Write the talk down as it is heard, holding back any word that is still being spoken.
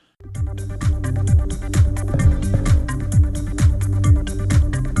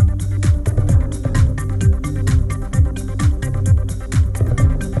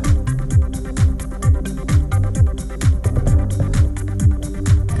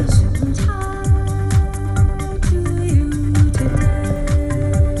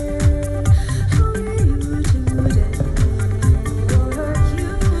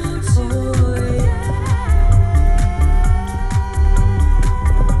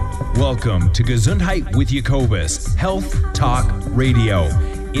Welcome to Gesundheit with Jacobus, Health Talk Radio,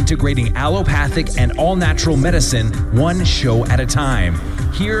 integrating allopathic and all-natural medicine one show at a time.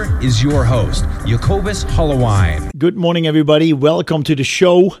 Here is your host, Jacobus Hollowine. Good morning, everybody. Welcome to the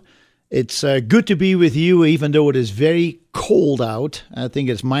show. It's good to be with you, even though it is very cold out. I think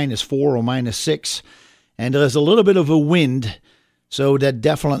it's -4 or -6, and there's a little bit of a wind, so that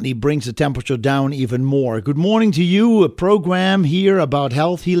definitely brings the temperature down even more. Good morning to you. A program here about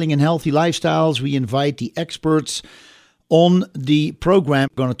health, healing, and healthy lifestyles. We invite the experts on the program.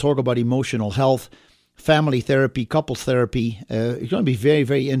 We're going to talk about emotional health, family therapy, couples therapy. It's going to be very,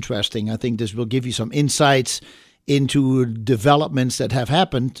 very interesting. I think this will give you some insights into developments that have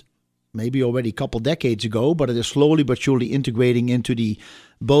happened maybe already a couple decades ago, but it is slowly but surely integrating into the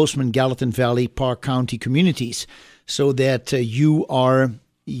Bozeman, Gallatin Valley, Park County communities, so that you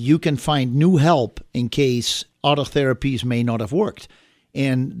can find new help in case other therapies may not have worked.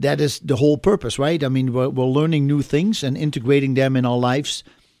 And that is the whole purpose, right? I mean, we're learning new things and integrating them in our lives,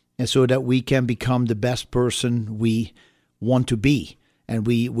 and so that we can become the best person we want to be and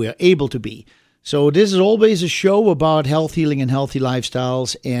we're able to be. So this is always a show about health, healing, and healthy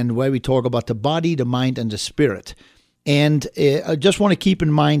lifestyles, and where we talk about the body, the mind, and the spirit. And I just want to keep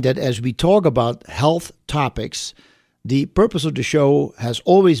in mind that as we talk about health topics, the purpose of the show has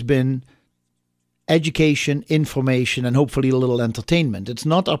always been education, information, and hopefully a little entertainment. It's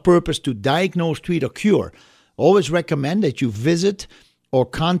not our purpose to diagnose, treat, or cure. Always recommend that you visit or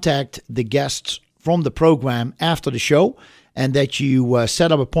contact the guests from the program after the show, and that you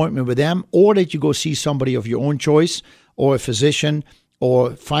set up an appointment with them, or that you go see somebody of your own choice, or a physician,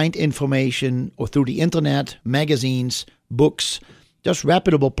 or find information or through the internet, magazines, books, just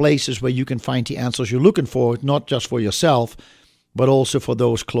reputable places where you can find the answers you're looking for, not just for yourself, but also for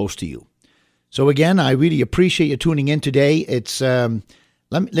those close to you. So again, I really appreciate you tuning in today. It's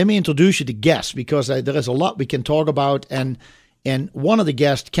let me introduce you to guests, because there is a lot we can talk about, and one of the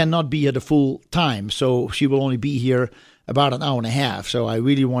guests cannot be here the full time, so she will only be here about an hour and a half. So I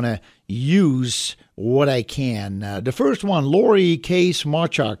really want to use what I can. The first one, Lori Case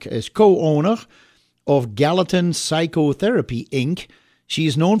Marchuk, is co-owner of Gallatin Psychotherapy, Inc. She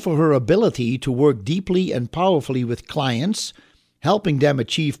is known for her ability to work deeply and powerfully with clients, helping them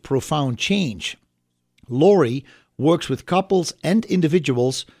achieve profound change. Lori works with couples and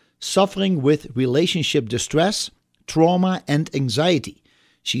individuals suffering with relationship distress, trauma, and anxiety.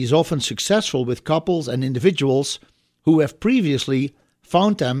 She is often successful with couples and individuals who have previously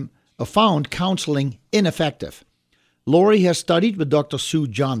found counseling ineffective. Lori has studied with Dr. Sue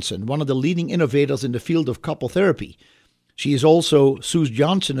Johnson, one of the leading innovators in the field of couple therapy. Sue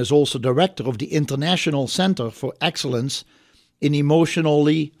Johnson is also director of the International Center for Excellence in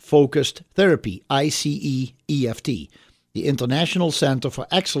Emotionally Focused Therapy, ICE-EFT, the International Center for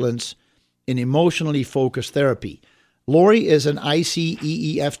Excellence in Emotionally Focused Therapy. Lori is an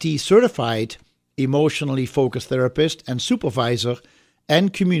ICE-EFT certified emotionally focused therapist and supervisor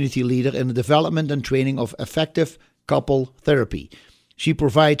and community leader in the development and training of effective couple therapy. She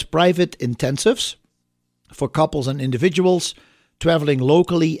provides private intensives for couples and individuals, traveling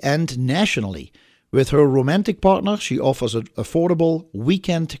locally and nationally. With her romantic partner, she offers affordable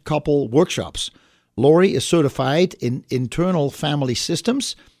weekend couple workshops. Lori is certified in internal family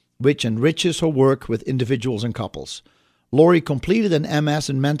systems, which enriches her work with individuals and couples. Lori completed an MS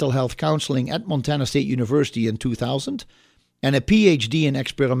in mental health counseling at Montana State University in 2000 and a PhD in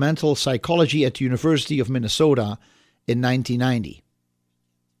experimental psychology at the University of Minnesota in 1990.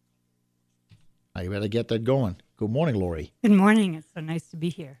 I better get that going. Good morning, Lori. Good morning. It's so nice to be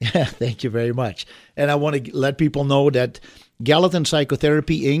here. Yeah, thank you very much. And I want to let people know that Gallatin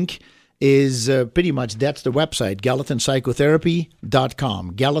Psychotherapy, Inc. is pretty much, that's the website,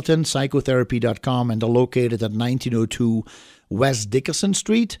 GallatinPsychotherapy.com, GallatinPsychotherapy.com, and they're located at 1902 West Dickerson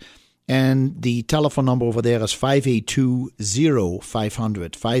Street. And the telephone number over there is 582-0500,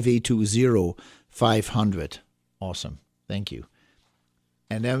 582-0500. Awesome. Thank you.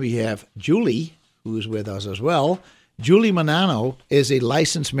 And then we have Julie, who's with us as well. Julie Manano is a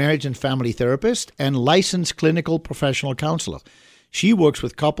licensed marriage and family therapist and licensed clinical professional counselor. She works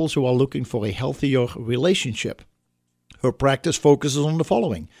with couples who are looking for a healthier relationship. Her practice focuses on the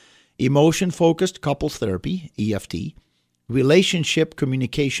following: emotion-focused couples therapy, EFT, relationship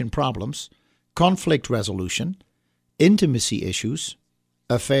communication problems, conflict resolution, intimacy issues,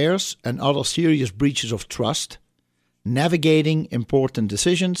 affairs and other serious breaches of trust, navigating important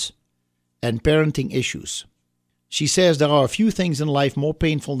decisions, and parenting issues. She says there are a few things in life more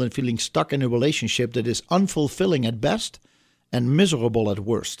painful than feeling stuck in a relationship that is unfulfilling at best and miserable at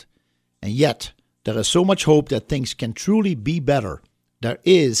worst. And yet, there is so much hope that things can truly be better there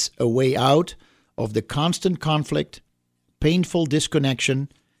is a way out of the constant conflict, painful disconnection,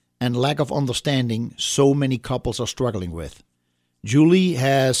 and lack of understanding so many couples are struggling with. Julie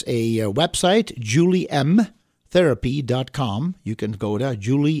has a website, juliemtherapy.com. You can go there,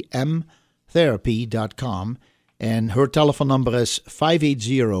 juliemtherapy.com. And her telephone number is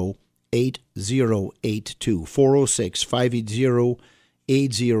 580-8082,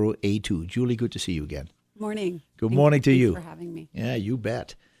 406-580-8082. Julie, good to see you again. Morning. Good morning to you. Thanks for having me. Yeah, you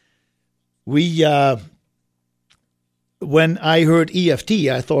bet. We, when I heard EFT,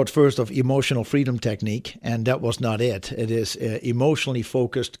 I thought first of emotional freedom technique, and that was not it. It is emotionally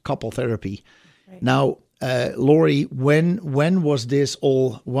focused couple therapy. Right. Now, Lori, when was this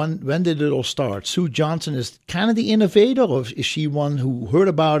all? When did it all start? Sue Johnson is kind of the innovator, or is she one who heard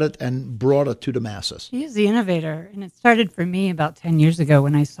about it and brought it to the masses? She is the innovator, and it started for me about 10 years ago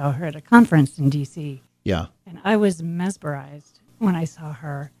when I saw her at a conference in D.C. Yeah. And I was mesmerized when I saw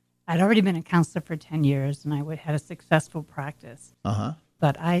her. I'd already been a counselor for 10 years, and I had a successful practice. Uh-huh.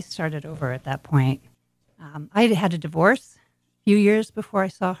 But I started over at that point. I had a divorce a few years before I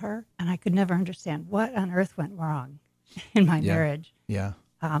saw her, and I could never understand what on earth went wrong in my marriage. Yeah.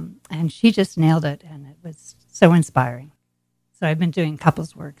 And she just nailed it, and it was so inspiring. So I've been doing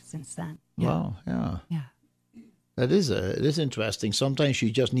couples work since then. Wow. Yeah. Yeah. It is interesting. Sometimes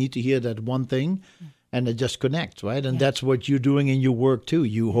you just need to hear that one thing, and it just connects, right? And that's what you're doing in your work too.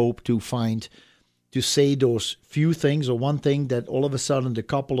 You hope to say those few things or one thing that all of a sudden the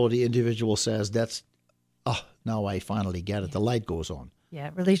couple or the individual says, now I finally get it. The light goes on.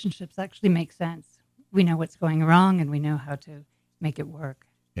 Yeah, relationships actually make sense. We know what's going wrong, and we know how to make it work.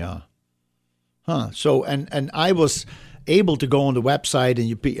 Yeah. So, and I was able to go on the website,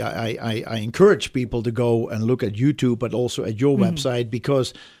 and I encourage people to go and look at YouTube, but also at your website,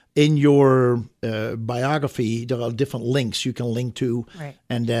 because in your biography, there are different links you can link to, Right.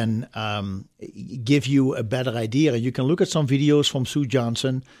 and then give you a better idea. You can look at some videos from Sue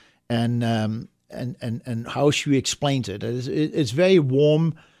Johnson, and how she explains it. It's very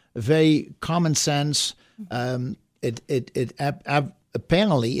warm, very common sense.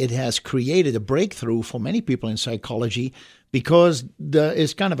 Apparently, it has created a breakthrough for many people in psychology, because there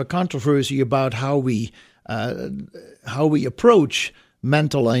is kind of a controversy about how we approach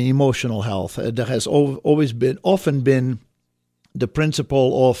mental and emotional health. There has often been the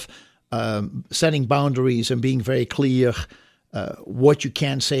principle of setting boundaries and being very clear what you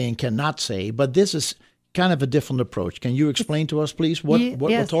can say and cannot say. But this is kind of a different approach. Can you explain to us, please, what Yes.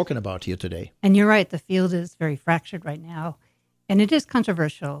 we're talking about here today? And you're right, the field is very fractured right now, and it is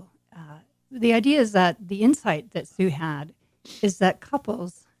controversial. The idea is that the insight that Sue had is that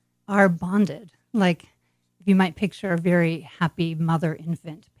couples are bonded. Like, if you might picture a very happy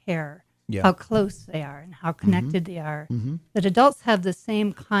mother-infant pair, Yeah. how close they are and how connected they are, that adults have the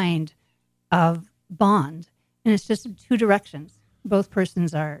same kind of bond, and it's just two directions. Both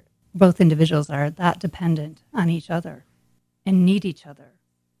individuals are that dependent on each other and need each other.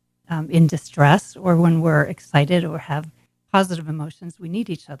 In distress, or when we're excited or have positive emotions, we need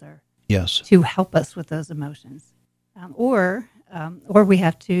each other Yes. to help us with those emotions. Or we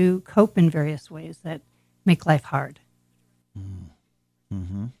have to cope in various ways that make life hard.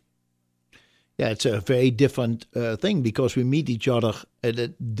 Yeah, it's a very different thing, because we meet each other at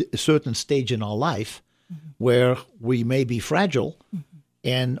a certain stage in our life where we may be fragile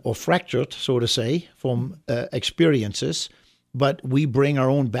or fractured, so to say, from experiences, but we bring our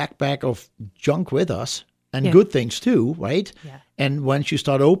own backpack of junk with us, and good things too, right? Yeah. And once you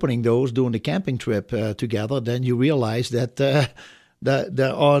start opening those, doing the camping trip together, then you realize that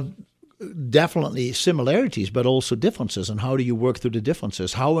there are definitely similarities, but also differences. And how do you work through the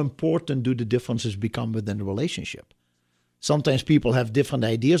differences? How important do the differences become within the relationship? Sometimes people have different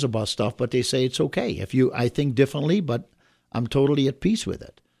ideas about stuff, but they say it's okay. I think differently, but I'm totally at peace with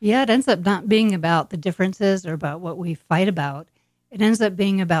it. Yeah, it ends up not being about the differences or about what we fight about. It ends up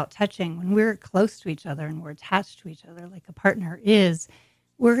being about touching. When we're close to each other and we're attached to each other like a partner is,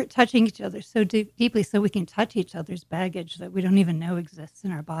 we're touching each other so deeply so we can touch each other's baggage that we don't even know exists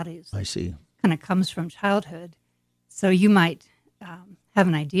in our bodies. I see. Kind of comes from childhood. So you might have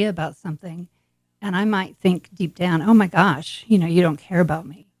an idea about something, and I might think deep down, oh my gosh, you don't care about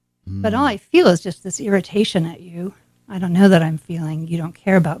me. But all I feel is just this irritation at you. I don't know that I'm feeling you don't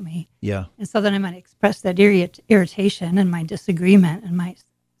care about me. Yeah. And so then I might express that irritation and my disagreement, and might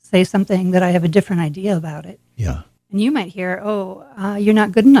say something that I have a different idea about it. Yeah. And you might hear, you're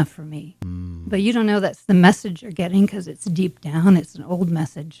not good enough for me. But you don't know that's the message you're getting, because it's deep down. It's an old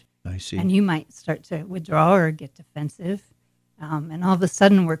message. I see. And you might start to withdraw or get defensive. And all of a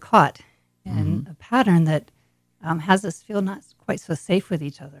sudden we're caught in a pattern that has us feel not quite quite so safe with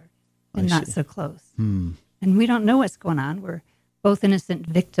each other and not so close. Hmm. And we don't know what's going on. We're both innocent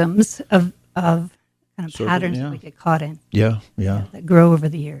victims of kind of patterns that we get caught in. Yeah. That grow over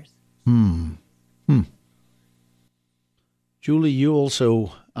the years. Julie, you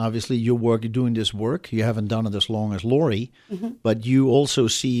also, obviously, you're doing this work. You haven't done it as long as Lori, but you also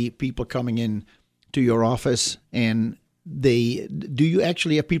see people coming in to your office, and do you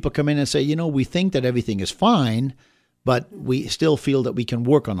actually have people come in and say, we think that everything is fine, but we still feel that we can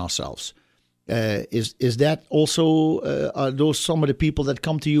work on ourselves? Is that also, are those some of the people that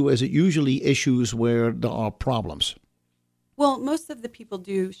come to you? Is it usually issues where there are problems? Well, most of the people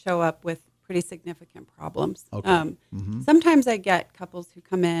do show up with pretty significant problems. Okay. Sometimes I get couples who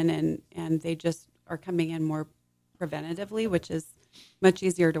come in and they just are coming in more preventatively, which is much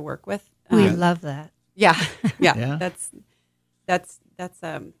easier to work with. We love that. Yeah. Yeah. That's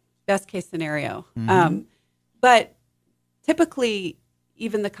best case scenario. But typically,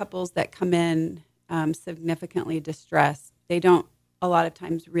 even the couples that come in significantly distressed, they don't a lot of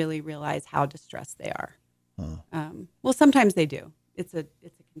times really realize how distressed they are. Well, sometimes they do. It's a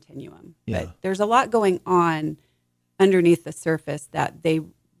continuum. Yeah. But there's a lot going on underneath the surface that they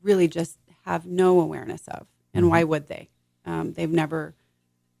really just have no awareness of. And why would they? They've never,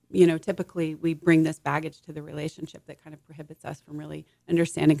 typically we bring this baggage to the relationship that kind of prohibits us from really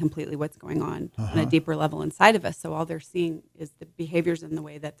understanding completely what's going on a deeper level inside of us. So all they're seeing is the behaviors and the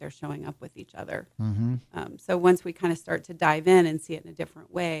way that they're showing up with each other. So once we kind of start to dive in and see it in a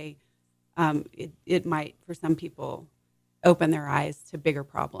different way, it might, for some people, open their eyes to bigger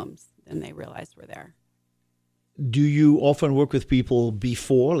problems than they realized were there. Do you often work with people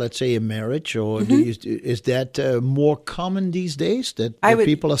before, let's say, a marriage, or is that more common these days that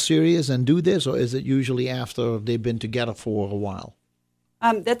people are serious and do this, or is it usually after they've been together for a while?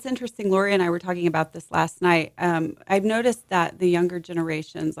 That's interesting. Lori and I were talking about this last night. I've noticed that the younger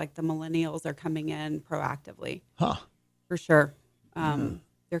generations, like the millennials, are coming in proactively. For sure.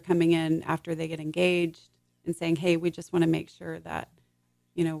 They're coming in after they get engaged and saying, "Hey, we just want to make sure that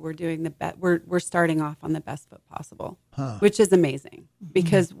we're doing the best. We're starting off on the best foot possible," which is amazing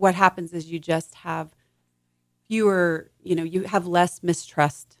because what happens is you just have fewer. You have less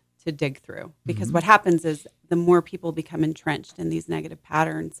mistrust to dig through because what happens is the more people become entrenched in these negative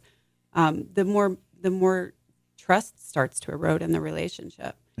patterns, the more trust starts to erode in the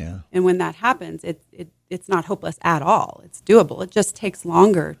relationship. Yeah. And when that happens, it's not hopeless at all. It's doable. It just takes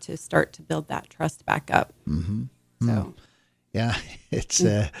longer to start to build that trust back up. So, yeah, it's.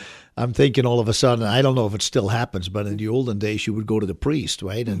 I'm thinking all of a sudden, I don't know if it still happens, but in the olden days, you would go to the priest,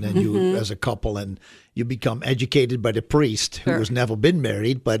 right? And then you, as a couple, and you become educated by the priest who has never been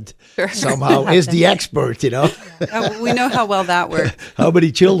married, but somehow is the expert, we know how well that works. How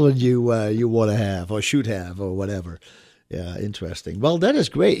many children you want to have or should have or whatever. Yeah, interesting. Well, that is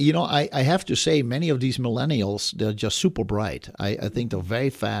great. I have to say, many of these millennials, they're just super bright. I think they're very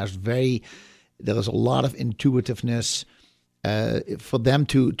fast, there is a lot of intuitiveness for them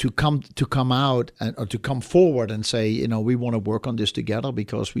to come out or to come forward and say, we want to work on this together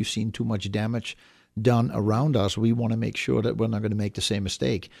because we've seen too much damage done around us. We want to make sure that we're not going to make the same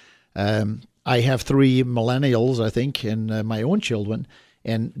mistake. I have 3 millennials, I think, and my own children.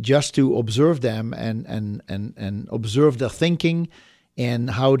 And just to observe them and observe their thinking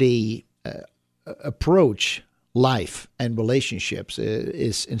and how they approach life and relationships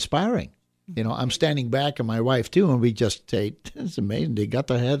is inspiring. I'm standing back and my wife too, and we just say, it's amazing. They got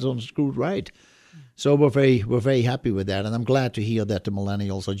their heads on screwed right. So we're very happy with that. And I'm glad to hear that the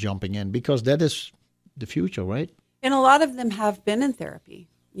millennials are jumping in because that is the future, right? And a lot of them have been in therapy.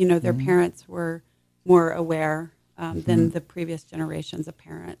 Their parents were more aware than the previous generations of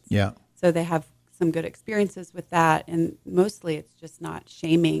parents. Yeah. So they have some good experiences with that. And mostly it's just not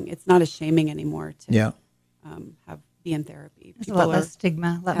shaming. It's not as shaming anymore to be in therapy. There's a lot less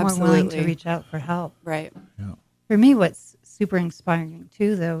stigma, a lot more willing to reach out for help. Right. Yeah. For me, what's super inspiring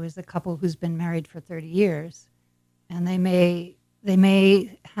too, though, is a couple who's been married for 30 years. And they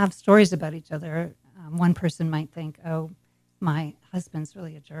may have stories about each other. One person might think, oh, my husband's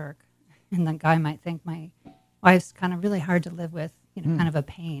really a jerk. And the guy might think my wife's kind of really hard to live with, kind of a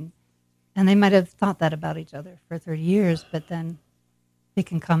pain. And they might have thought that about each other for 30 years, but then they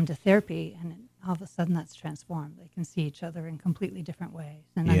can come to therapy and all of a sudden that's transformed. They can see each other in completely different ways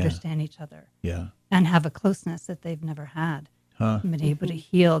and understand each other. Yeah. And have a closeness that they've never had. Been able to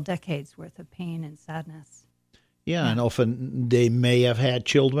heal decades worth of pain and sadness. Yeah, and often they may have had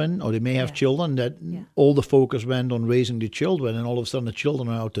children or they may have children that all the focus went on raising the children, and all of a sudden the children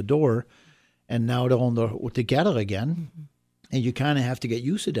are out the door and now they're together again. And you kind of have to get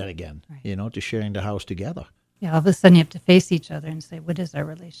used to that again, to sharing the house together. all of a sudden you have to face each other and say, what is our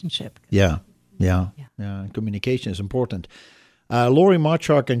relationship? Yeah. Communication is important. Lori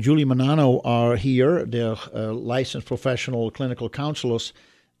Marchuk and Julie Manano are here. They're licensed professional clinical counselors.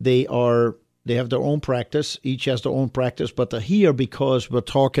 They have their own practice. Each has their own practice, but they're here because we're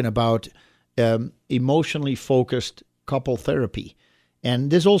talking about emotionally focused couple therapy.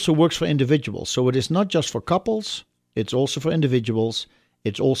 And this also works for individuals. So it is not just for couples. It's also for individuals.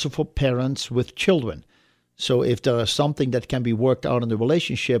 It's also for parents with children. So if there is something that can be worked out in the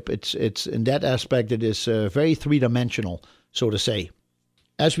relationship, it's in that aspect, it is very three-dimensional, so to say.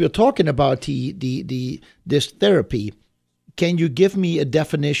 As we are talking about this therapy, can you give me a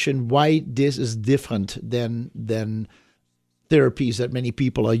definition why this is different than therapies that many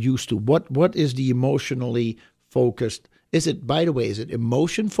people are used to? What is the emotionally focused? Is it, by the way, is it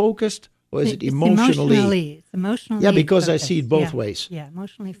emotion focused or is it emotionally? It's emotionally. Yeah, because focused. I see it both ways. Yeah,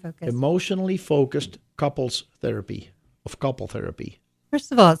 emotionally focused. Emotionally focused couples therapy, of couple therapy.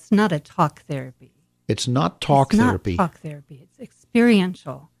 First of all, it's not a talk therapy. It's not talk therapy. It's not talk therapy. It's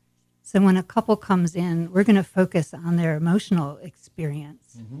experiential. So when a couple comes in, we're going to focus on their emotional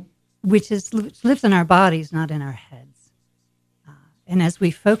experience, which lives in our bodies, not in our heads. And as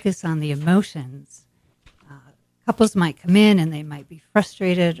we focus on the emotions, couples might come in and they might be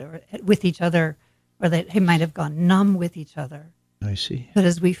frustrated or with each other, or they might have gone numb with each other. I see. But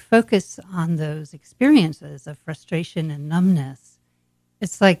as we focus on those experiences of frustration and numbness,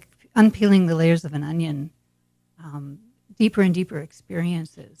 it's like unpeeling the layers of an onion. Deeper and deeper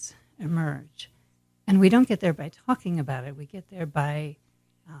experiences emerge. And we don't get there by talking about it. We get there by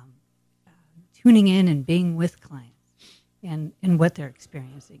tuning in and being with clients and what they're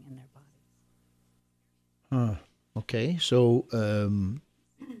experiencing in their bodies. Okay. So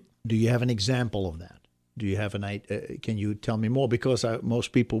do you have an example of that? Do you have can you tell me more? Because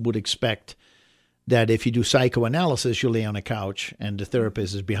most people would expect that if you do psychoanalysis, you lay on a couch and the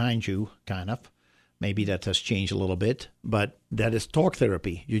therapist is behind you, kind of. Maybe that has changed a little bit, but that is talk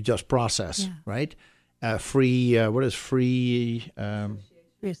therapy. You just process, right? What is free?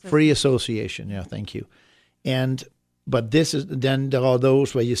 Free association. Yeah, thank you. But then there are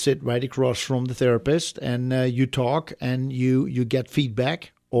those where you sit right across from the therapist and you talk and you get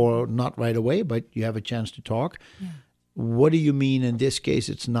feedback, or not right away, but you have a chance to talk. Yeah. What do you mean in this case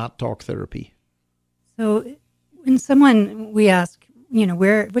it's not talk therapy? So when we ask,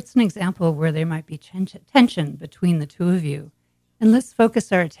 what's an example where there might be tension between the two of you? And let's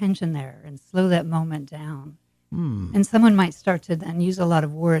focus our attention there and slow that moment down. And someone might start to then use a lot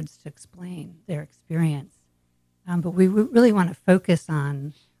of words to explain their experience. But we really want to focus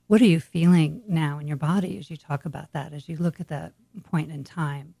on what are you feeling now in your body as you talk about that, as you look at that point in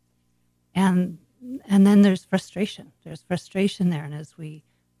time. And then there's frustration. There's frustration there. And as we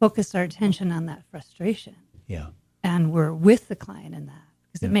focus our attention on that frustration, and we're with the client in that,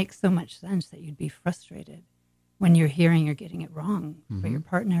 because it makes so much sense that you'd be frustrated when you're hearing you're getting it wrong for your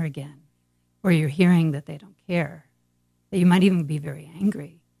partner again, or you're hearing that they don't care, that you might even be very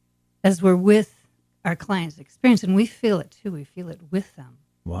angry. As we're with our client's experience, and we feel it too, we feel it with them.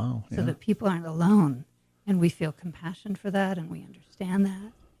 Wow. So that people aren't alone, and we feel compassion for that, and we understand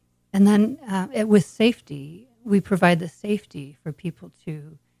that. And then with safety, we provide the safety for people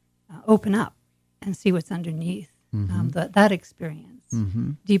to open up and see what's underneath that experience,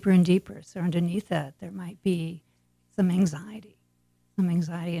 deeper and deeper. So underneath that, there might be some anxiety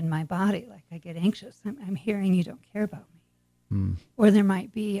in my body, like I get anxious. I'm hearing you don't care about me. Or there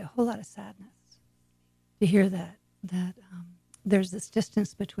might be a whole lot of sadness to hear that there's this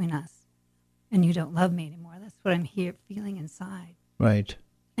distance between us and you don't love me anymore. That's what I'm feeling inside. Right.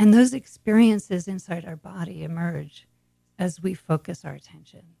 And those experiences inside our body emerge as we focus our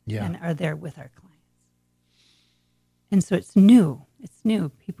attention and are there with our clients. And so it's new. It's new.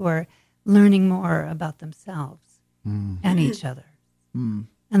 People are learning more about themselves and each other. And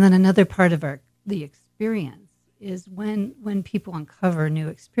then another part of the experience is when people uncover new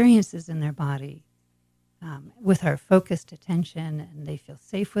experiences in their body with our focused attention, and they feel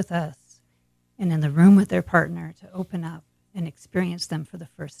safe with us and in the room with their partner to open up and experience them for the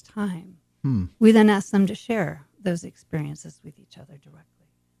first time. We then ask them to share those experiences with each other directly.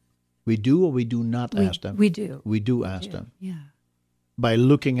 We do or we do not ask them? We do. We do ask them? Yeah. By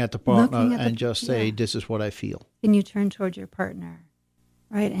looking at the partner and just say, this is what I feel. Can you turn toward your partner,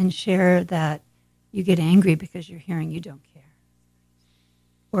 right, and share that you get angry because you're hearing you don't care?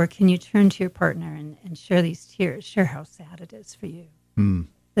 Or can you turn to your partner and share these tears, share how sad it is for you,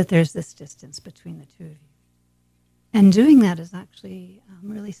 that there's this distance between the two of you? And doing that is actually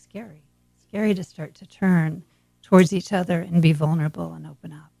really scary. Scary to start to turn towards each other and be vulnerable and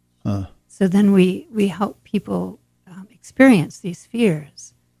open up. So then we help people experience these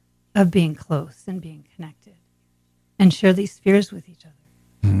fears of being close and being connected and share these fears with each other.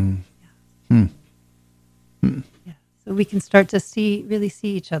 Yeah. So we can start to really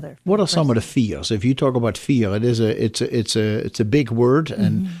see each other. What are some of the fears? If you talk about fear, it's a big word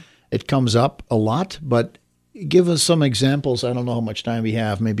and it comes up a lot, but give us some examples. I don't know how much time we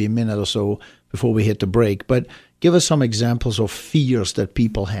have, maybe a minute or so before we hit the break, but give us some examples of fears that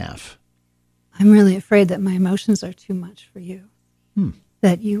people have. I'm really afraid that my emotions are too much for you.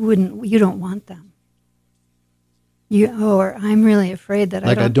 That you don't want them. Or I'm really afraid that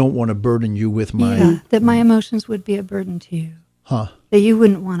I don't want to burden you with my... Yeah, that my emotions would be a burden to you. That you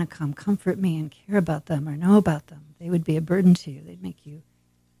wouldn't want to come comfort me and care about them or know about them. They would be a burden to you. They'd make you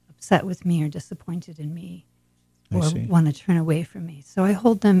upset with me or disappointed in me or want to turn away from me. So I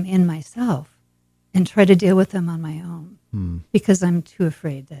hold them in myself and try to deal with them on my own because I'm too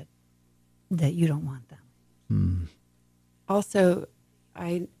afraid that you don't want them. Also,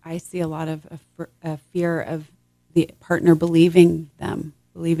 I see a lot of a fear of the partner believing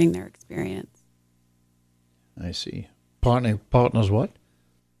their experience. I see. Partners what?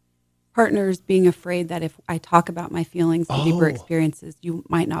 Partners being afraid that if I talk about my feelings and deeper experiences, you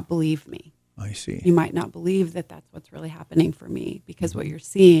might not believe me. I see. You might not believe that that's what's really happening for me because what you're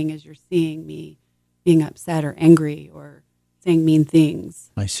seeing is you're seeing me being upset or angry or saying mean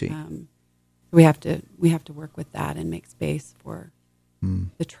things. I see. We have to work with that and make space for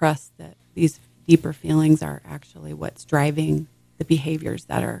the trust that these deeper feelings are actually what's driving the behaviors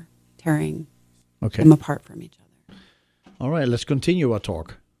that are tearing them apart from each other. All right, let's continue our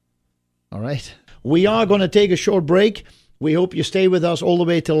talk. All right. We are going to take a short break. We hope you stay with us all the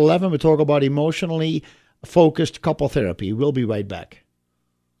way till 11. We talk about emotionally focused couple therapy. We'll be right back.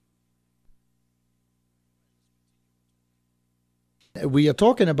 We are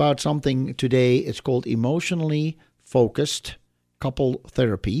talking about something today. It's called emotionally focused couple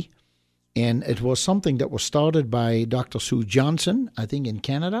therapy. And it was something that was started by Dr. Sue Johnson, I think in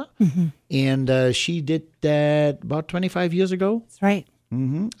Canada. And she did that about 25 years ago. That's right.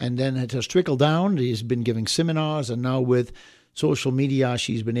 And then it has trickled down. She's been giving seminars, and now with social media,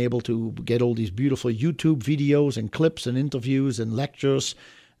 she's been able to get all these beautiful YouTube videos and clips and interviews and lectures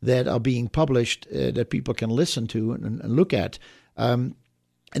that are being published that people can listen to and look at. And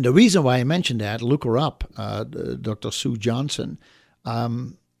the reason why I mentioned that, look her up, Dr. Sue Johnson,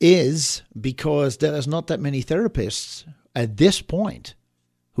 is because there is not that many therapists at this point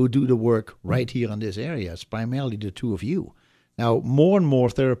who do the work right here in this area. It's primarily the two of you. Now, more and more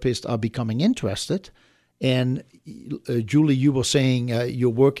therapists are becoming interested. And Julie, you were saying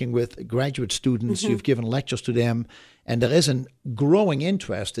you're working with graduate students. You've given lectures to them. And there is a growing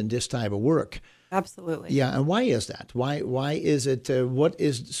interest in this type of work. Absolutely. Yeah. And why is that? Why is it? What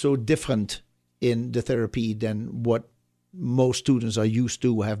is so different in the therapy than what most students are used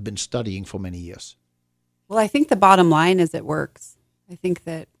to, have been studying for many years? Well, I think the bottom line is it works. I think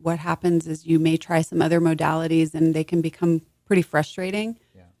that what happens is you may try some other modalities and they can become pretty frustrating.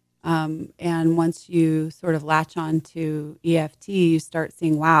 And once you sort of latch on to EFT, you start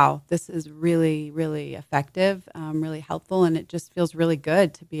seeing, wow, this is really, really effective, really helpful. And it just feels really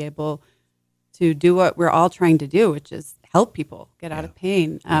good to be able to do what we're all trying to do, which is help people get out of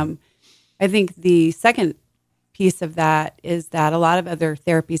pain. I think the second piece of that is that a lot of other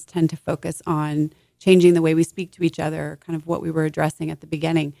therapies tend to focus on changing the way we speak to each other, kind of what we were addressing at the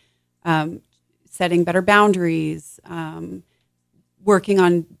beginning, setting better boundaries, working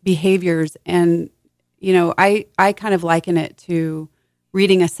on behaviors. And, you know, I kind of liken it to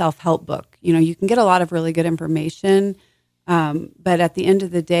reading a self-help book. You know, you can get a lot of really good information, but at the end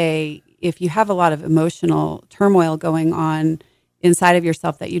of the day, if you have a lot of emotional turmoil going on inside of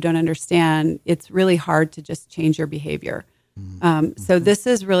yourself that you don't understand, it's really hard to just change your behavior. So this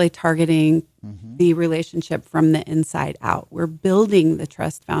is really targeting the relationship from the inside out. We're building the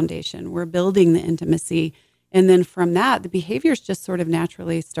trust foundation. We're building the intimacy. And then from that, the behaviors just sort of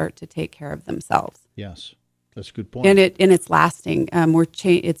naturally start to take care of themselves. Yes, that's a good point. And it's lasting.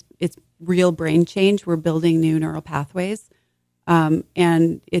 It's real brain change. We're building new neural pathways,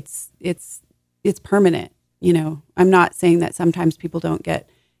 and it's permanent. You know, I'm not saying that sometimes people don't get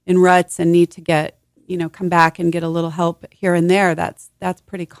in ruts and need to get, you know, come back and get a little help here and there. That's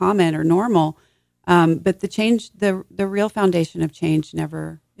pretty common or normal. But the change, the real foundation of change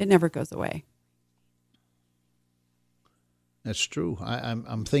never goes away. That's true.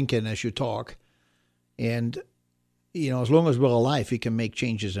 I'm thinking as you talk, and you know, as long as we're alive, we can make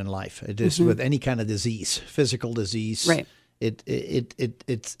changes in life. It is with any kind of disease, physical disease. Right.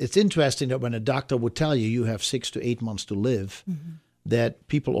 It's interesting that when a doctor would tell you have 6 to 8 months to live, that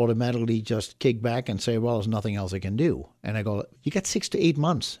people automatically just kick back and say, well, there's nothing else I can do. And I go, you got 6 to 8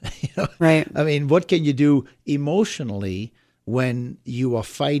 months. Right. I mean, what can you do emotionally when you are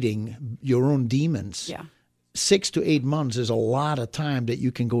fighting your own demons? Yeah. 6 to 8 months is a lot of time that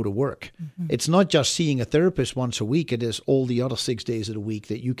you can go to work. It's not just seeing a therapist once a week. It is all the other 6 days of the week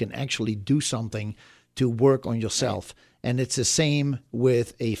that you can actually do something to work on yourself. And it's the same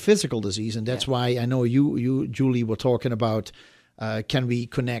with a physical disease. And that's why I know you, Julie, were talking about can we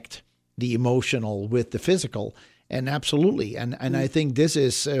connect the emotional with the physical? And absolutely. And I think this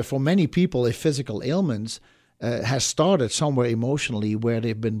is, for many people, a physical ailments has started somewhere emotionally where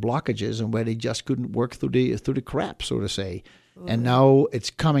they've been blockages and where they just couldn't work through the crap, so to say. And now it's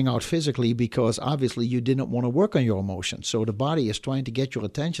coming out physically because obviously you didn't want to work on your emotions. So the body is trying to get your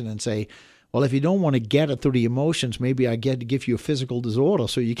attention and say, well, if you don't want to get it through the emotions, maybe I get to give you a physical disorder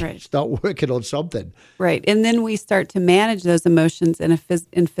so you can start working on something. Right. And then we start to manage those emotions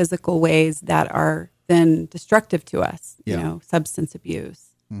in physical ways that are then destructive to us, you know, substance abuse.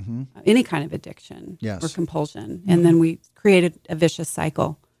 Any kind of addiction or compulsion. And then we created a vicious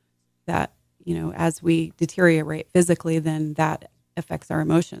cycle that, you know, as we deteriorate physically, then that affects our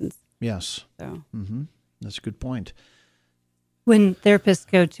emotions. Yes. So That's a good point. When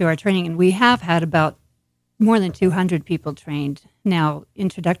therapists go to our training, and we have had about more than 200 people trained now,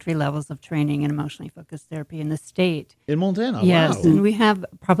 introductory levels of training in emotionally focused therapy in the state. In Montana? Yes, Wow. and we have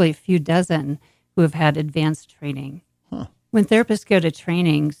probably a few dozen who have had advanced training. When therapists go to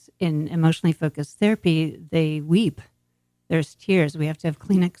trainings in emotionally focused therapy, they weep. There's tears. We have to have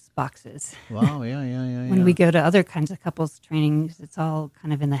Kleenex boxes. Wow, yeah. When we go to other kinds of couples trainings, it's all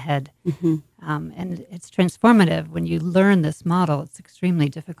kind of in the head. And it's transformative. When you learn this model, it's extremely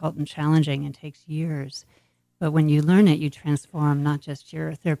difficult and challenging and takes years. But when you learn it, you transform not just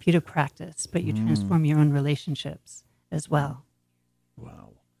your therapeutic practice, but you transform your own relationships as well.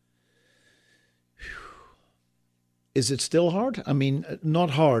 Wow. Is it still hard? I mean,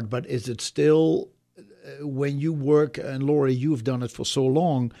 not hard, but is it still, when you work, and Lori, you've done it for so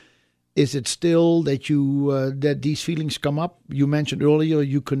long, is it still that you that these feelings come up? You mentioned earlier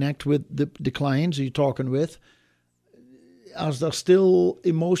you connect with the clients you're talking with. Are there still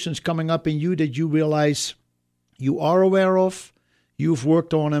emotions coming up in you that you realize you are aware of, you've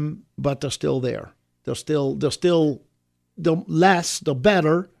worked on them, but they're still there? They're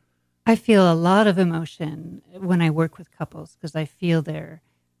better. I feel a lot of emotion when I work with couples because I feel their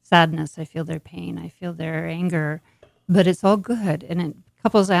sadness, I feel their pain, I feel their anger, but it's all good. And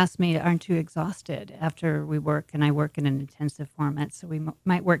couples ask me, aren't you exhausted after we work? And I work in an intensive format, so we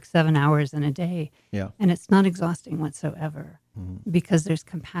might work 7 hours in a day. Yeah. And it's not exhausting whatsoever because there's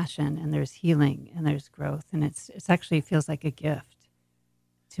compassion and there's healing and there's growth. And it's actually feels like a gift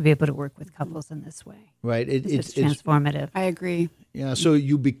to be able to work with couples in this way. Right. It's transformative. I agree. Yeah. So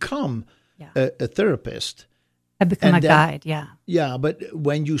you become a therapist. I become a guide, Yeah, but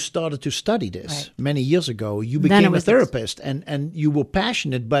when you started to study this many years ago, you became a therapist and you were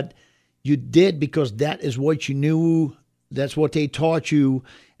passionate, but you did because that is what you knew, that's what they taught you,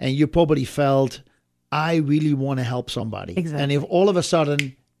 and you probably felt, I really want to help somebody. Exactly. And if all of a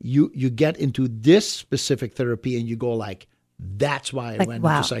sudden you get into this specific therapy and you go like, that's why I went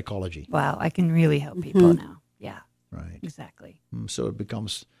into psychology. Wow, I can really help people now. Yeah. Right. Exactly. So it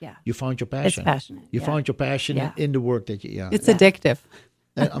becomes, you found your passion. It's passionate. You found your passion in the work that you, It's addictive.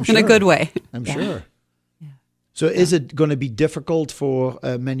 I'm sure. In a good way. I'm sure. Yeah. So is it going to be difficult for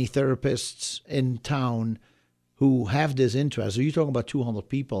many therapists in town who have this interest? So you're talking about 200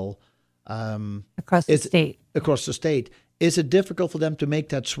 people. Across the state. Across the state. Is it difficult for them to make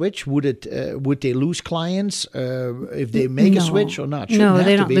that switch? Would they lose clients if they make a switch or not? No,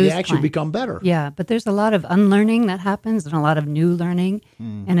 they don't lose They actually clients. become better. Yeah, but there's a lot of unlearning that happens and a lot of new learning,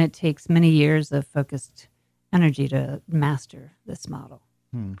 and it takes many years of focused energy to master this model.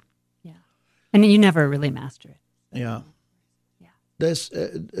 Yeah, and you never really master it. Yeah. There's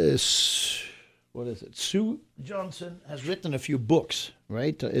what is it? Sue Johnson has written a few books,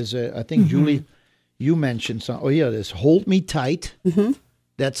 right? I think Julie, you mentioned some. Oh yeah, this "Hold Me Tight."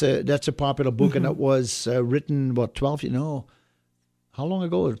 That's a popular book, and that was written 12? How long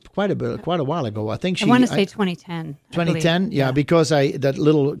ago? Quite a while ago. I think I want to say 2010. 2010, yeah, because that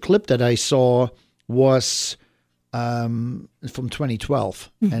little clip that I saw was from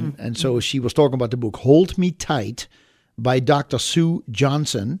 2012, and so she was talking about the book "Hold Me Tight" by Dr. Sue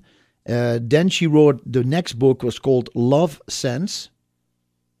Johnson. Then she wrote the next book was called "Love Sense."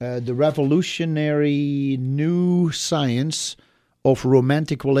 The revolutionary new science of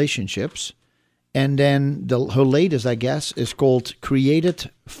romantic relationships. And then her latest, I guess, is called Created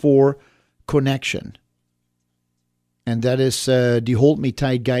for Connection. And that is the Hold Me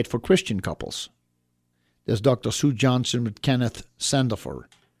Tight Guide for Christian Couples. There's Dr. Sue Johnson with Kenneth Sandifer.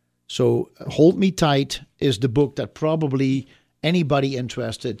 So Hold Me Tight is the book that probably anybody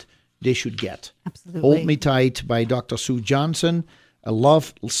interested, they should get. Absolutely. Hold Me Tight by Dr. Sue Johnson. A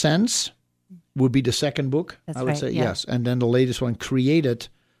Love Sense would be the second book, That's I would right, say. yeah. Yes. And then the latest one, Created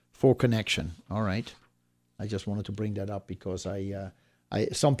for Connection. All right. I just wanted to bring that up because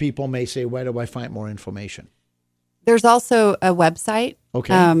some people may say, where do I find more information? There's also a website.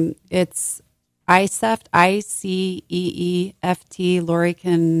 Okay. It's ICEEFT, ICEEFT. Lori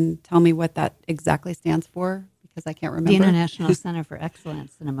can tell me what that exactly stands for because I can't remember. The International Center for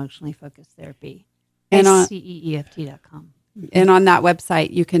Excellence in Emotionally Focused Therapy. And ICEEFT.com. And on that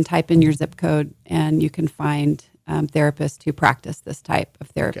website, you can type in your zip code and you can find therapists who practice this type of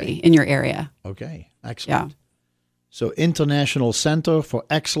therapy in your area. Okay. Excellent. Yeah. So International Center for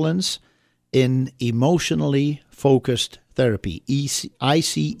Excellence in Emotionally Focused Therapy, ICEEFT.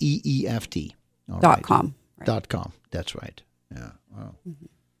 .com. Right. .com. That's right. Yeah. Wow. Mm-hmm.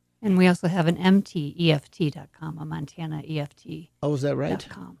 And we also have an MTEFT.com, a Montana EFT. Oh, is that right?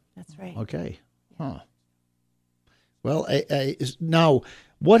 .com. That's right. Okay. Huh. Well, now,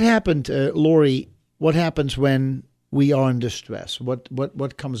 what happened, Lori? What happens when we are in distress?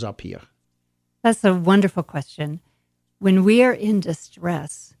 What comes up here? That's a wonderful question. When we are in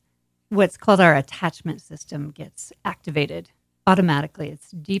distress, what's called our attachment system gets activated automatically.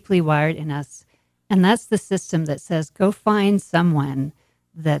 It's deeply wired in us. And that's the system that says, go find someone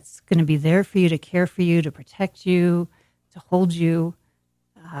that's going to be there for you, to care for you, to protect you, to hold you,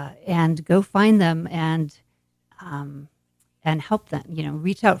 and go find them and help them,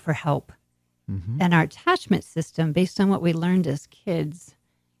 reach out for help. Mm-hmm. And our attachment system, based on what we learned as kids,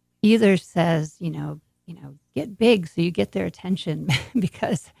 either says, get big so you get their attention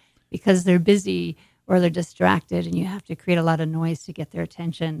because they're busy or they're distracted and you have to create a lot of noise to get their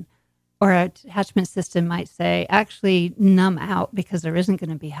attention. Or our attachment system might say, actually numb out because there isn't going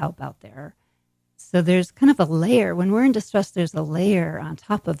to be help out there. So there's kind of a layer. When we're in distress, there's a layer on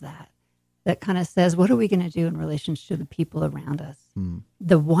top of that kind of says, what are we going to do in relation to the people around us? Mm.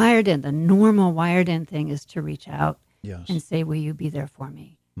 The normal wired in thing is to reach out and say, will you be there for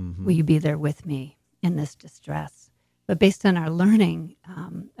me? Mm-hmm. Will you be there with me in this distress? But based on our learning,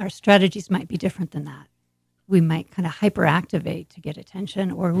 our strategies might be different than that. We might kind of hyperactivate to get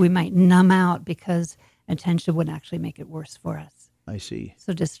attention, or we might numb out because attention would actually make it worse for us. I see.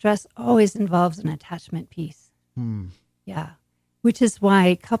 So distress always involves an attachment piece. Hmm. Yeah. Which is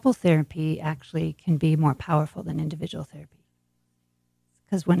why couple therapy actually can be more powerful than individual therapy.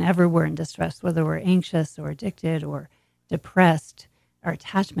 Because whenever we're in distress, whether we're anxious or addicted or depressed, our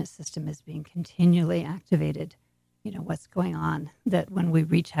attachment system is being continually activated. What's going on, that when we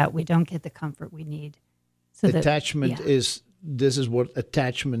reach out, we don't get the comfort we need. So attachment this is what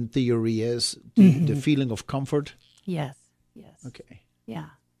attachment theory is, the feeling of comfort? Yes. Okay. Yeah.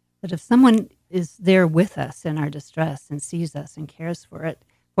 But if someone is there with us in our distress and sees us and cares for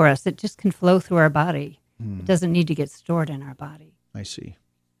us, it just can flow through our body. It doesn't need to get stored in our body. I see.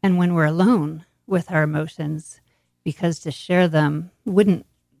 And when we're alone with our emotions, because to share them wouldn't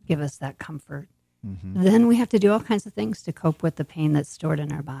give us that comfort, then we have to do all kinds of things to cope with the pain that's stored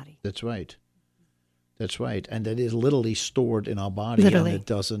in our body. That's right. And that is literally stored in our body, literally. And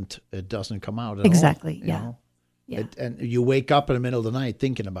it doesn't come out at exactly. all. Yeah. And you wake up in the middle of the night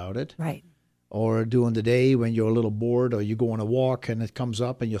thinking about it. Right. Or during the day when you're a little bored, or you go on a walk and it comes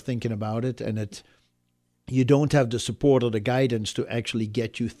up and you're thinking about it, and you don't have the support or the guidance to actually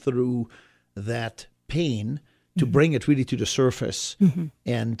get you through that pain, to bring it really to the surface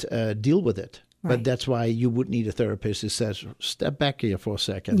and deal with it. Right. But that's why you would need a therapist who says, step back here for a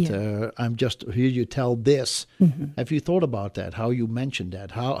second. Yeah. I'm just hear you tell this. Have you thought about that? How you mentioned that?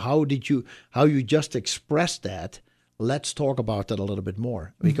 How you just expressed that? Let's talk about that a little bit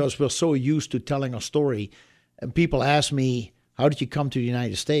more, because we're so used to telling a story. And people ask me, how did you come to the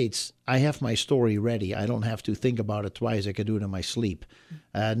United States? I have my story ready. I don't have to think about it twice. I can do it in my sleep.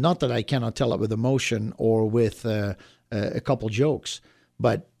 Not that I cannot tell it with emotion or with a couple jokes,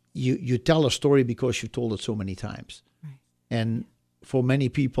 but you tell a story because you've told it so many times. Right. And for many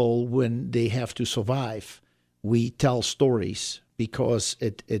people, when they have to survive, we tell stories because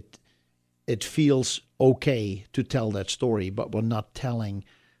it feels okay to tell that story, but we're not telling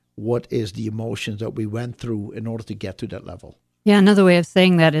what is the emotions that we went through in order to get to that level. Yeah, another way of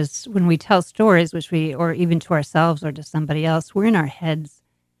saying that is when we tell stories, or even to ourselves or to somebody else, we're in our heads,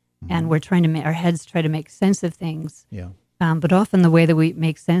 and we're trying to our heads try to make sense of things. Yeah. But often the way that we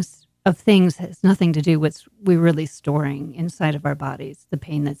make sense of things has nothing to do with what we're really storing inside of our bodies, the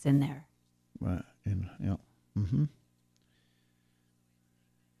pain that's in there. Right. Yeah. Mm-hmm.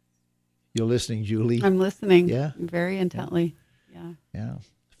 You're listening, Julie. I'm listening. Yeah. Very intently. Yeah.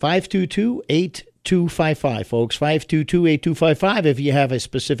 522-8255, folks. 522-8255 if you have a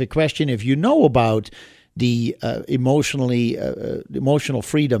specific question. If you know about the emotional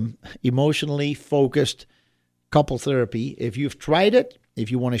freedom, emotionally focused couple therapy, if you've tried it, if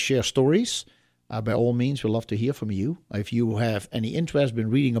you want to share stories, by all means, we'd love to hear from you. If you have any interest, been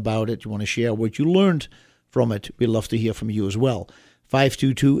reading about it, you want to share what you learned from it, we'd love to hear from you as well.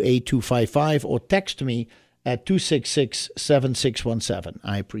 522-8255 or text me at 266-7617.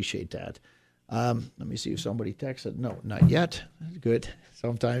 I appreciate that. Let me see if somebody texted. No, not yet. Good.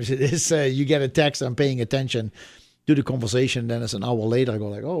 Sometimes it is, you get a text, I'm paying attention to the conversation, then it's an hour later, I go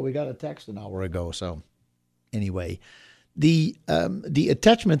like, oh, we got a text an hour ago. So anyway, the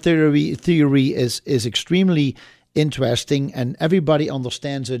attachment theory is extremely interesting, and everybody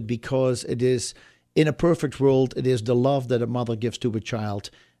understands it because it is, in a perfect world, it is the love that a mother gives to a child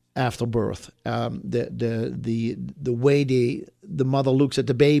after birth. The way the mother looks at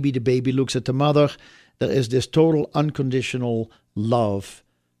the baby looks at the mother. There is this total unconditional love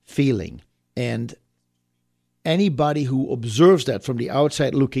feeling, and anybody who observes that from the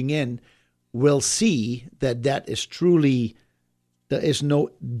outside looking in will see that is truly, there is no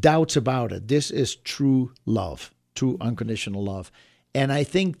doubts about it. This is true love, true unconditional love. And I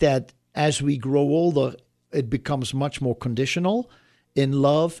think that as we grow older, it becomes much more conditional in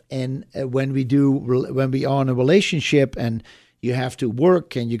love. And when we are in a relationship and you have to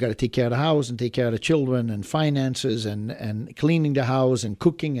work and you got to take care of the house and take care of the children and finances and cleaning the house and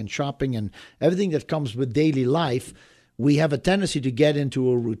cooking and shopping and everything that comes with daily life, we have a tendency to get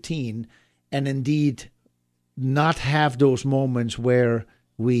into a routine and indeed not have those moments where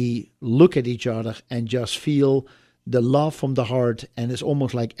we look at each other and just feel the love from the heart, and it's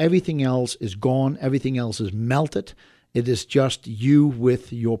almost like everything else is gone, everything else is melted. It is just you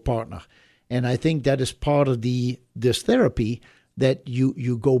with your partner. And I think that is part of this therapy, that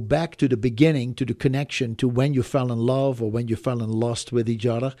you go back to the beginning, to the connection, to when you fell in love or when you fell in lust with each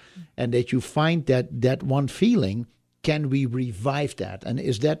other, and that you find that one feeling. Can we revive that? And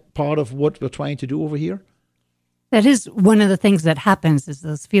is that part of what we're trying to do over here? That is one of the things that happens, is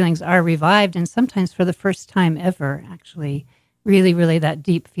those feelings are revived, and sometimes for the first time ever, actually, really, really that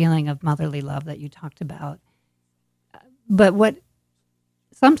deep feeling of motherly love that you talked about. But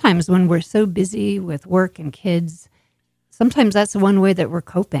sometimes when we're so busy with work and kids, sometimes that's one way that we're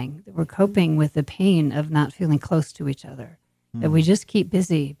coping with the pain of not feeling close to each other. That we just keep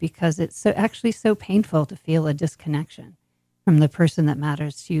busy because it's so painful to feel a disconnection from the person that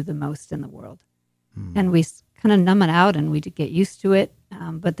matters to you the most in the world. And we kind of numb it out and we get used to it.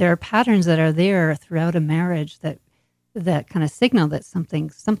 But there are patterns that are there throughout a marriage that kind of signal that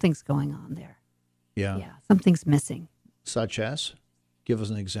something's going on there. Yeah, something's missing. Such as? Give us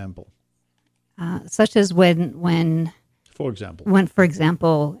an example. Such as when for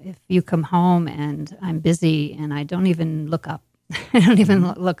example, if you come home and I'm busy and I don't even look up,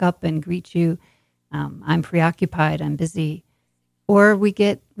 look up and greet you, I'm preoccupied, I'm busy, or we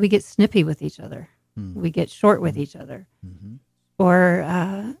get snippy with each other, we get short with each other,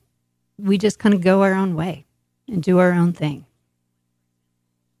 or we just kind of go our own way and do our own thing.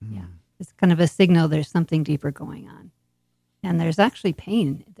 Yeah, it's kind of a signal there's something deeper going on, and there's actually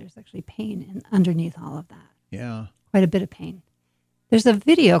pain. Underneath all of that. Yeah. Quite a bit of pain. There's a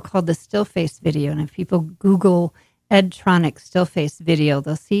video called the Still Face video, and if people Google Ed Tronick Still Face video,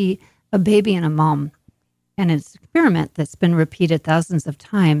 they'll see a baby and a mom, and it's an experiment that's been repeated thousands of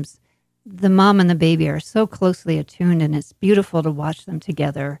times. The mom and the baby are so closely attuned, and it's beautiful to watch them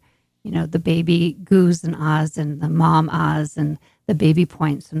together. You know, the baby goos and ahs, and the mom ahs, and the baby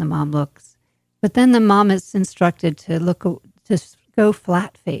points, and the mom looks. But then the mom is instructed to go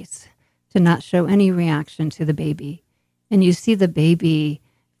flat face, to not show any reaction to the baby. And you see the baby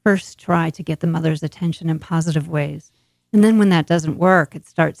first try to get the mother's attention in positive ways. And then when that doesn't work, it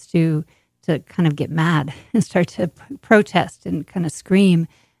starts to kind of get mad and start to protest and kind of scream.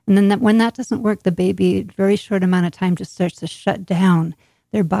 And then when that doesn't work, the baby, in a very short amount of time, just starts to shut down.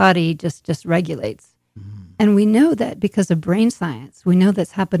 Their body just regulates. And we know that because of brain science. We know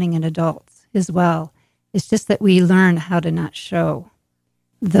that's happening in adults as well. It's just that we learn how to not show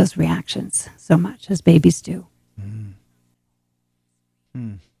those reactions so much as babies do.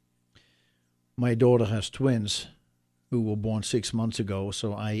 My daughter has twins who were born 6 months ago,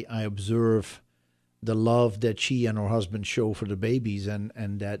 so I observe the love that she and her husband show for the babies, and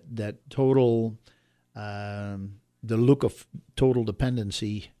that total, the look of total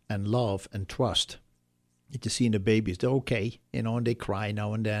dependency and love and trust that you see in the babies. They're okay, and they cry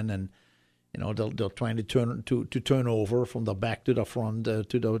now and then, and They're trying to turn over from the back to the front to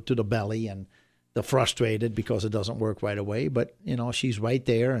the belly, and they're frustrated because it doesn't work right away. But she's right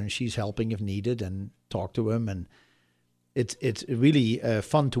there, and she's helping if needed, and talk to him, and it's really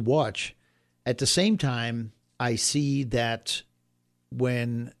fun to watch. At the same time, I see that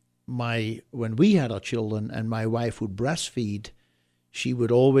when we had our children and my wife would breastfeed, she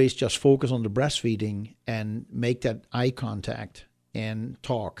would always just focus on the breastfeeding and make that eye contact and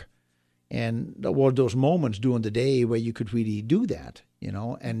talk. And there were those moments during the day where you could really do that,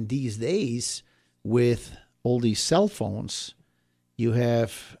 And these days, with all these cell phones, you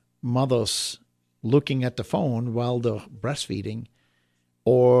have mothers looking at the phone while they're breastfeeding,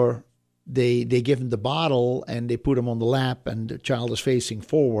 or they give them the bottle and they put them on the lap and the child is facing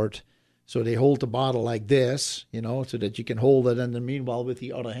forward. So they hold the bottle like this, so that you can hold it. And then meanwhile, with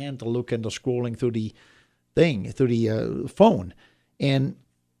the other hand, they're looking, they're scrolling through the phone. And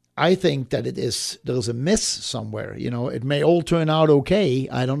I think that there's a miss somewhere. It may all turn out okay.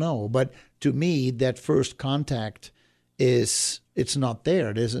 I don't know. But to me, that first contact it's not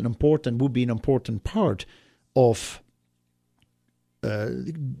there. Would be an important part of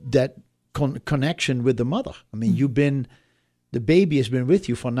that connection with the mother. I mean, the baby has been with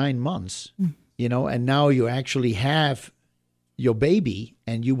you for 9 months, and now you actually have your baby,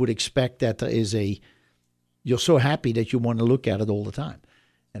 and you would expect that you're so happy that you want to look at it all the time,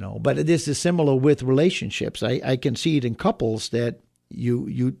 But it is similar with relationships. I can see it in couples that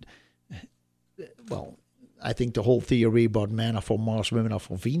I think the whole theory about men are for Mars, women are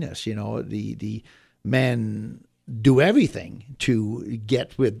for Venus. The men do everything to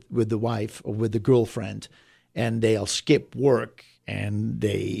get with the wife or with the girlfriend, and they'll skip work and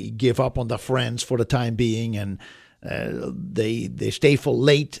they give up on their friends for the time being, and they stay for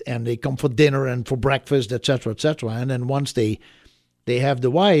late, and they come for dinner and for breakfast, etc., etc. And then once they have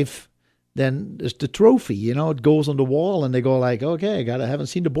the wife, then it's the trophy, it goes on the wall, and they go like, okay, I haven't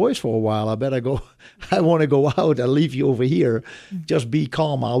seen the boys for a while. I better go. I want to go out. I'll leave you over here. Just be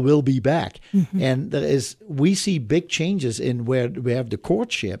calm. I will be back. Mm-hmm. And we see big changes in where we have the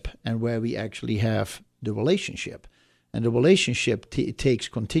courtship and where we actually have the relationship. And the relationship takes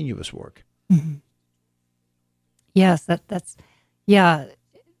continuous work. Mm-hmm. Yes, that's, yeah.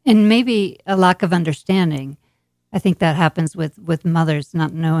 And maybe a lack of understanding. I think that happens with mothers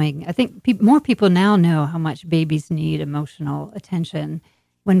not knowing. I think more people now know how much babies need emotional attention.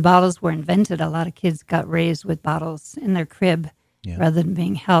 When bottles were invented, a lot of kids got raised with bottles in their crib rather than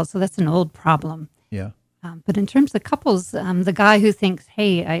being held. So that's an old problem. Yeah. But in terms of couples, the guy who thinks,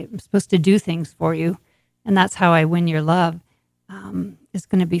 hey, I'm supposed to do things for you, and that's how I win your love, is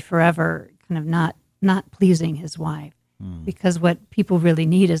going to be forever kind of not pleasing his wife, because what people really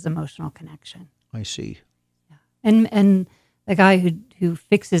need is emotional connection. I see. And the guy who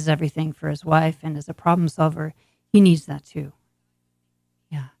fixes everything for his wife and is a problem solver, he needs that too.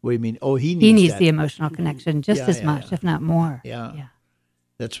 Yeah. What do you mean? Oh, he needs the emotional connection just as much, if not more. Yeah.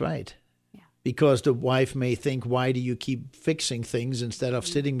 That's right. Yeah. Because the wife may think, why do you keep fixing things instead of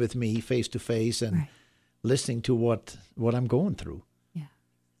sitting with me face to face and listening to what I'm going through? Yeah.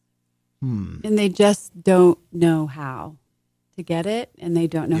 And they just don't know how to get it, and they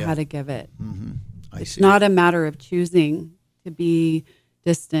don't know how to give it. Mm-hmm. It's not a matter of choosing to be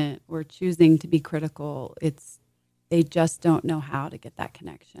distant or choosing to be critical. They just don't know how to get that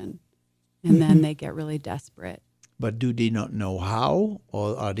connection. And then they get really desperate. But do they not know how,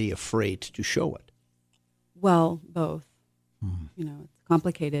 or are they afraid to show it? Well, both. It's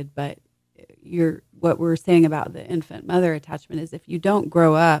complicated, but what we're saying about the infant-mother attachment is if you don't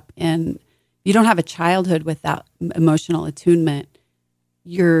grow up and you don't have a childhood without emotional attunement,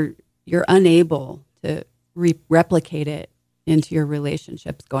 you're unable to replicate it into your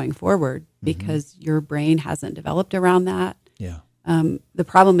relationships going forward because your brain hasn't developed around that. Yeah. The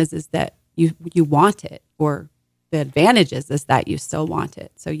problem is that you want it, or the advantage is that you still want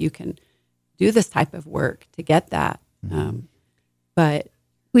it. So you can do this type of work to get that. But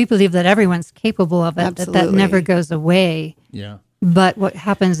we believe that everyone's capable of it, that never goes away. Yeah. But what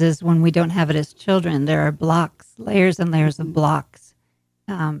happens is when we don't have it as children, there are blocks, layers and layers of blocks.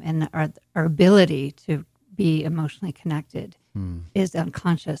 And our ability to be emotionally connected is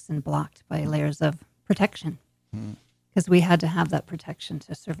unconscious and blocked by layers of protection, because we had to have that protection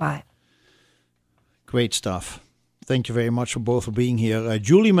to survive. Great stuff. Thank you very much for both for being here.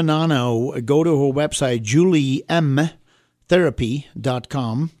 Julie Manano, go to her website,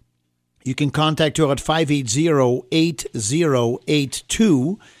 juliemtherapy.com. You can contact her at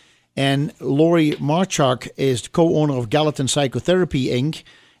 580-8082. And Lori Marchuk is co-owner of Gallatin Psychotherapy, Inc.,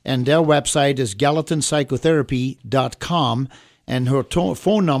 and their website is gallatinpsychotherapy.com. and her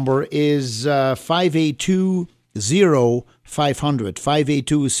phone number is 582-0500.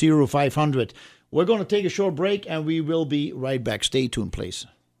 582-0500. We're going to take a short break, and we will be right back. Stay tuned, please.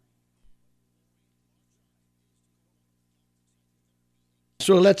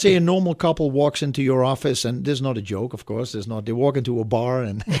 So let's say a normal couple walks into your office, and this is not a joke, of course. There's not. They walk into a bar,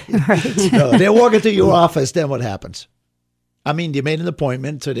 and no, they walk into your office. Then what happens? I mean, they made an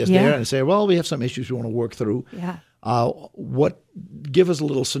appointment, so they're there and say, "Well, we have some issues we want to work through." Yeah. Give us a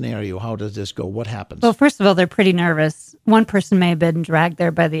little scenario. How does this go? What happens? Well, first of all, they're pretty nervous. One person may have been dragged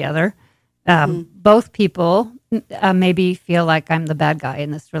there by the other. Both people maybe feel like I'm the bad guy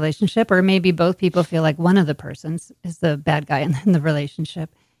in this relationship, or maybe both people feel like one of the persons is the bad guy in the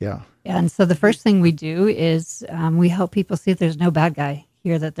relationship. Yeah. And so the first thing we do is we help people see that there's no bad guy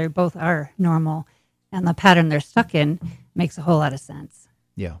here, that they both are normal, and the pattern they're stuck in makes a whole lot of sense.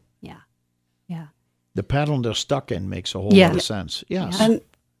 Yeah. Yeah. Yeah. The pattern they're stuck in makes a whole lot of sense. Yes. Yeah.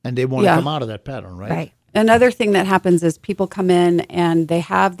 And they want to come out of that pattern, right? Right. Another thing that happens is people come in and they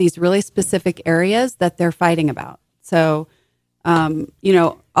have these really specific areas that they're fighting about. So,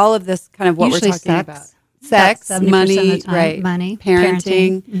 all of this kind of what Usually we're talking sex. about. Sex, About 70% money, of the time, right? money,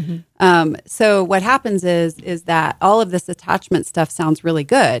 parenting. Mm-hmm. So what happens is that all of this attachment stuff sounds really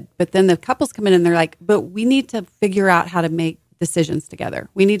good, but then the couples come in and they're like, but we need to figure out how to make decisions together.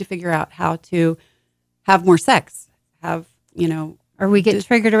 We need to figure out how to have more sex, or we get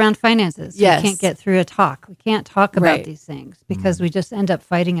triggered around finances. Yes. We can't get through a talk. We can't talk about Right. these things because we just end up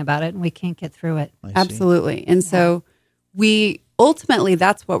fighting about it and we can't get through it. Absolutely. And so ultimately,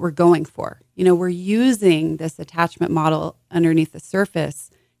 that's what we're going for. We're using this attachment model underneath the surface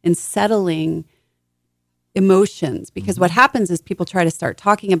and settling emotions, because what happens is people try to start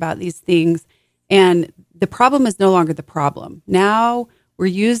talking about these things and the problem is no longer the problem. Now we're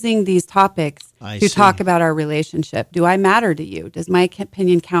using these topics to talk about our relationship. Do I matter to you? Does my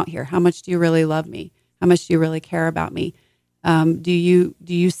opinion count here? How much do you really love me? How much do you really care about me? Do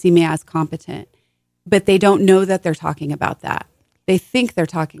you see me as competent? But they don't know that they're talking about that. They think they're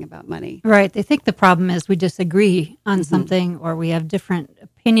talking about money. Right. They think the problem is we disagree on something, or we have different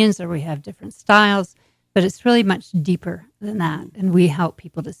opinions, or we have different styles, but it's really much deeper than that. And we help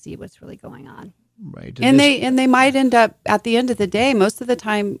people to see what's really going on. Right. And they might end up, at the end of the day, most of the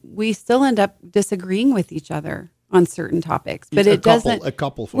time, we still end up disagreeing with each other on certain topics. But a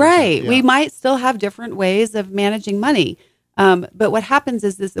couple, for right. example, yeah. We might still have different ways of managing money. But what happens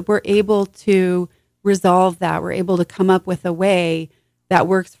is that we're able to resolve that. We're able to come up with a way that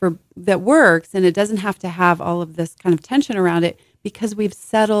works, and it doesn't have to have all of this kind of tension around it because we've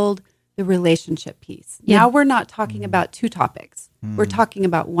settled the relationship piece. Yeah. Now we're not talking about two topics. We're talking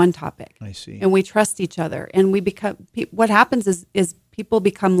about one topic. I see. And we trust each other. And what happens is people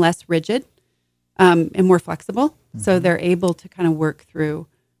become less rigid and more flexible. So they're able to kind of work through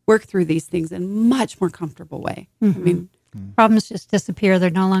these things in a much more comfortable way. I mean, Problems just disappear. They're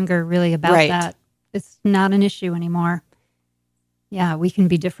no longer really about Right. that. It's not an issue anymore. Yeah, we can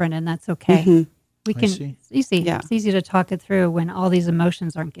be different, and that's okay. We can. see. It's easy. Yeah. It's easy to talk it through when all these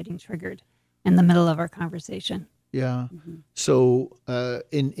emotions aren't getting triggered in the middle of our conversation. Yeah. So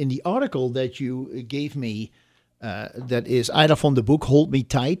in the article that you gave me, that is either from the book "Hold Me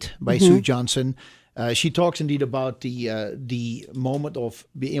Tight" by Sue Johnson, she talks indeed about the moment of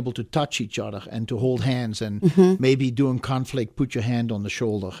being able to touch each other and to hold hands, and maybe during conflict, put your hand on the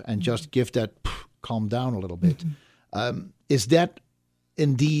shoulder and just give that calm down a little bit. Is that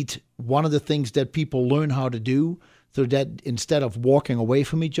indeed one of the things that people learn how to do, so that instead of walking away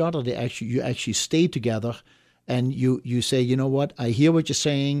from each other, you actually stay together? And you say, you know what, I hear what you're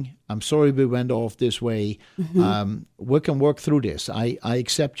saying. I'm sorry we went off this way. We can work through this. I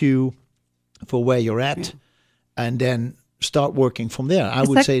accept you for where you're at, and then start working from there. I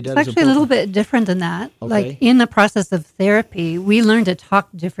would say that it's is actually a little bit different than that. Okay. Like in the process of therapy, we learn to talk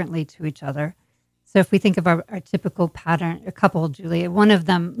differently to each other. So if we think of our typical pattern, a couple, Julie, one of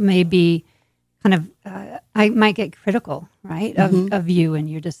them may be kind of, I might get critical, right, of you and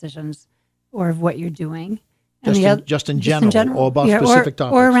your decisions or of what you're doing. just in general, or about specific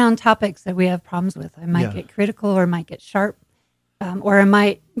topics. Or around topics that we have problems with. I might get critical, or I might get sharp, or I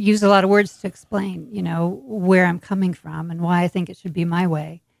might use a lot of words to explain, where I'm coming from and why I think it should be my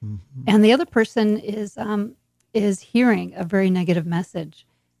way. And the other person is hearing a very negative message.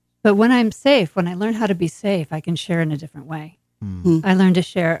 But when I'm safe, when I learn how to be safe, I can share in a different way. I learn to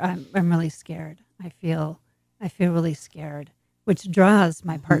share. I'm really scared. I feel really scared, which draws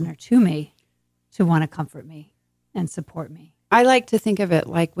my partner to me to want to comfort me and support me. I like to think of it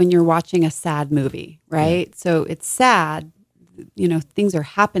like when you're watching a sad movie, right? Yeah. So it's sad, things are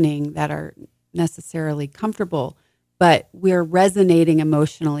happening that are necessarily comfortable, but we're resonating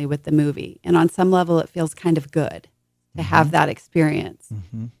emotionally with the movie. And on some level, it feels kind of good to have that experience.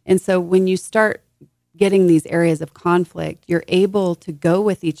 And so when you start getting these areas of conflict, you're able to go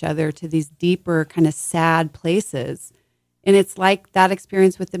with each other to these deeper kind of sad places. And it's like that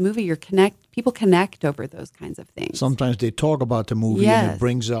experience with the movie. People connect over those kinds of things. Sometimes they talk about the movie and it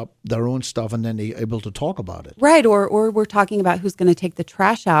brings up their own stuff, and then they're able to talk about it. Right. Or we're talking about who's going to take the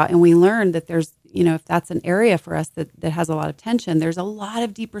trash out, and we learn that there's, if that's an area for us that has a lot of tension, there's a lot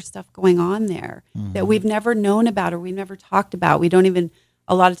of deeper stuff going on there that we've never known about or we've never talked about. We don't even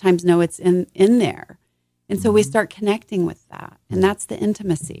a lot of times know it's in there. And so we start connecting with that, and that's the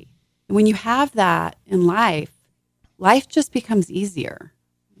intimacy. And when you have that in life just becomes easier.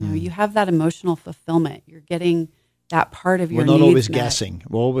 You have that emotional fulfillment. You're getting that part of your needs. We're not always met. guessing.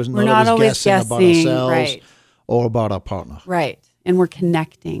 We're not always guessing about ourselves or about our partner. Right. And we're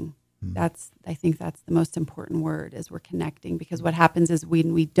connecting. I think that's the most important word, is we're connecting, because what happens is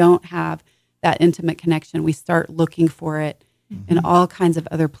when we don't have that intimate connection, we start looking for it in all kinds of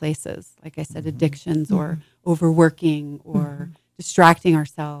other places. Like I said, addictions or overworking or distracting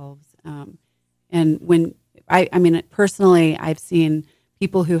ourselves. And when I mean, personally, I've seen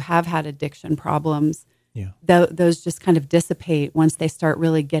people who have had addiction problems, those just kind of dissipate once they start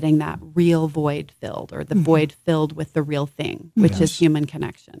really getting that real void filled, or the void filled with the real thing, which is human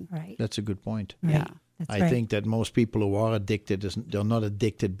connection. Right. That's a good point. Right. Yeah. I think that most people who are addicted, they're not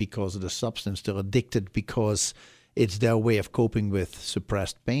addicted because of the substance. They're addicted because it's their way of coping with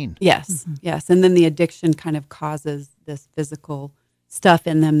suppressed pain. Yes, yes. And then the addiction kind of causes this physical stuff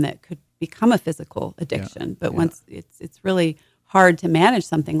in them that could become a physical addiction. But once it's really hard to manage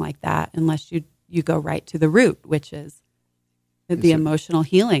something like that unless you go right to the root, which is the emotional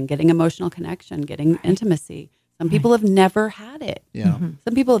healing, getting emotional connection, getting intimacy. Some people have never had it. Yeah.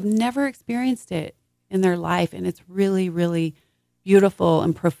 Some people have never experienced it in their life, and it's really, really beautiful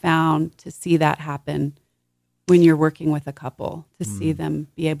and profound to see that happen when you're working with a couple, to see them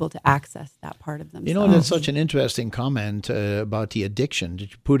be able to access that part of themselves. That's such an interesting comment about the addiction.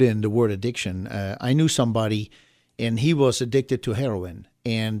 Did you put in the word addiction? I knew somebody, and he was addicted to heroin,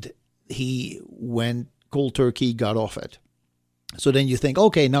 and he went cold turkey, got off it. So then you think,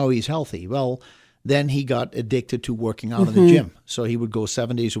 okay, now he's healthy. Well, then he got addicted to working out in the gym. So he would go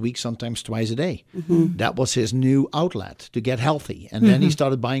 7 days a week, sometimes twice a day. That was his new outlet to get healthy. And then he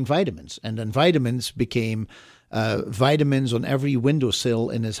started buying vitamins. And then vitamins became vitamins on every windowsill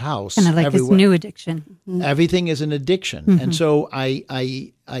in his house. Kind of like everywhere. his new addiction. Everything is an addiction. And so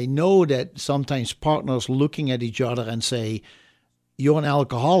I know that sometimes partners looking at each other and say, you're an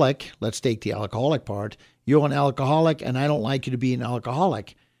alcoholic. Let's take the alcoholic part. You're an alcoholic, and I don't like you to be an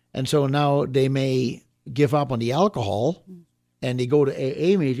alcoholic. And so now they may give up on the alcohol and they go to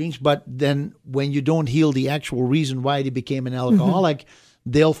AA meetings, but then when you don't heal the actual reason why they became an alcoholic,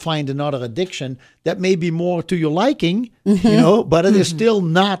 they'll find another addiction that may be more to your liking, but it is still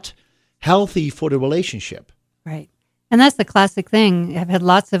not healthy for the relationship. Right. And that's the classic thing. I've had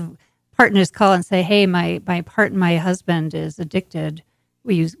lots of partners call and say, hey, my husband is addicted.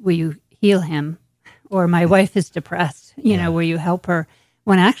 Will you heal him? Or my wife is depressed. Will you help her?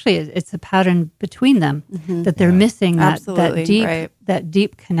 When actually it's a pattern between them that they're missing that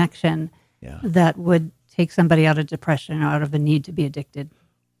deep connection that would take somebody out of depression or out of a need to be addicted.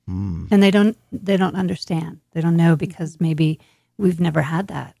 And they don't understand. They don't know because maybe we've never had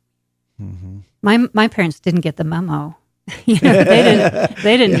that. My parents didn't get the memo. They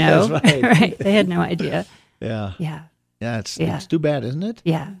didn't know. Right. Right. They had no idea. Yeah. Yeah. Yeah, it's too bad, isn't it?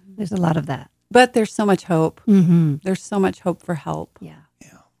 Yeah. There's a lot of that. But there's so much hope. There's so much hope for help. Yeah.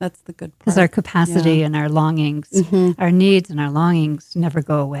 That's the good part. Because our capacity and our longings, our needs and our longings never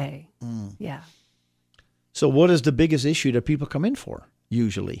go away. Yeah. So what is the biggest issue that people come in for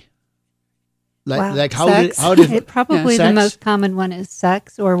usually? Sex. How did probably the most common one is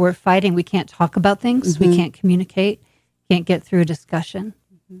sex, or we're fighting. We can't talk about things. We can't communicate, can't get through a discussion.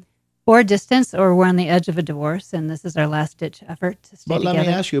 Or distance, or we're on the edge of a divorce, and this is our last-ditch effort to stay together. Let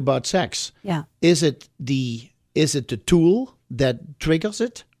me ask you about sex. Yeah. Is it the tool that triggers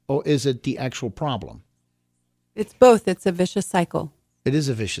it, or is it the actual problem? It's both. It's a vicious cycle. It is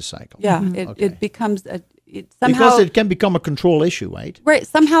a vicious cycle. Yeah. It becomes somehow, because it can become a control issue, right? Right.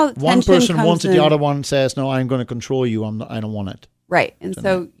 Somehow one person wants it, in. the other one says, "No, I'm going to control you. I don't want it." Right. And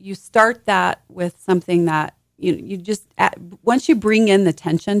so you start that with something that you just once you bring in the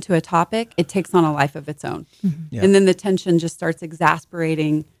tension to a topic, it takes on a life of its own, and then the tension just starts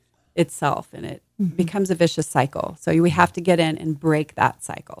exasperating itself, and it becomes a vicious cycle. So we have to get in and break that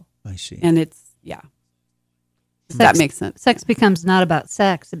cycle. I see. And that makes sense. Sex becomes not about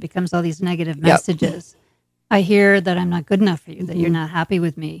sex. It becomes all these negative messages I hear that I'm not good enough for you, that you're not happy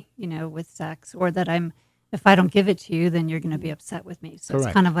with me, with sex, or that if I don't give it to you, then you're going to be upset with me. So Correct.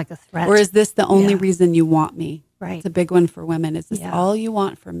 It's kind of like a threat. Or is this the only reason you want me? Right. It's a big one for women. Is this all you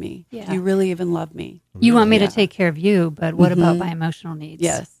want from me? Yeah. Do you really even love me? You want me to take care of you, but what about my emotional needs?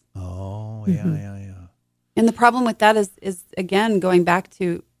 Yes. Oh, yeah. And the problem with that is again, going back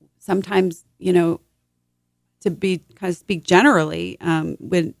to sometimes, to be kind of speak generally,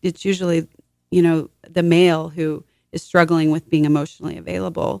 when it's usually, the male who is struggling with being emotionally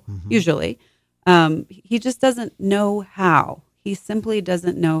available, usually, he just doesn't know how. He simply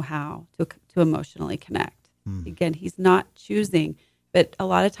doesn't know how to emotionally connect. Again, he's not choosing, but a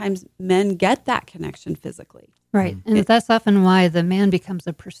lot of times men get that connection physically. Right. And that's often why the man becomes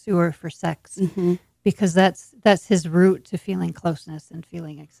a pursuer for sex, because that's his route to feeling closeness and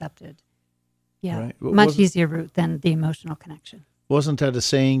feeling accepted. Yeah. Right. Much easier route than the emotional connection. Wasn't that a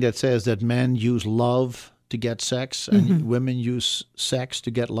saying that says that men use love to get sex and women use sex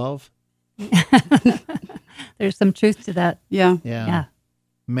to get love? There's some truth to that. Yeah.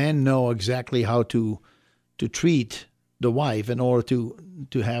 Men know exactly how to treat the wife in order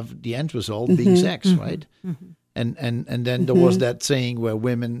to have the end result being sex, right? And then there was that saying where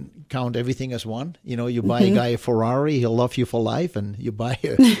women count everything as one. You buy a guy a Ferrari, he'll love you for life, and you buy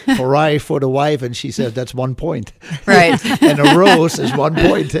a Ferrari for the wife, and she says that's 1 point. Right. And a rose is 1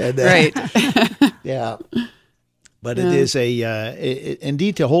 point. And, Right. Yeah. But it is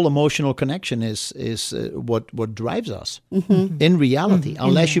indeed, the whole emotional connection is what drives us in reality.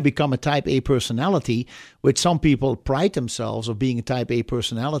 Unless you become a type A personality, which some people pride themselves of being a type A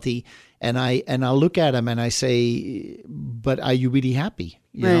personality, and I look at them and I say, but are you really happy?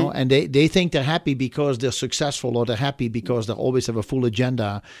 You know, and they think they're happy because they're successful, or they're happy because they always have a full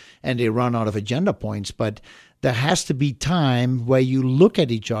agenda and they run out of agenda points. But there has to be time where you look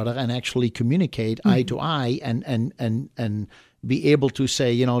at each other and actually communicate eye to eye and be able to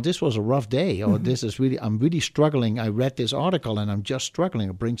say, this was a rough day, or this is I'm really struggling. I read this article and I'm just struggling.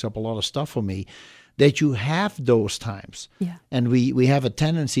 It brings up a lot of stuff for me. That you have those times. Yeah. And we have a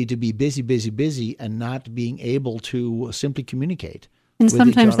tendency to be busy and not being able to simply communicate. And with each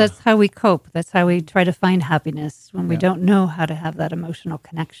sometimes other. that's how we cope. That's how we try to find happiness when we don't know how to have that emotional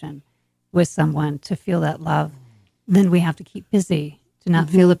connection with someone to feel that love. Then we have to keep busy to not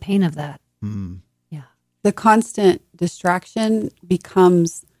feel the pain of that. Yeah. The constant distraction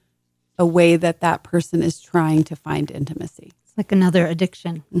becomes a way that person is trying to find intimacy. It's like another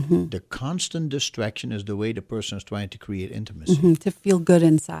addiction. The constant distraction is the way the person is trying to create intimacy. To feel good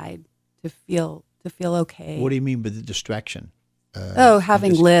inside, to feel okay. What do you mean by the distraction?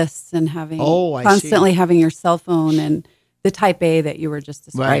 Having lists and having constantly having your cell phone and the type A that you were just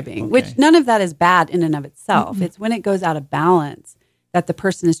describing, which none of that is bad in and of itself. It's when it goes out of balance that the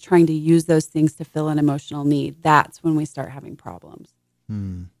person is trying to use those things to fill an emotional need. That's when we start having problems.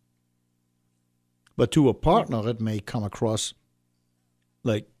 But to a partner, it may come across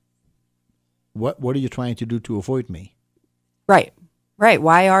like, what are you trying to do to avoid me? Right.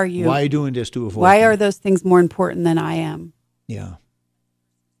 Why are you doing this to avoid me? Why are those things more important than I am? Yeah.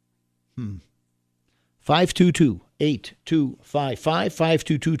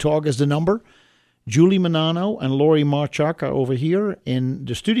 522-8255-522-TALK is the number. Julie Manano and Lori Marchuk are over here in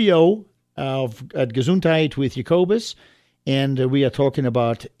the studio at Gesundheit with Jacobus, and we are talking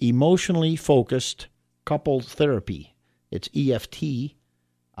about emotionally focused coupled therapy. It's EFT.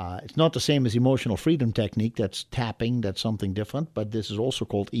 It's not the same as emotional freedom technique. That's tapping. That's something different. But this is also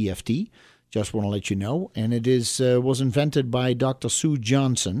called EFT. Just want to let you know. And it was invented by Dr. Sue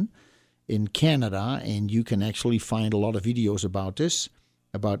Johnson in Canada. And you can actually find a lot of videos about this,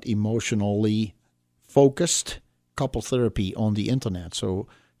 about emotionally focused couple therapy on the internet. So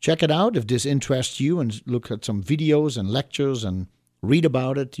check it out if this interests you, and look at some videos and lectures and read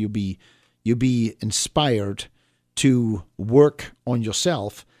about it. You'll be inspired to work on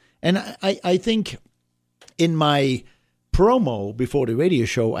yourself. And I think in my promo before the radio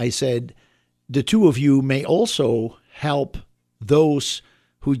show, I said the two of you may also help those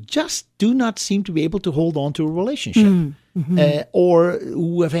who just do not seem to be able to hold on to a relationship, or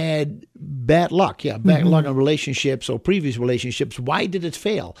who have had bad luck. Yeah, bad luck in relationships or previous relationships. Why did it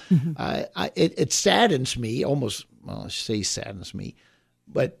fail? It saddens me, almost, well, I say saddens me,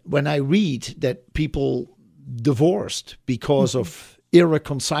 but when I read that people divorced because of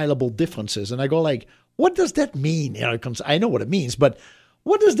irreconcilable differences, and I go like, what does that mean? I know what it means, but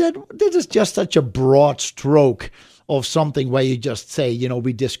what is that? This is just such a broad stroke of something where you just say,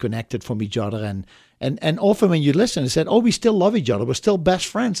 we disconnected from each other, and often when you listen, it said, oh, we still love each other, we're still best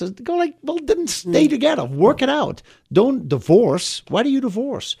friends. I go like, well, then stay together, work it out. Don't divorce. Why do you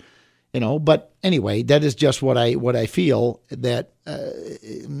divorce? But anyway, that is just what I feel, that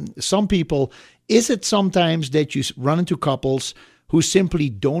some people, is it sometimes that you run into couples who simply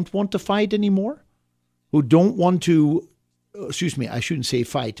don't want to fight anymore, who don't want to, I shouldn't say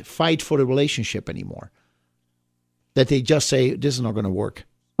fight for the relationship anymore, that they just say, this is not going to work?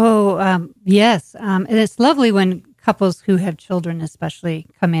 Oh, yes. And it's lovely when couples who have children especially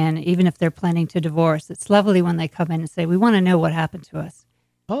come in, even if they're planning to divorce. It's lovely when they come in and say, we want to know what happened to us.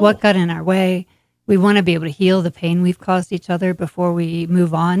 What got in our way. We want to be able to heal the pain we've caused each other before we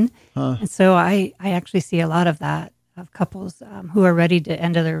move on. And so I actually see a lot of that, of couples who are ready to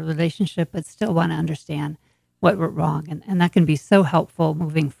end their relationship but still want to understand what went wrong. And that can be so helpful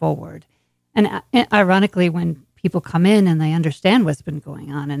moving forward. And ironically, when people come in and they understand what's been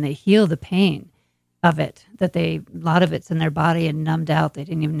going on and they heal the pain of it, that a lot of it's in their body and numbed out, they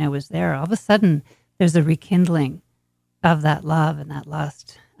didn't even know was there. All of a sudden, there's a rekindling of that love and that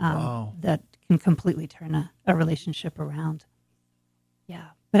lust that can completely turn a relationship around. Yeah.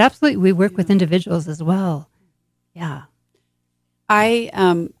 But absolutely, we work with individuals as well. Yeah.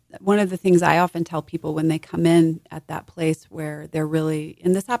 One of the things I often tell people when they come in at that place where they're really,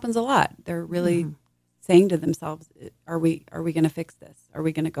 and this happens a lot, they're really saying to themselves, are we going to fix this? Are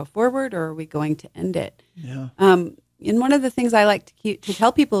we going to go forward, or are we going to end it? Yeah. And one of the things I like to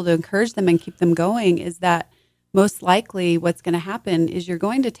tell people to encourage them and keep them going is that most likely what's going to happen is you're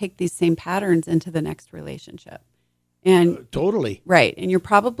going to take these same patterns into the next relationship. And totally. Right. And you're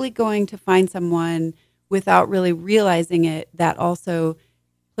probably going to find someone, without really realizing it, that also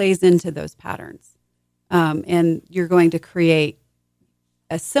plays into those patterns. And you're going to create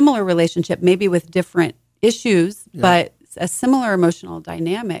a similar relationship, maybe with different issues, but a similar emotional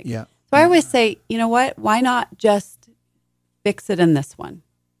dynamic. Yeah. So I always say, you know what? Why not just fix it in this one?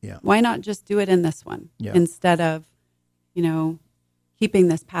 Yeah. Why not just do it in this one instead of, keeping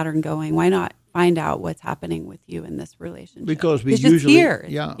this pattern going? Why not find out what's happening with you in this relationship? Because we it's usually, just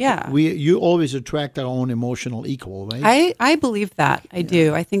here. you always attract our own emotional equal, right? I believe that. I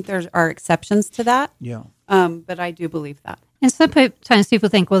do. I think there are exceptions to that. Yeah. But I do believe that. And sometimes people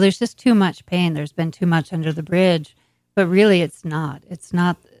think, well, there's just too much pain. There's been too much under the bridge. But really, it's not. It's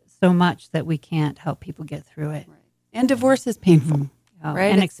not so much that we can't help people get through it. Right. And divorce is painful.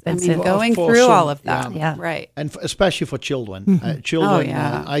 Right? And expensive. Going through all of that. Yeah. Right. And especially for children. Children,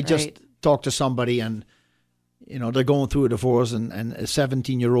 I just talked to somebody and, they're going through a divorce and a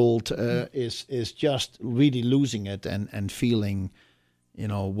 17-year-old is just really losing it and feeling,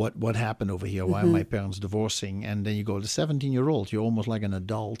 what happened over here? Why are my parents divorcing? And then you go, the 17-year-old, you're almost like an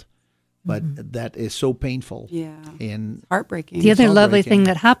adult. But that is so painful. Yeah. And heartbreaking. The other lovely thing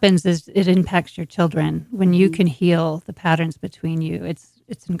that happens is it impacts your children. When you can heal the patterns between you, it's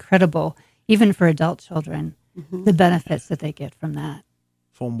incredible, even for adult children, the benefits that they get from that.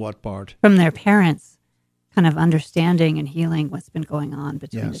 From what part? From their parents kind of understanding and healing what's been going on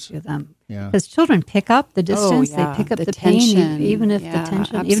between the two of them. Yeah. Because children pick up the distance, they pick up the pain, tension. even if the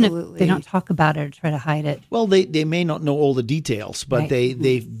tension, absolutely. even if they don't talk about it or try to hide it. Well, they may not know all the details, but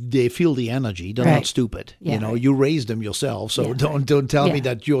they feel the energy. They're not stupid. Yeah. You raised them yourself, so don't tell me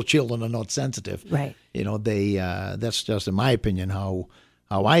that your children are not sensitive. Right. They that's just in my opinion how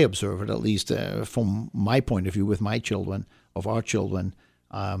I observe it, at least from my point of view with my children, of our children.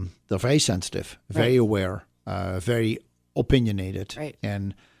 They're very sensitive, very aware, very opinionated,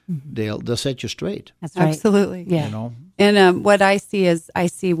 and they'll set you straight. That's right. Absolutely. Yeah. And what I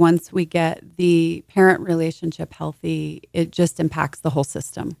see once we get the parent relationship healthy, it just impacts the whole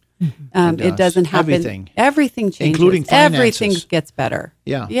system. It doesn't happen. Everything changes. Including finances. Everything gets better.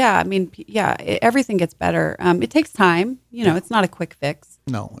 Yeah. Yeah. Everything gets better. It takes time. It's not a quick fix.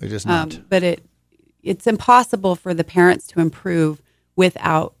 No, it is not. But it's impossible for the parents to improve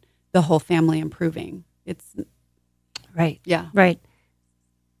without the whole family improving. It's right. Yeah. Right.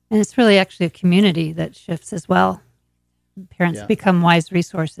 And it's really actually a community that shifts as well. Parents become wise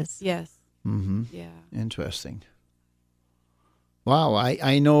resources. Yes. Mm-hmm. Yeah. Interesting. Wow.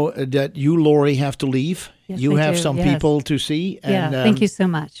 I know that you, Lori, have to leave. Yes, you I have do. some people to see. And, thank you so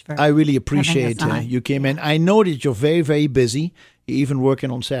much for I really appreciate having us on. you came in. I know that you're very, very busy, even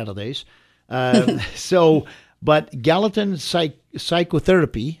working on Saturdays. But Gallatin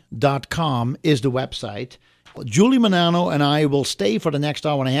Psychotherapy.com is the website. Julie Manano and I will stay for the next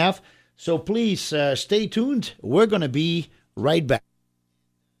hour and a half. So please stay tuned. We're going to be right back.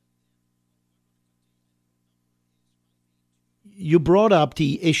 You brought up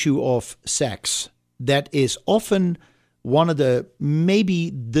the issue of sex. That is often one of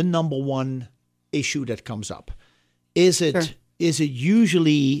maybe the number one issue that comes up. Is it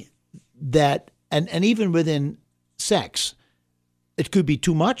usually that, and even within sex, it could be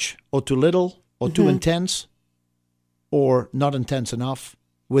too much or too little or too intense or not intense enough.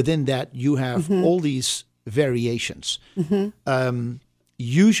 Within that, you have all these variations.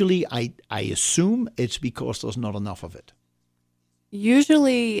 Usually, I assume it's because there's not enough of it.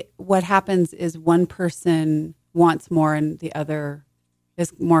 Usually what happens is one person wants more and the other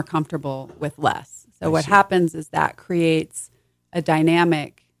is more comfortable with less. So what happens is that creates a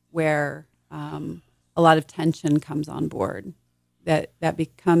dynamic where a lot of tension comes on board. That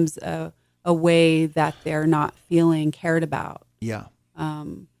becomes a way that they're not feeling cared about. Yeah.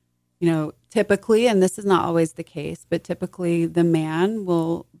 Typically, and this is not always the case, but typically the man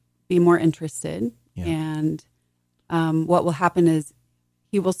will be more interested. Yeah. And what will happen is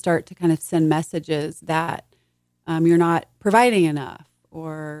he will start to kind of send messages that you're not providing enough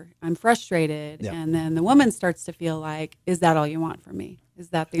or I'm frustrated. Yeah. And then the woman starts to feel like, is that all you want from me? Is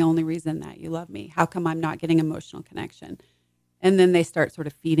that the only reason that you love me? How come I'm not getting emotional connection? And then they start sort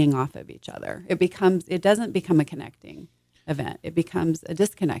of feeding off of each other. It doesn't become a connecting event. It becomes a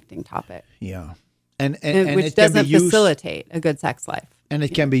disconnecting topic. Yeah. And which it can doesn't be used, facilitate a good sex life. And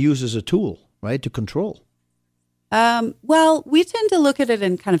it can be used as a tool, right, to control. Well, we tend to look at it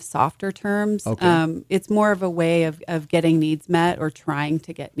in kind of softer terms. Okay. It's more of a way of getting needs met or trying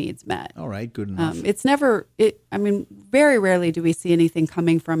to get needs met. All right, good enough. Very rarely do we see anything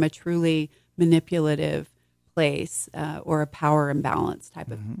coming from a truly manipulative place or a power imbalance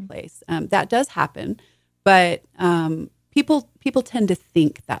type of place. That does happen, but people tend to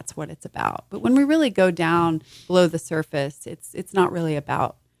think that's what it's about. But when we really go down below the surface, it's not really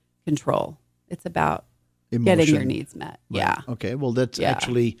about control. It's about getting your needs met. Right. Yeah. Okay. Well, that's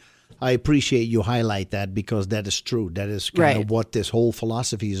actually, I appreciate you highlight that because that is true. That is kind of what this whole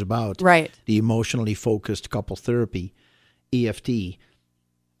philosophy is about. Right. The emotionally focused couple therapy, EFT.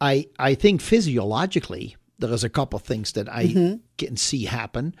 I think physiologically, there is a couple of things that I can see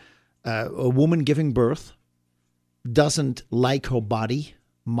happen. A woman giving birth doesn't like her body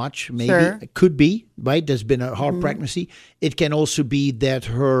much, maybe. Sure. It could be, right? There's been a hard pregnancy. It can also be that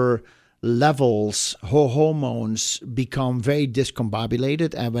her levels, her hormones become very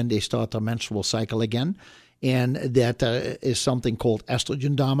discombobulated and when they start their menstrual cycle again. And that is something called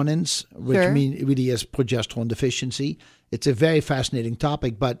estrogen dominance, which really is progesterone deficiency. It's a very fascinating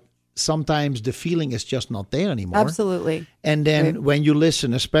topic, but sometimes the feeling is just not there anymore. Absolutely. And then when you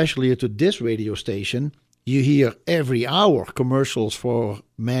listen, especially to this radio station, you hear every hour commercials for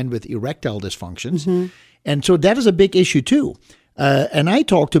men with erectile dysfunctions. And so that is a big issue too. And I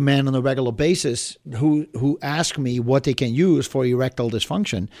talk to men on a regular basis who ask me what they can use for erectile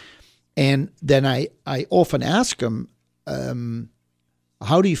dysfunction. And then I often ask them,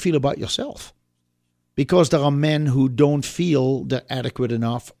 how do you feel about yourself? Because there are men who don't feel they're adequate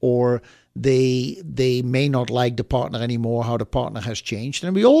enough or they may not like the partner anymore, how the partner has changed.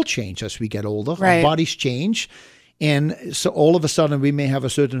 And we all change as we get older. Right. Our bodies change. And so all of a sudden we may have a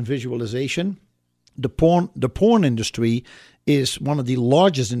certain visualization. The porn industry is one of the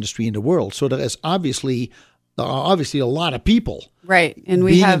largest industry in the world. So there are obviously a lot of people and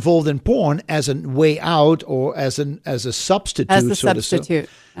we being have involved in porn as a way out or as a substitute. Absolutely,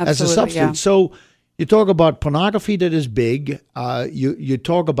 as a substitute. Yeah. So you talk about pornography that is big. You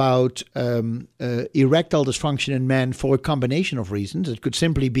talk about erectile dysfunction in men for a combination of reasons. It could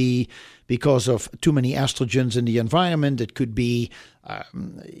simply be because of too many estrogens in the environment. It could be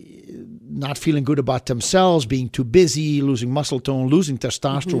not feeling good about themselves, being too busy, losing muscle tone, losing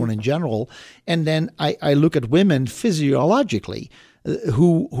testosterone in general. And then I look at women physiologically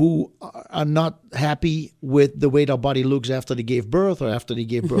who are not happy with the way their body looks after they gave birth or after they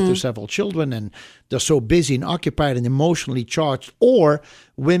gave birth to several children, and they're so busy and occupied and emotionally charged, or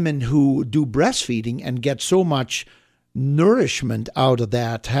women who do breastfeeding and get so much nourishment out of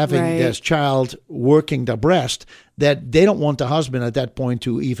that, having their child working their breast, that they don't want the husband at that point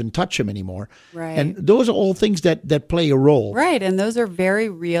to even touch him anymore. Right. And those are all things that play a role. Right. And those are very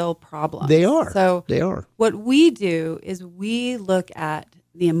real problems. They are. So they are. What we do is we look at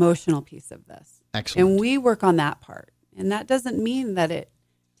the emotional piece of this. Excellent. And we work on that part. And that doesn't mean that it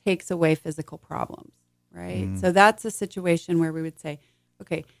takes away physical problems, right? So that's a situation where we would say,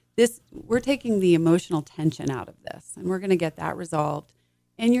 okay, we're taking the emotional tension out of this, and we're going to get that resolved.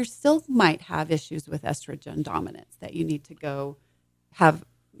 And you still might have issues with estrogen dominance that you need to go have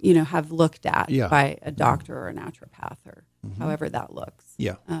looked at by a doctor or a naturopath or however that looks.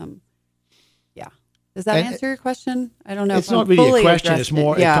 Yeah. Does that answer your question? I don't know. It's if not I'm really fully a question. addressed It's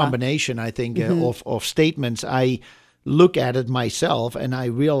more it. a combination, I think, of statements. I look at it myself, and I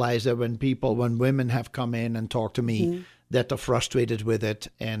realize that when women have come in and talked to me, that they're frustrated with it,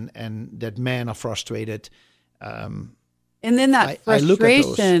 and that men are frustrated. And then that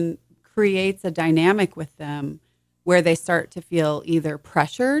frustration creates a dynamic with them where they start to feel either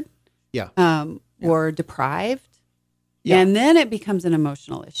pressured or deprived. Yeah. And then it becomes an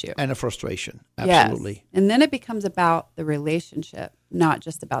emotional issue. And a frustration. Absolutely. Yes. And then it becomes about the relationship, not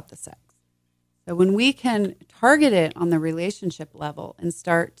just about the sex. So when we can target it on the relationship level and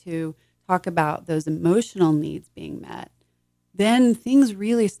start to talk about those emotional needs being met, then things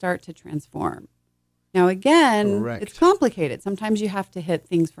really start to transform. Now, again, It's complicated. Sometimes you have to hit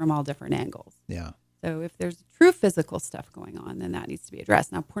things from all different angles. Yeah. So if there's true physical stuff going on, then that needs to be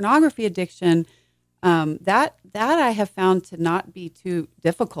addressed. Now, pornography addiction, that I have found to not be too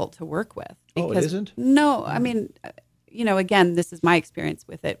difficult to work with. Because, it isn't? No, I mean, again, this is my experience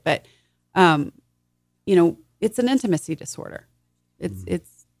with it, but, it's an intimacy disorder.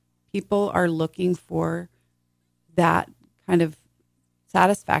 It's people are looking for that kind of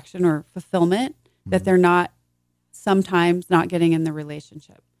satisfaction or fulfillment that they're sometimes not getting in the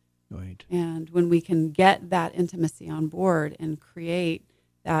relationship. Right. And when we can get that intimacy on board and create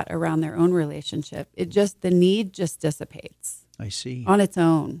that around their own relationship, the need just dissipates. I see. On its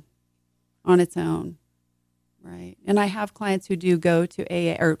own. Right. And I have clients who do go to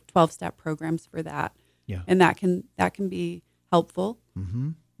AA or 12-step programs for that. Yeah. And that can be helpful.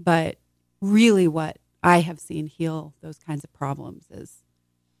 Mm-hmm. But really what I have seen heal those kinds of problems is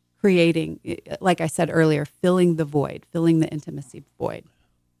creating, like I said earlier, filling the void, filling the intimacy void.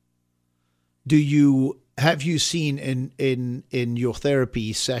 Have you seen in your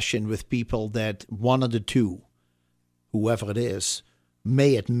therapy session with people that one of the two, whoever it is,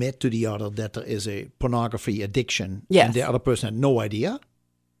 may admit to the other that there is a pornography addiction, and the other person had no idea?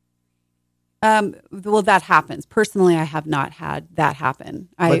 Well, that happens. Personally, I have not had that happen.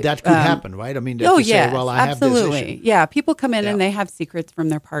 But that could happen, right? I mean, say, well, I absolutely. have this issue. Yeah, people come in and they have secrets from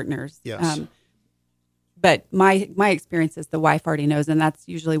their partners. Yes. But my experience is the wife already knows, and that's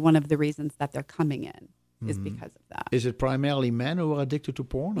usually one of the reasons that they're coming in is because of that. Is it primarily men who are addicted to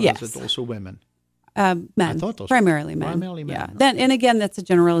porn, or yes. is it also women? Men, primarily men. Primarily men. Yeah. Okay. Then, and again, that's a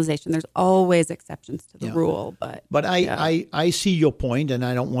generalization. There's always exceptions to the rule, but I see your point, and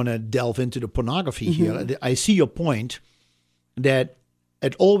I don't want to delve into the pornography here. I see your point that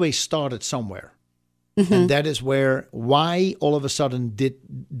it always started somewhere, and that is why all of a sudden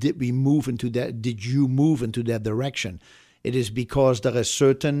did we move into that? Did you move into that direction? It is because there are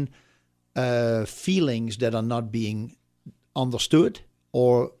certain feelings that are not being understood,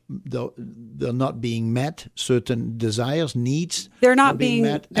 or they're not being met. Certain desires, needs, they're not being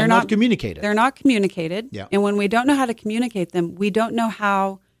met. They're not communicated. They're not communicated. Yeah. And when we don't know how to communicate them, we don't know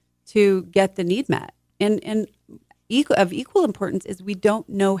how to get the need met. And of equal importance is we don't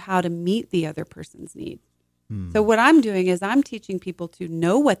know how to meet the other person's need. So what I'm doing is I'm teaching people to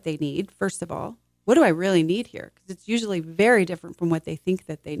know what they need. First of all, what do I really need here? Because it's usually very different from what they think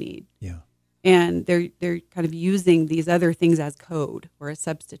that they need. Yeah. And they're kind of using these other things as code or as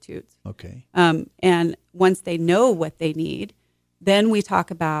substitutes. Okay. And once they know what they need, then we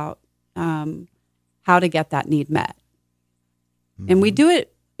talk about how to get that need met. And we do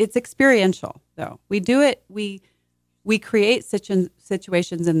it. It's experiential, though. We do it. We create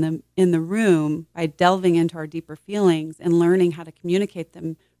situations in the room by delving into our deeper feelings and learning how to communicate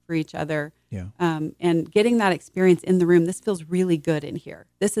them for each other. Yeah. And getting that experience in the room. This feels really good in here.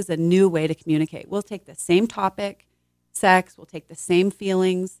 This is a new way to communicate. We'll take the same topic, sex, we'll take the same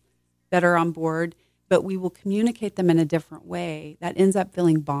feelings that are on board, but we will communicate them in a different way that ends up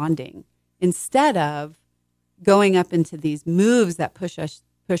feeling bonding instead of going up into these moves that push us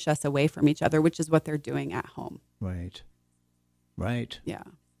away from each other, which is what they're doing at home. Right. Yeah.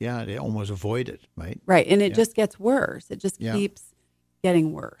 Yeah, they almost avoid it, right? Right, and it just gets worse. It just keeps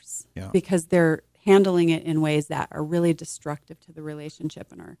getting worse because they're handling it in ways that are really destructive to the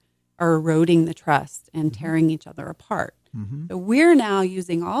relationship and are eroding the trust and tearing each other apart. So we're now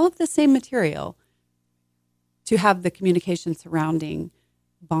using all of the same material to have the communication surrounding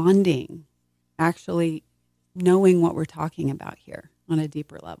bonding, actually knowing what we're talking about here on a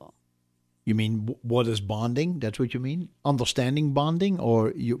deeper level. You mean what is bonding? That's what you mean? Understanding bonding,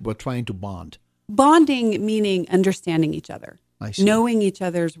 or we're trying to bond? Bonding meaning understanding each other. I see. Knowing each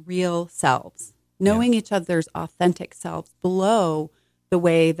other's real selves, knowing each other's authentic selves below the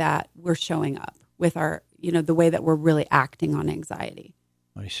way that we're showing up with our, the way that we're really acting on anxiety.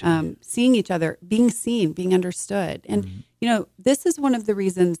 I see. Seeing each other, being seen, being understood. And, this is one of the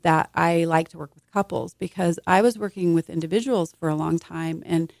reasons that I like to work with couples, because I was working with individuals for a long time.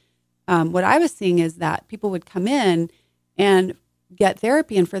 And what I was seeing is that people would come in and get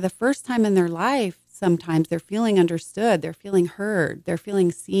therapy, and for the first time in their life, sometimes they're feeling understood, they're feeling heard, they're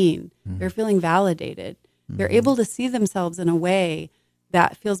feeling seen, they're feeling validated. They're able to see themselves in a way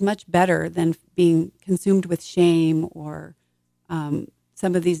that feels much better than being consumed with shame or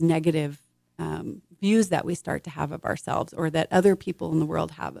some of these negative views that we start to have of ourselves or that other people in the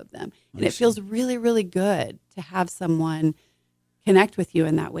world have of them. And it feels really, really good to have someone connect with you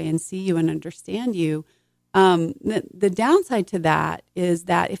in that way and see you and understand you. The downside to that is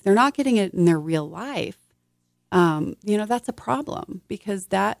that if they're not getting it in their real life, that's a problem because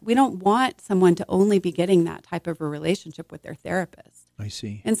we don't want someone to only be getting that type of a relationship with their therapist. I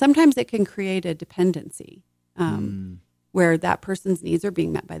see. And sometimes it can create a dependency where that person's needs are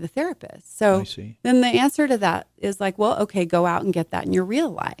being met by the therapist. So then the answer to that is like, well, okay, go out and get that in your real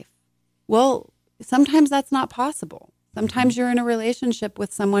life. Well, sometimes that's not possible. Sometimes you're in a relationship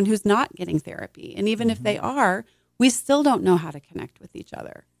with someone who's not getting therapy. And even if they are, we still don't know how to connect with each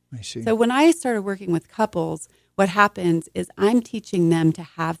other. I see. So when I started working with couples, what happens is I'm teaching them to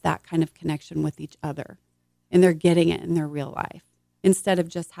have that kind of connection with each other. And they're getting it in their real life instead of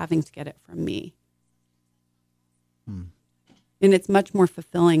just having to get it from me. And it's much more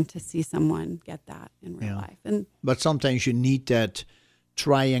fulfilling to see someone get that in real life. But sometimes you need that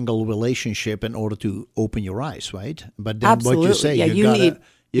triangle relationship in order to open your eyes, right? But then Absolutely. What you say,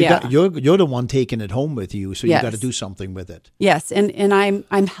 you're the one taking it home with you, so you got to do something with it. Yes, and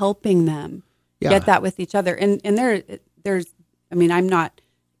I'm helping them get that with each other. And I'm not.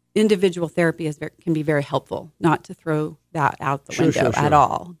 Individual therapy can be very helpful. Not to throw that out the window at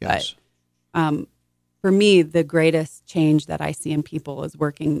all, yes. But for me, the greatest change that I see in people is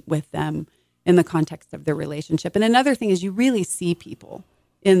working with them in the context of their relationship. And another thing is you really see people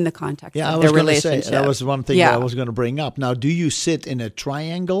in the context of their relationship. That was one thing that I was going to bring up. Now, do you sit in a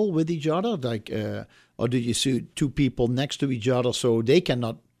triangle with each other, or do you see two people next to each other so they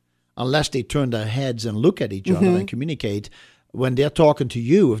cannot, unless they turn their heads and look at each other and communicate? When they're talking to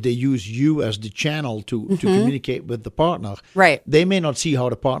you, if they use you as the channel to communicate with the partner, right, they may not see how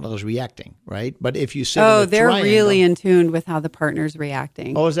the partner is reacting, right? But if you sit in a they're triangle, really in tune with how the partner's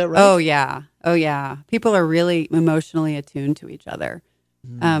reacting. Oh, is that right? Oh, yeah. People are really emotionally attuned to each other.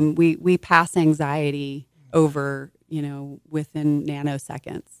 We pass anxiety over, within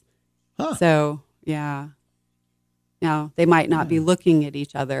nanoseconds. Huh. So, yeah. Now, they might not be looking at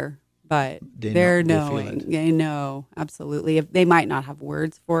each other, but they're knowing. They know, absolutely. They might not have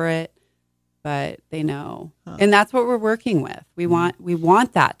words for it, but they know. Huh. And that's what we're working with. We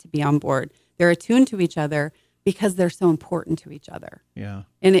want that to be on board. They're attuned to each other because they're so important to each other. Yeah.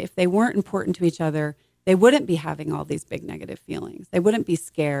 And if they weren't important to each other, they wouldn't be having all these big negative feelings. They wouldn't be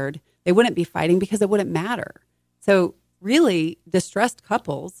scared. They wouldn't be fighting because it wouldn't matter. So really, distressed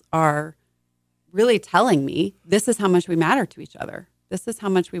couples are really telling me this is how much we matter to each other. This is how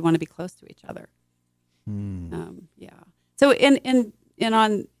much we want to be close to each other. So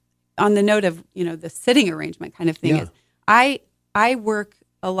on the note of the sitting arrangement kind of thing is I work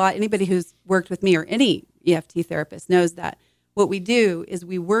a lot. Anybody who's worked with me or any EFT therapist knows that what we do is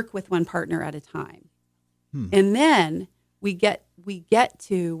we work with one partner at a time, and then we get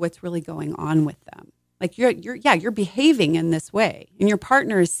to what's really going on with them. Like you're behaving in this way, and your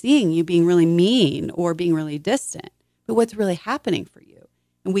partner is seeing you being really mean or being really distant. But what's really happening for you?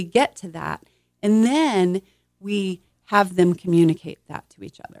 And we get to that, and then we have them communicate that to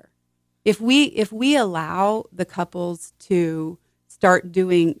each other. If we allow the couples to start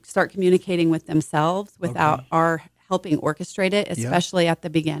communicating with themselves without our helping orchestrate it, especially at the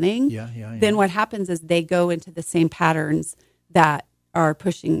beginning, then what happens is they go into the same patterns that are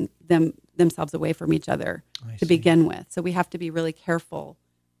pushing themselves away from each other to begin with. So we have to be really careful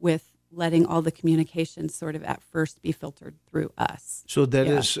with letting all the communications sort of at first be filtered through us. So that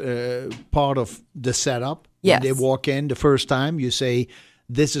is part of the setup. Yes. When they walk in the first time, you say,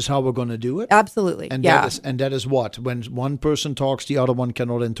 this is how we're going to do it? Absolutely, and that is what? When one person talks, the other one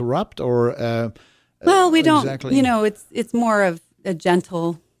cannot interrupt? Or well, we don't, exactly. It's more of a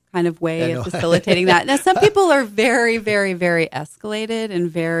gentle kind of way of facilitating that. Now, some people are very, very, very escalated and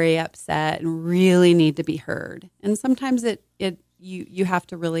very upset and really need to be heard. And sometimes you have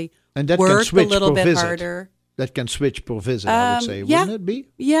to really work a little bit harder. That can switch per visit, I would say. Wouldn't it be?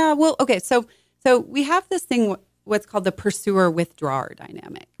 Yeah. Well, okay. So we have this thing, what's called the pursuer-withdrawer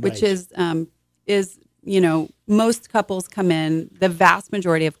dynamic, which is most couples come in, the vast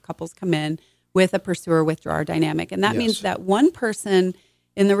majority of couples come in with a pursuer-withdrawer dynamic. And that means that one person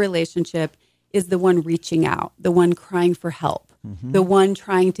in the relationship is the one reaching out, the one crying for help, the one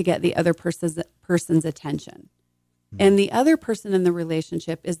trying to get the other person's attention. And the other person in the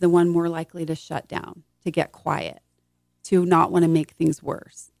relationship is the one more likely to shut down, to get quiet, to not want to make things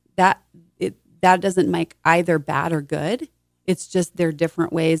worse. That doesn't make either bad or good. It's just their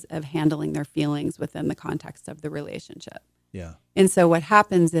different ways of handling their feelings within the context of the relationship. Yeah. And so what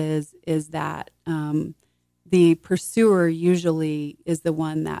happens is that the pursuer usually is the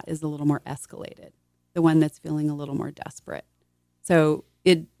one that is a little more escalated, the one that's feeling a little more desperate. So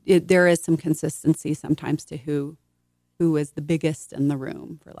there is some consistency sometimes to who is the biggest in the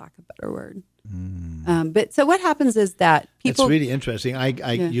room, for lack of a better word. But so what happens is that people. It's really interesting.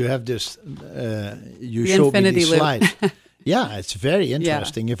 You have this. You the showed me infinity these loop. slides. Yeah, it's very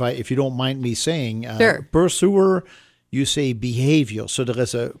interesting. If you don't mind me saying, Sure. Pursuer, you say behavior. So there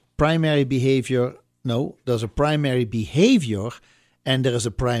is a primary behavior. No, there's a primary behavior, and there is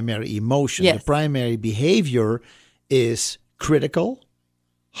a primary emotion. Yes. The primary behavior is critical,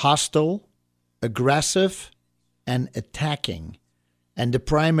 hostile, aggressive, and attacking. And the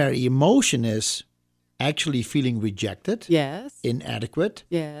primary emotion is actually feeling rejected, Yes. inadequate,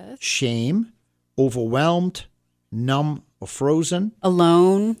 Yes. shame, overwhelmed, numb or frozen,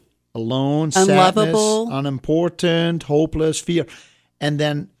 Alone. alone, Unlovable. sadness, unimportant, hopeless, fear. And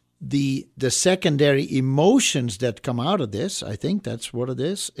then the secondary emotions that come out of this, I think that's what it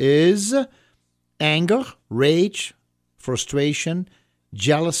is anger, rage, frustration,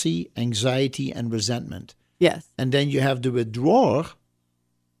 jealousy, anxiety, and resentment. Yes. And then you have the withdrawer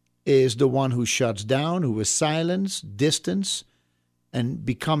is the one who shuts down, who is silence, distance, and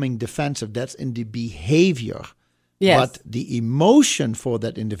becoming defensive. That's in the behavior. Yes. But the emotion for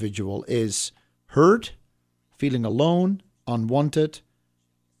that individual is hurt, feeling alone, unwanted,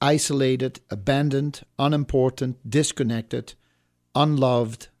 isolated, abandoned, unimportant, disconnected,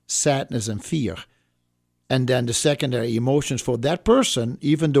 unloved, sadness, and fear. And then the secondary emotions for that person,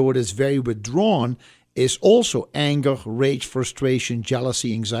 even though it is very withdrawn, is also anger, rage, frustration,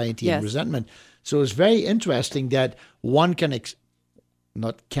 jealousy, anxiety, Yes. and resentment. So it's very interesting that one can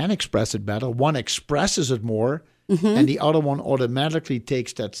express it better. One expresses it more, and the other one automatically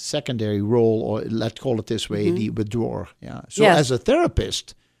takes that secondary role, or let's call it this way, the withdrawer. Yeah. So Yes. as a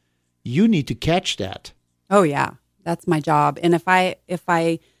therapist, you need to catch that. Oh yeah, that's my job. And if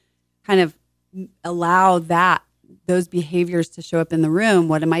I kind of allow those behaviors to show up in the room,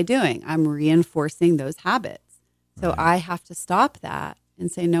 what am I doing? I'm reinforcing those habits. So I have to stop that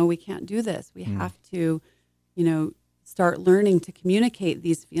and say, no, we can't do this. We have to, start learning to communicate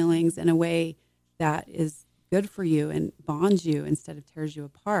these feelings in a way that is good for you and bonds you instead of tears you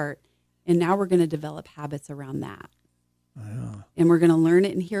apart. And now we're going to develop habits around that. And we're going to learn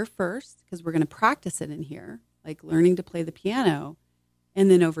it in here first, because we're going to practice it in here, like learning to play the piano. And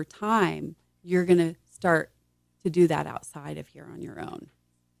then over time, you're going to start to do that outside of here on your own,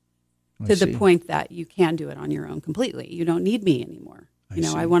 to the point that you can do it on your own completely. You don't need me anymore.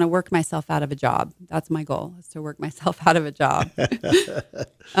 I want to work myself out of a job. That's my goal, is to work myself out of a job.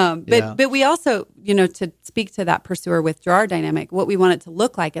 But we also, to speak to that pursuer withdrawer dynamic, what we want it to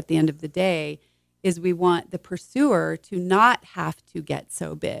look like at the end of the day is we want the pursuer to not have to get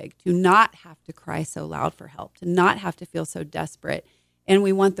so big, to not have to cry so loud for help, to not have to feel so desperate. And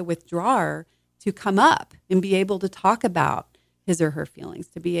we want the withdrawer to come up and be able to talk about his or her feelings,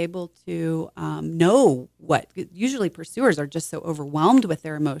 to be able to know what. Usually pursuers are just so overwhelmed with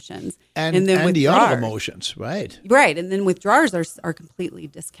their emotions. And then the other emotions, right? Right. And then withdrawers are completely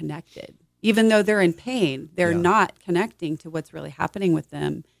disconnected. Even though they're in pain, they're not connecting to what's really happening with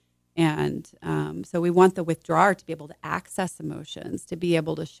them. And so we want the withdrawer to be able to access emotions, to be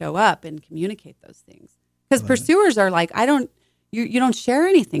able to show up and communicate those things. Because pursuers are like, you don't share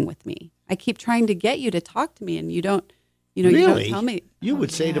anything with me. I keep trying to get you to talk to me, and you don't, really? You don't tell me. You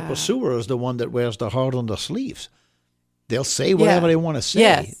would say the pursuer is the one that wears the heart on their sleeves. They'll say whatever they want to say.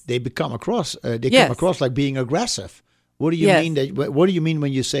 Yes. They come across like being aggressive. What do you mean? What do you mean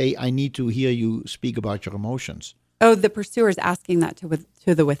when you say, I need to hear you speak about your emotions? Oh, the pursuer is asking that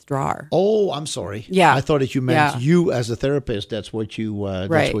to the withdrawer. Oh, I'm sorry. Yeah. I thought that you meant you as a therapist. That's what you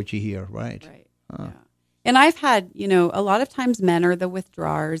that's what you hear, right? Right. Yeah. And I've had, a lot of times men are the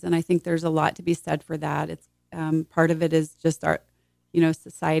withdrawers, and I think there's a lot to be said for that. It's part of it is just our,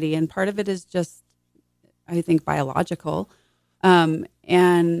 society, and part of it is just, I think, biological.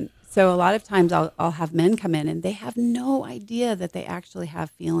 And so a lot of times I'll have men come in and they have no idea that they actually have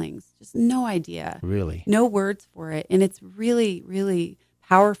feelings, just no idea. Really? No words for it. And it's really, really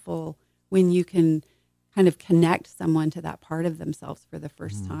powerful when you can kind of connect someone to that part of themselves for the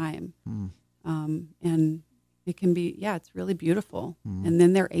first time. And it can be, it's really beautiful. And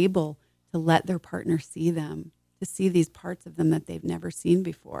then they're able to let their partner see them, to see these parts of them that they've never seen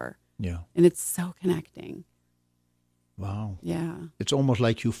before. Yeah. And it's so connecting. Wow. Yeah. It's almost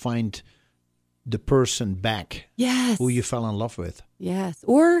like you find the person back Yes. who you fell in love with. Yes.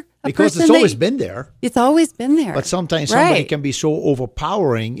 Or because it's always been there. It's always been there. But sometimes somebody can be so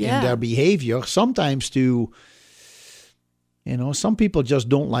overpowering in their behavior. Sometimes some people just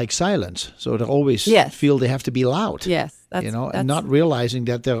don't like silence. So they always feel they have to be loud. Yes. And not realizing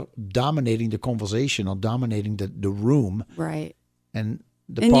that they're dominating the conversation or dominating the room. Right. And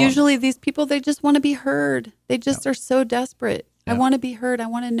usually these people, they just want to be heard. They just are so desperate. I want to be heard. I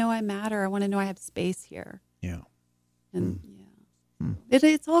want to know I matter. I want to know I have space here. Yeah. And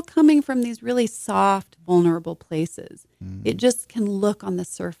it's all coming from these really soft, vulnerable places. It just can look on the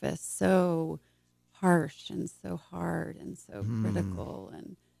surface so harsh and so hard and so critical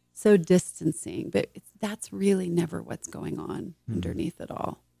and so distancing. But that's really never what's going on underneath it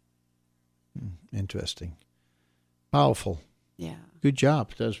all. Interesting. Powerful. Yeah. Good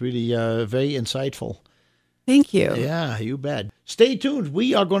job. That's really very insightful. Thank you. Yeah, you bet. Stay tuned.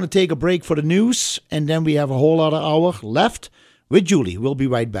 We are going to take a break for the news, and then we have a whole other hour left with Julie. We'll be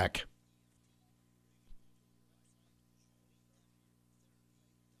right back.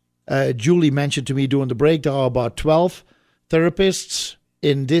 Julie mentioned to me during the break there are about 12 therapists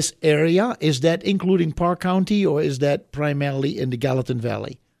in this area. Is that including Park County, or is that primarily in the Gallatin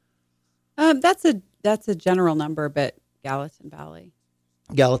Valley? That's a general number, but Gallatin Valley.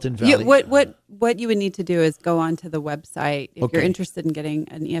 Gallatin Valley. What you would need to do is go onto the website if you're interested in getting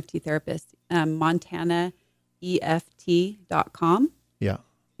an EFT therapist, MontanaEFT.com. Yeah.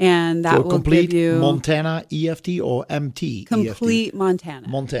 And that will give you Montana EFT or MT complete EFT? Montana.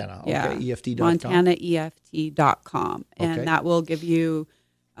 Montana. Okay. Yeah. EFT.com. MontanaEFT.com. And Okay. that will give you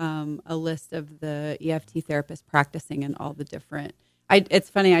a list of the EFT therapists practicing in all the different. It's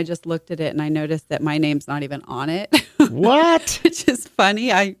funny. I just looked at it and I noticed that my name's not even on it. What? Which is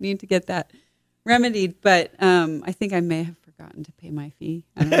funny. I need to get that remedied. But I think I may have forgotten to pay my fee.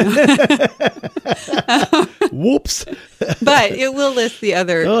 I don't know. Whoops. But it will list the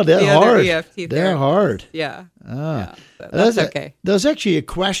other. Oh, they're hard. Other EFT they're hard. Yeah. Ah. Yeah. So that's okay. There's actually a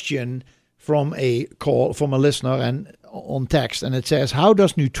question from a listener and on text, and it says, "How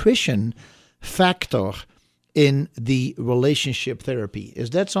does nutrition factor in the relationship therapy?"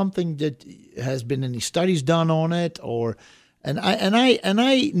 Is that something that has been any studies done on it, or? And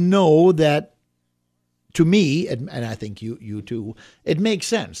I know that. To me, and I think you too, it makes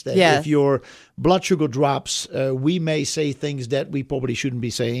sense that if your blood sugar drops, we may say things that we probably shouldn't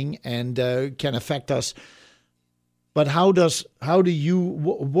be saying and can affect us. But what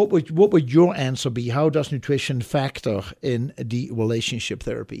would your answer be? How does nutrition factor in the relationship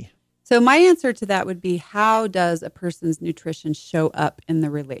therapy? So my answer to that would be, how does a person's nutrition show up in the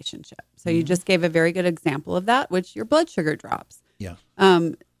relationship? So you just gave a very good example of that, which your blood sugar drops. Yeah.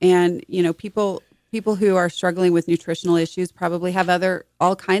 And people who are struggling with nutritional issues probably have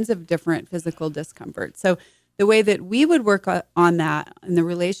all kinds of different physical discomfort. So the way that we would work on that in the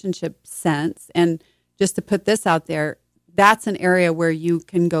relationship sense, and just to put this out there, that's an area where you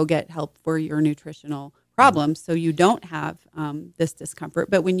can go get help for your nutritional problems so you don't have this discomfort.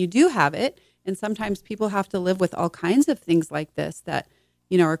 But when you do have it, and sometimes people have to live with all kinds of things like this that,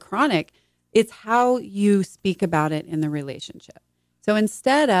 are chronic, it's how you speak about it in the relationship. So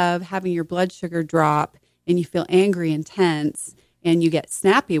instead of having your blood sugar drop and you feel angry and tense and you get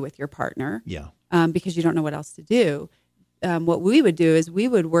snappy with your partner because you don't know what else to do, what we would do is we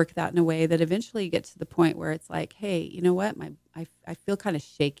would work that in a way that eventually you get to the point where it's like, hey, you know what, I feel kind of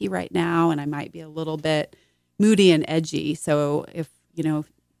shaky right now and I might be a little bit moody and edgy. So if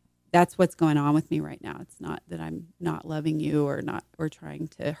that's what's going on with me right now. It's not that I'm not loving you or trying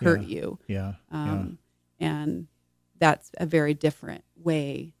to hurt you. Yeah. And that's a very different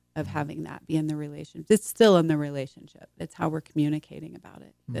way of having that be in the relationship. It's still in the relationship. It's how we're communicating about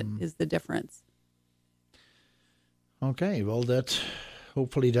it that is the difference. Okay, well,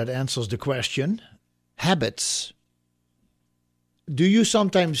 hopefully that answers the question. Habits. Do you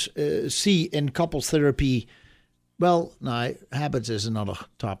sometimes see in couples therapy? Well, no, habits is another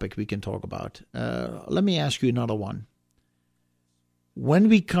topic we can talk about. Let me ask you another one. When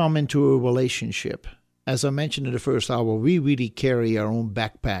we come into a relationship, as I mentioned in the first hour, we really carry our own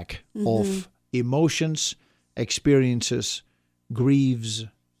backpack of emotions, experiences, griefs,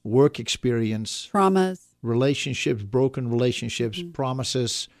 work experience, traumas, relationships, broken relationships,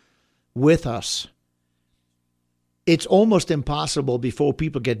 promises with us. It's almost impossible before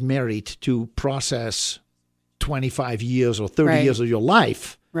people get married to process 25 years or 30 years of your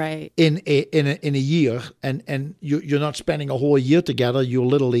life in a year, and you're not spending a whole year together. You're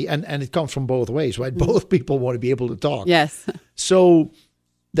literally, and it comes from both ways, right? Both people want to be able to talk. Yes. So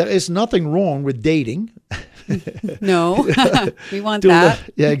there is nothing wrong with dating. No, we want that.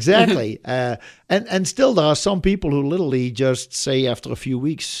 Yeah, exactly. And still, there are some people who literally just say after a few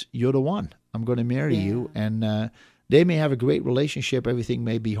weeks, "You're the one. I'm going to marry you," and they may have a great relationship. Everything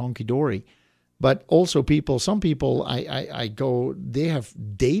may be honky dory, but also some people, I go, they have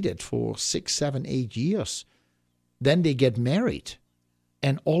dated for 6, 7, 8 years, then they get married,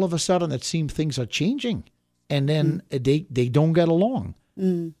 and all of a sudden it seems things are changing, and then they don't get along.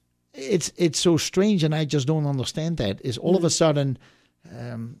 It's so strange, and I just don't understand that. Is all of a sudden,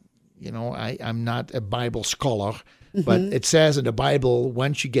 I'm not a Bible scholar, but it says in the Bible,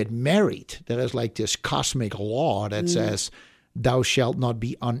 once you get married, there is like this cosmic law that says, "Thou shalt not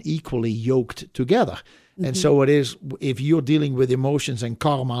be unequally yoked together." And so it is, if you're dealing with emotions and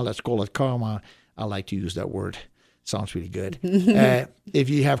karma, let's call it karma. I like to use that word. Sounds really good. If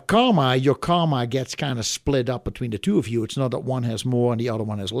you have karma, your karma gets kind of split up between the two of you. It's not that one has more and the other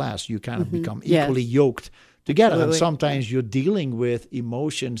one has less. You kind of become equally yoked together. Absolutely. And sometimes you're dealing with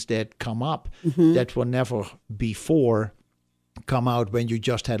emotions that come up that were never before come out when you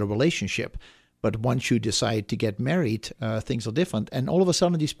just had a relationship. But once you decide to get married, things are different. And all of a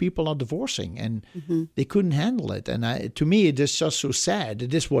sudden, these people are divorcing, and they couldn't handle it. And to me, it is just so sad.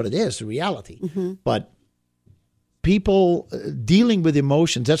 It is what it is, the reality. But people dealing with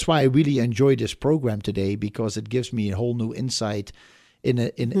emotions, that's why I really enjoy this program today, because it gives me a whole new insight in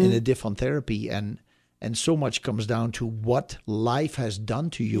a different therapy. And so much comes down to what life has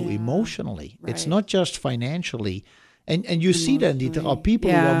done to you emotionally. Right. It's not just financially. And you see that there are people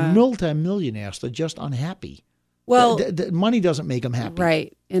who are multimillionaires. They're just unhappy. Well, the money doesn't make them happy.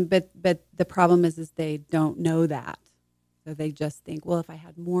 Right. But the problem is they don't know that. So they just think, well, if I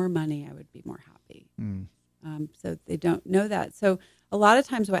had more money, I would be more happy. So they don't know that. So a lot of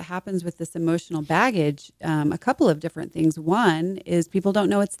times what happens with this emotional baggage, a couple of different things. One is people don't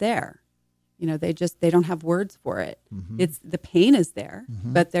know it's there. They don't have words for it. It's the pain is there,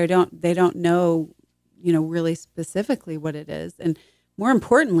 but they don't know, really specifically what it is. And more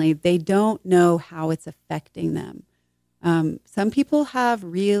importantly, they don't know how it's affecting them. Some people have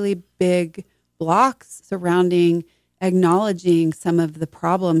really big blocks surrounding acknowledging some of the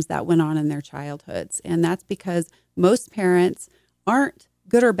problems that went on in their childhoods. And that's because most parents aren't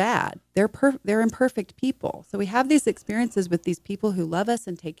good or bad. They're imperfect people. So we have these experiences with these people who love us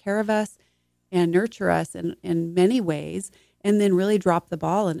and take care of us and nurture us in many ways, and then really drop the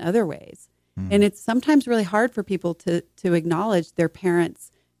ball in other ways. And it's sometimes really hard for people to acknowledge their parents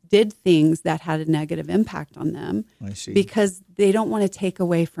did things that had a negative impact on them. I see. Because they don't want to take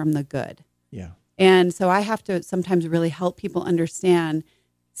away from the good. Yeah. And so I have to sometimes really help people understand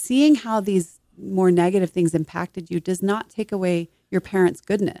seeing how these more negative things impacted you does not take away your parents'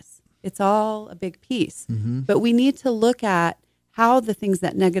 goodness. It's all a big piece. But we need to look at how the things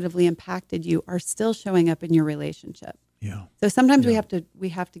that negatively impacted you are still showing up in your relationship. Yeah. So sometimes we have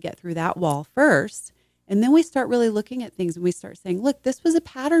to get through that wall first, and then we start really looking at things and we start saying, look, this was a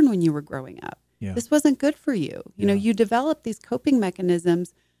pattern when you were growing up. Yeah. This wasn't good for you. You know, you developed these coping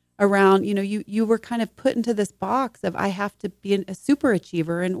mechanisms around, you were kind of put into this box of I have to be a super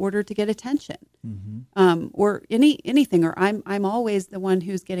achiever in order to get attention, or anything, or I'm always the one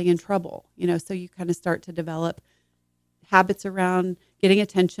who's getting in trouble. So you kind of start to develop habits around getting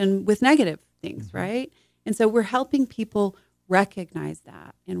attention with negative things, right? And so we're helping people recognize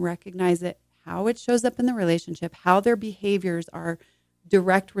that and recognize it, how it shows up in the relationship, how their behaviors are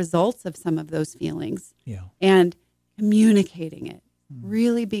direct results of some of those feelings, and communicating it,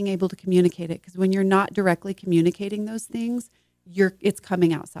 really being able to communicate it. Because when you're not directly communicating those things, it's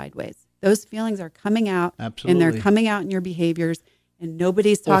coming out sideways. Those feelings are coming out, and they're coming out in your behaviors, and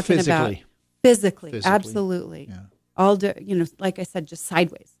nobody's talking about physically. Absolutely. Yeah. All like I said, just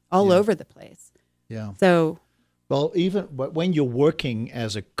sideways, all over the place. Yeah. So, well, even when you're working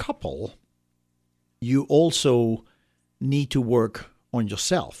as a couple, you also need to work on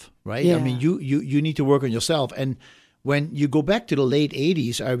yourself, right? Yeah. I mean, you need to work on yourself. And when you go back to the late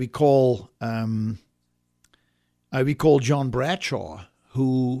 80s, I recall John Bradshaw,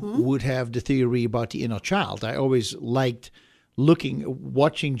 who would have the theory about the inner child. I always liked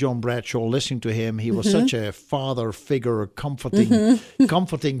watching John Bradshaw, listening to him. He was such a father figure,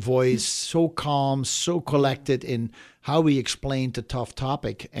 comforting voice, so calm, so collected in how he explained a tough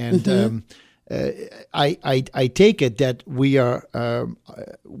topic. And I take it that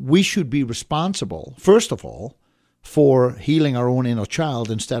we should be responsible, first of all, for healing our own inner child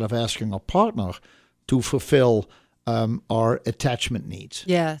instead of asking our partner to fulfill our attachment needs.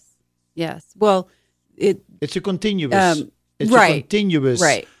 Yes. Well, it's a continuous. It's a continuous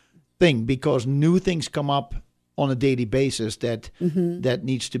thing, because new things come up on a daily basis that that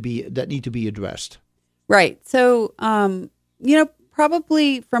need to be addressed? Right. So,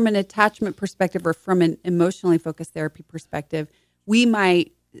 probably from an attachment perspective or from an emotionally focused therapy perspective, we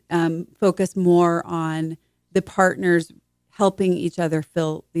might focus more on the partners helping each other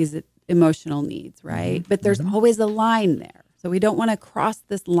fill these emotional needs, right? But there's always a line there. So we don't want to cross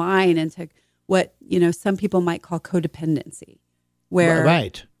this line into what, some people might call codependency, where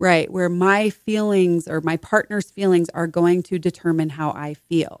where my feelings or my partner's feelings are going to determine how I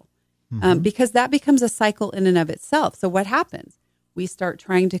feel. Because that becomes a cycle in and of itself. So what happens? We start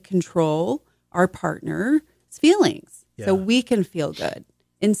trying to control our partner's feelings so we can feel good,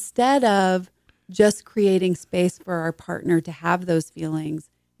 instead of just creating space for our partner to have those feelings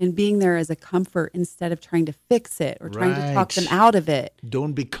and being there as a comfort instead of trying to fix it or trying to talk them out of it.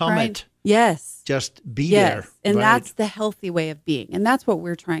 Don't become it. Yes. Just be there. And that's the healthy way of being. And that's what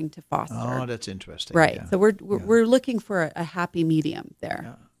we're trying to foster. Oh, that's interesting. Right. Yeah. So we're looking for a happy medium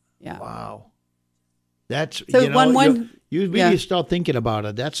there. Yeah. Wow. That's, so you really start thinking about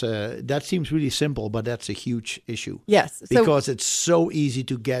it. That seems really simple, but that's a huge issue. Yes. Because it's so easy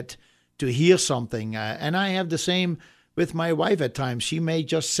to hear something. And I have the same with my wife at times. She may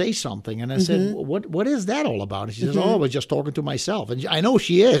just say something. And I said, what is that all about? And she says, I was just talking to myself. And I know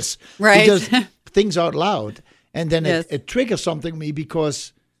she is. Right. She just things out loud. And then it triggers something in me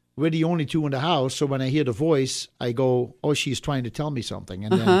because we're the only two in the house. So when I hear the voice, I go, oh, she's trying to tell me something.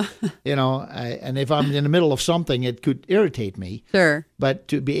 And then, and if I'm in the middle of something, it could irritate me. Sure. But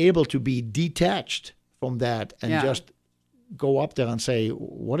to be able to be detached from that and just go up there and say,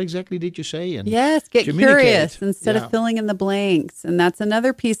 what exactly did you say? And get curious instead of filling in the blanks. And that's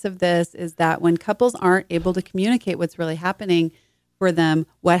another piece of this, is that when couples aren't able to communicate what's really happening for them,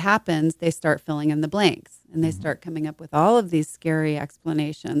 what happens? They start filling in the blanks, and they start coming up with all of these scary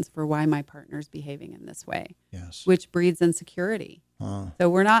explanations for why my partner's behaving in this way, which breeds insecurity. So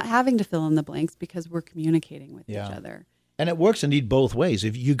we're not having to fill in the blanks because we're communicating with each other. And it works indeed both ways.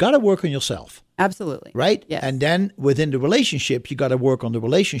 If you got to work on yourself. Absolutely. Right? Yes. And then within the relationship, you got to work on the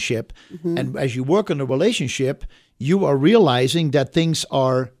relationship. And as you work on the relationship, you are realizing that things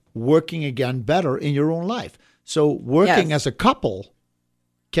are working again better in your own life. So working as a couple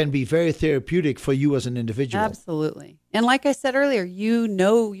can be very therapeutic for you as an individual. Absolutely. And like I said earlier,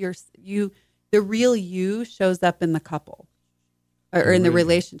 the real you shows up in the couple. Or in the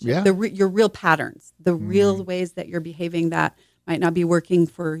relationship, your real patterns, the real ways that you're behaving that might not be working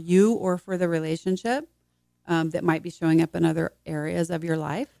for you or for the relationship, that might be showing up in other areas of your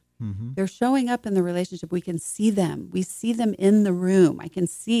life. They're showing up in the relationship. We can see them. We see them in the room. I can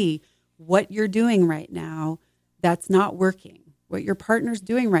see what you're doing right now that's not working, what your partner's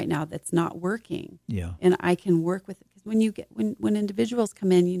doing right now that's not working. Yeah. And I can work with it. Because when individuals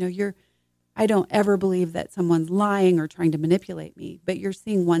come in, I don't ever believe that someone's lying or trying to manipulate me, but you're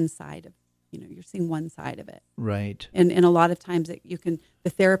seeing one side of, it. Right. And a lot of times the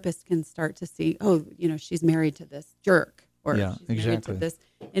therapist can start to see, she's married to this jerk, or she's married to this.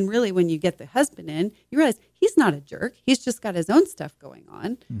 And really, when you get the husband in, you realize he's not a jerk. He's just got his own stuff going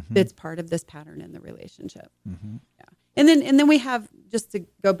on that's part of this pattern in the relationship. Yeah. And then we have, just to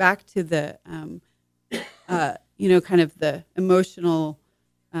go back to the, kind of the emotional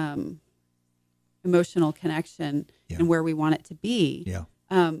connection and where we want it to be. Yeah.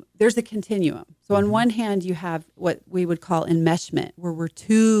 There's a continuum. So on one hand, you have what we would call enmeshment, where we're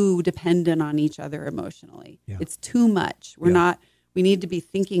too dependent on each other emotionally. Yeah. It's too much. We need to be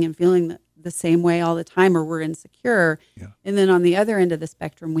thinking and feeling the same way all the time, or we're insecure. Yeah. And then on the other end of the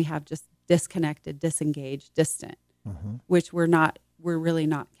spectrum, we have just disconnected, disengaged, distant, which we're really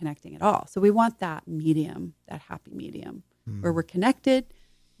not connecting at all. So we want that medium, that happy medium, where we're connected,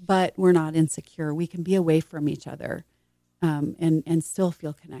 but we're not insecure. We can be away from each other and still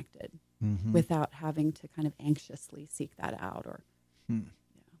feel connected without having to kind of anxiously seek that out.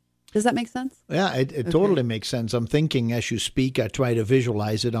 Does that make sense? Yeah, it totally makes sense. I'm thinking as you speak, I try to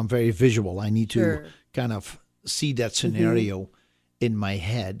visualize it. I'm very visual. I need to kind of see that scenario in my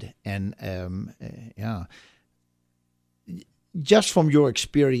head. And just from your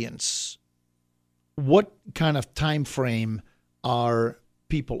experience, what kind of time frame are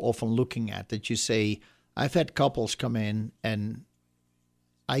people often looking at that you say, I've had couples come in and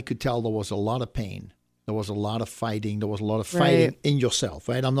I could tell there was a lot of pain. There was a lot of fighting. There was a lot of fighting in yourself,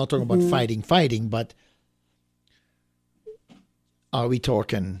 right? I'm not talking about fighting, but are we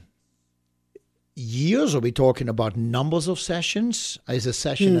talking years? Are we talking about numbers of sessions? Is a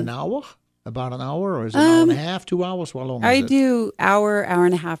session an hour? About an hour? Or is it an hour and a half, 2 hours? How long is it? I do hour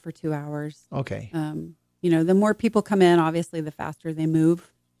and a half, or 2 hours. Okay. The more people come in, obviously, the faster they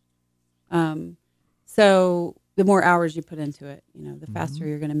move. So the more hours you put into it, the faster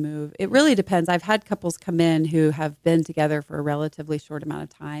you're going to move. It really depends. I've had couples come in who have been together for a relatively short amount of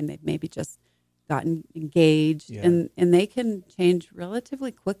time. They've maybe just gotten engaged, and they can change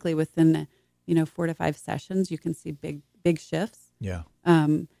relatively quickly within 4 to 5 sessions. You can see big shifts. Yeah.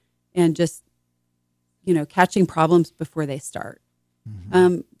 And just catching problems before they start.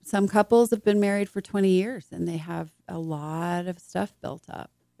 Some couples have been married for 20 years and they have a lot of stuff built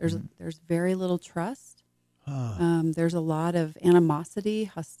up. There's very little trust. There's a lot of animosity,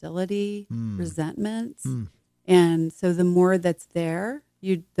 hostility, resentment. And so the more that's there,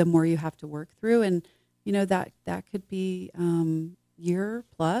 the more you have to work through. And, that could be year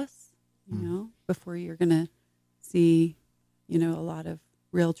plus, before you're going to see, a lot of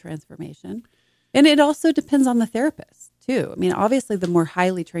real transformation. And it also depends on the therapist, too. I mean, obviously, the more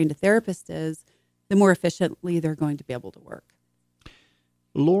highly trained a therapist is, the more efficiently they're going to be able to work.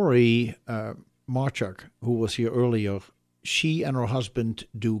 Lori Marchuk, who was here earlier, she and her husband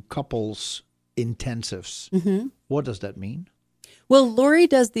do couples intensives. What does that mean? Well, Lori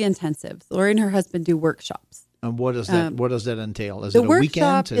does the intensives. Lori and her husband do workshops. And what does that entail? Is the it a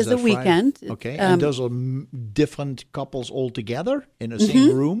workshop weekend? is a weekend. Okay, and those are different couples all together in the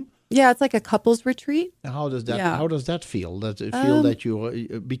same room? Yeah, it's like a couples retreat. How does that? Yeah. How does that feel? Does it feel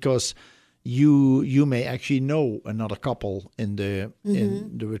that because you may actually know another couple in the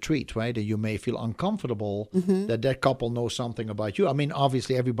retreat, right? And you may feel uncomfortable that couple knows something about you. I mean,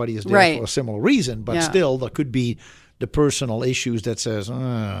 obviously everybody is there for a similar reason, but still there could be the personal issues that says,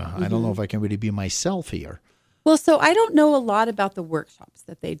 I don't know if I can really be myself here. Well, so I don't know a lot about the workshops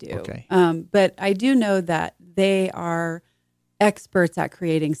that they do, but I do know that they are experts at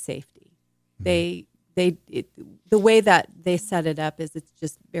creating safety. The way that they set it up is it's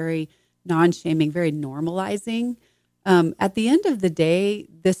just very non-shaming, very normalizing. At the end of the day,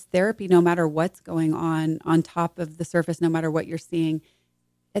 this therapy, no matter what's going on top of the surface, no matter what you're seeing,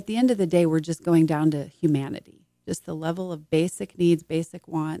 at the end of the day, we're just going down to humanity, just the level of basic needs, basic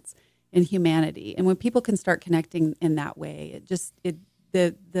wants, and humanity. And when people can start connecting in that way,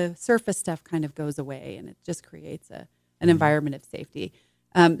 the surface stuff kind of goes away, and it just creates an environment of safety.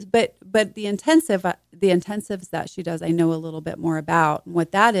 But the intensives that she does, I know a little bit more about. And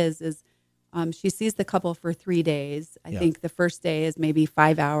what that is she sees the couple for 3 days. I think the first day is maybe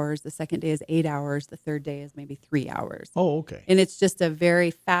 5 hours. The second day is 8 hours. The third day is maybe 3 hours. Oh, okay. And it's just a very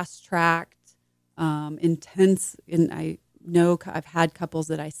fast-tracked, intense. And I know I've had couples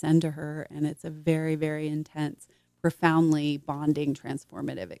that I send to her, and it's a very, very intense, profoundly bonding,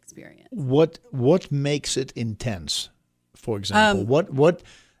 transformative experience. What makes it intense? For example, what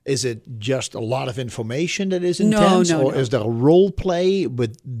is it? Just a lot of information that is intense, or is there a role play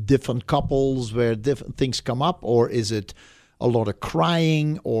with different couples where different things come up, or is it a lot of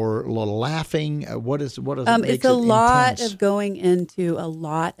crying or a lot of laughing? What is it's a lot of going into a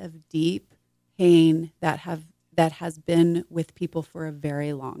lot of deep pain that has been with people for a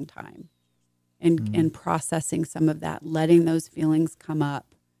very long time, and processing some of that, letting those feelings come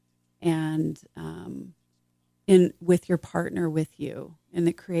up, and with your partner with you. And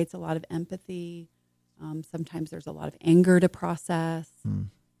it creates a lot of empathy. Sometimes there's a lot of anger to process.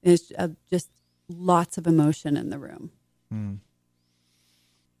 It's just lots of emotion in the room.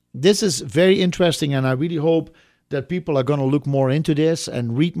 This is very interesting, and I really hope that people are going to look more into this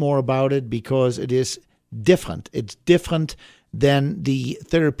and read more about it, because it is different. It's different than the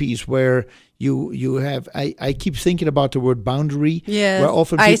therapies where you have. I keep thinking about the word boundary. Yeah, where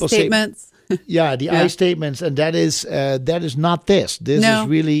often people I statements. I statements, and that is not this. This is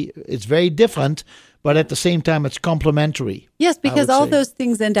really, it's very different, but at the same time, it's complementary. Yes, because all those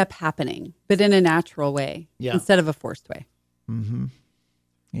things end up happening, but in a natural way instead of a forced way.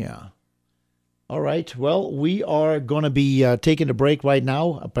 Yeah. All right. Well, we are going to be taking a break right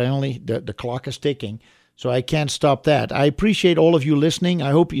now. Apparently, the clock is ticking, so I can't stop that. I appreciate all of you listening.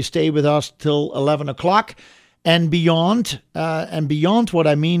 I hope you stay with us till 11 o'clock. And beyond what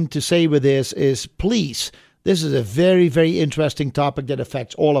I mean to say with this is, please, this is a very, very interesting topic that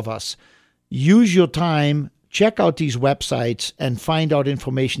affects all of us. Use your time, check out these websites, and find out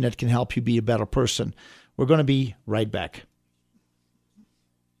information that can help you be a better person. We're going to be right back.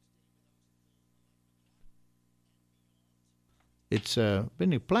 It's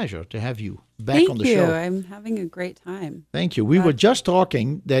been a pleasure to have you back on the show. Thank you. I'm having a great time. Thank you. We were just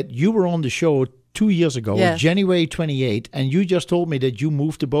talking that you were on the show 2 years ago, January 28th, and you just told me that you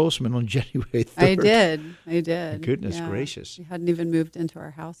moved to Bozeman on January 3rd. I did. Goodness gracious. We hadn't even moved into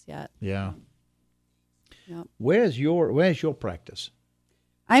our house yet. Yeah. Yep. Where's your practice?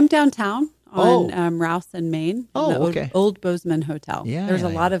 I'm downtown on Rouse and Main. Okay. Old Bozeman Hotel. Yeah, There's a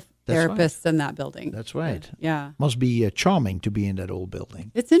lot of therapists in that building. That's right. Yeah. Must be charming to be in that old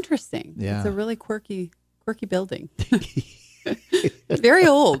building. It's interesting. Yeah. It's a really quirky building. Very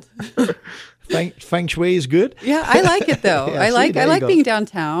old. Feng Shui is good. Yeah, I like it though. Yeah, I like go. being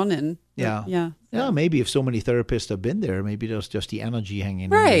downtown and Yeah. yeah. Maybe if so many therapists have been there, maybe there's just the energy hanging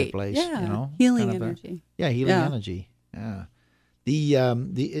in Right. the place. Yeah. Healing kind of energy. Healing energy. Yeah.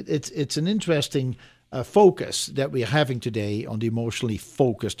 It's an interesting focus that we're having today on the emotionally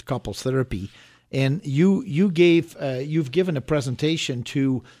focused couples therapy, and you've given a presentation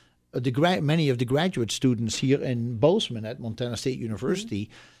to many of the graduate students here in Bozeman at Montana State University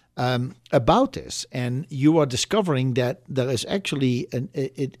about this, and you are discovering that there is actually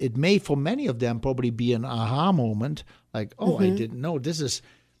it may for many of them probably be an aha moment, like, oh, I didn't know this is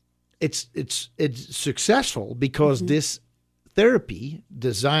it's successful because this therapy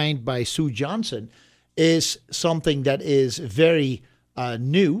designed by Sue Johnson is something that is very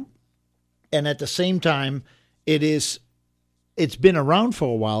new, and at the same time it's been around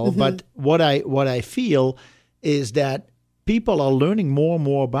for a while. But what I feel is that people are learning more and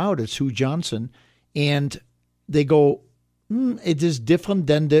more about it, Sue Johnson, and they go, it is different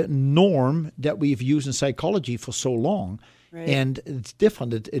than the norm that we've used in psychology for so long. Right. And it's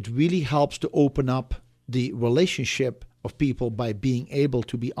different. It really helps to open up the relationship of people by being able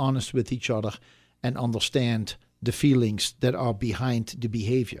to be honest with each other and understand the feelings that are behind the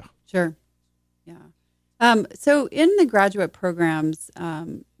behavior. Sure. Yeah. So in the graduate programs,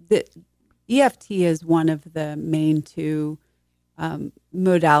 the EFT is one of the main two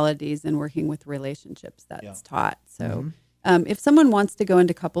modalities in working with relationships that's taught. So if someone wants to go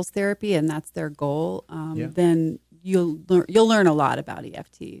into couples therapy and that's their goal, then you'll learn a lot about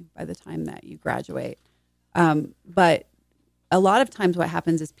EFT by the time that you graduate. But a lot of times what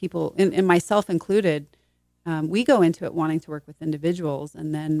happens is people, and myself included, we go into it wanting to work with individuals,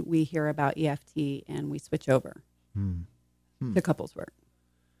 and then we hear about EFT and we switch over to couples work.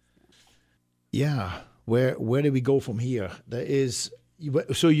 Yeah. Where do we go from here?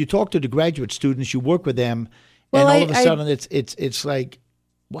 So you talk to the graduate students, you work with them, and all of a sudden it's like,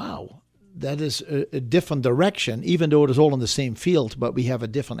 wow, that is a different direction, even though it is all in the same field, but we have a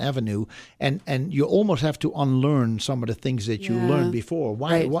different avenue, and you almost have to unlearn some of the things that you learned before.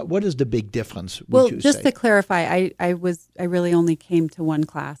 Why? Right. What is the big difference? Well, just to clarify, I really only came to one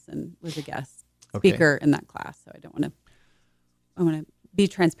class and was a guest speaker in that class, so I want to be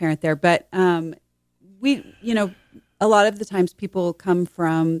transparent there. But a lot of the times people come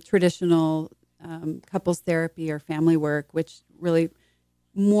from traditional couples therapy or family work, which really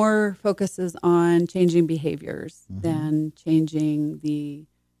more focuses on changing behaviors than changing the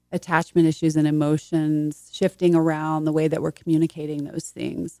attachment issues and emotions, shifting around the way that we're communicating those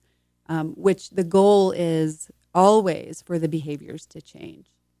things, which the goal is always for the behaviors to change.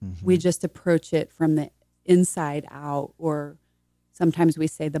 We just approach it from the inside out, or sometimes we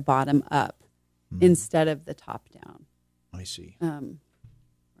say the bottom up instead of the top down. I see.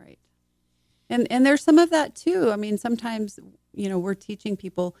 Right. And there's some of that too. I mean, sometimes, we're teaching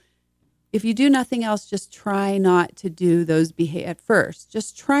people, if you do nothing else, just try not to do those at first.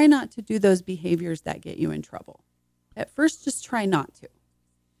 Just try not to do those behaviors that get you in trouble. At first, just try not to.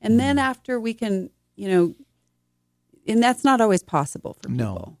 And then after we can, and that's not always possible for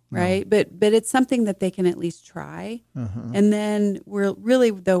people, right? But it's something that they can at least try. And then we're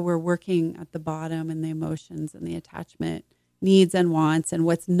working at the bottom and the emotions and the attachment needs and wants and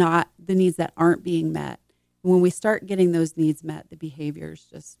what's not the needs that aren't being met. When we start getting those needs met, the behaviors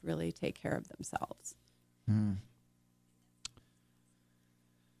just really take care of themselves.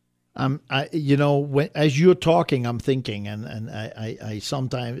 As you're talking, I'm thinking, and I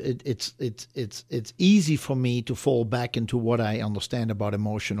sometimes it's easy for me to fall back into what I understand about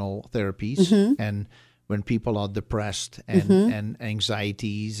emotional therapies, and when people are depressed and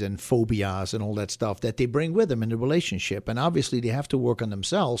anxieties and phobias and all that stuff that they bring with them in the relationship, and obviously they have to work on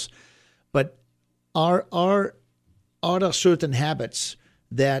themselves, but are there certain habits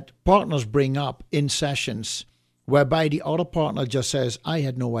that partners bring up in sessions whereby the other partner just says, I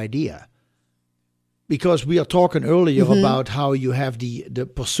had no idea? Because we are talking earlier about how you have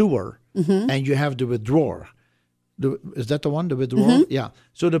the pursuer and you have the withdrawer. Is that the one, the withdrawer? Yeah.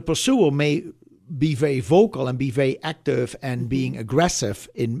 So the pursuer may be very vocal and be very active and being aggressive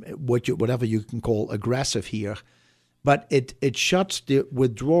in whatever you can call aggressive here. But it shuts the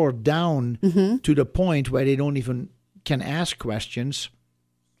withdrawer down to the point where they don't even can ask questions.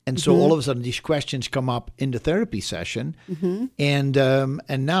 And so all of a sudden these questions come up in the therapy session. And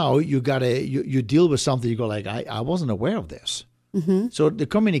now you deal with something, you go like, I wasn't aware of this. So the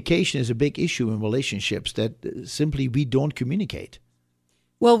communication is a big issue in relationships, that simply we don't communicate.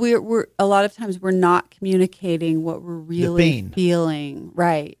 Well, we're a lot of times we're not communicating what we're really feeling.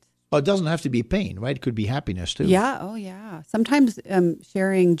 Right. Well, it doesn't have to be pain, right? It could be happiness too. Yeah. Oh, yeah. Sometimes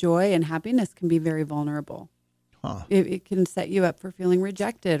sharing joy and happiness can be very vulnerable. Huh. It can set you up for feeling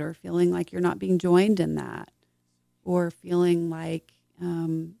rejected or feeling like you're not being joined in that, or feeling like,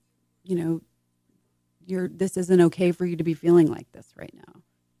 this isn't okay for you to be feeling like this right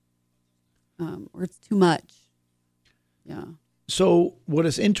now, or it's too much. Yeah. So what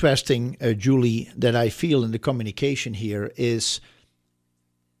is interesting, Julie, that I feel in the communication here is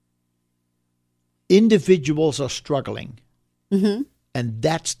individuals are struggling. Mm-hmm. And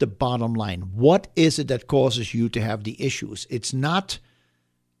that's the bottom line. What is it that causes you to have the issues? It's not,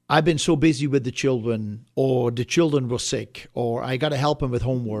 I've been so busy with the children, or the children were sick, or I got to help them with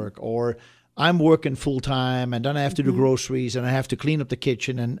homework, or I'm working full time and then I have to do groceries and I have to clean up the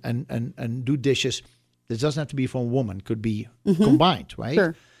kitchen and do dishes. This doesn't have to be from a woman. It could be combined, right?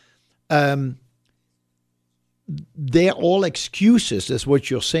 Sure. They're all excuses, is what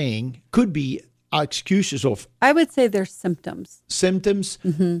you're saying. Could be excuses of... I would say they're symptoms. Symptoms,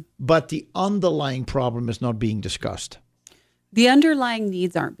 but the underlying problem is not being discussed. The underlying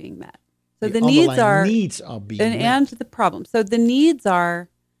needs aren't being met. So the needs are being met. And the problem. So the needs are,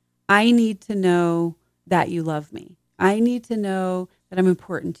 I need to know that you love me. I need to know that I'm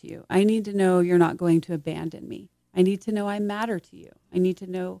important to you. I need to know you're not going to abandon me. I need to know I matter to you. I need to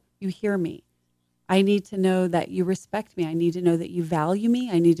know you hear me. I need to know that you respect me. I need to know that you value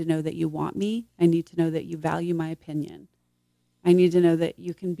me. I need to know that you want me. I need to know that you value my opinion. I need to know that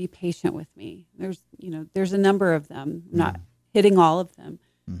you can be patient with me. There's a number of them. I'm not hitting all of them.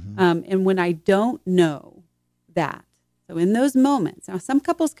 And when I don't know that, so in those moments, now some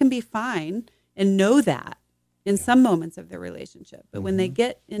couples can be fine and know that in some moments of their relationship. But when they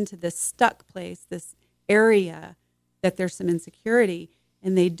get into this stuck place, this area that there's some insecurity,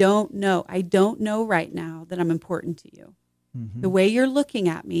 and they don't know, I don't know right now that I'm important to you. The way you're looking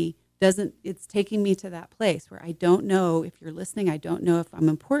at me it's taking me to that place where I don't know if you're listening. I don't know if I'm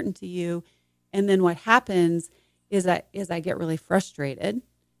important to you. And then what happens is I get really frustrated.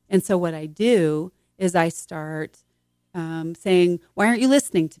 And so what I do is I start saying, why aren't you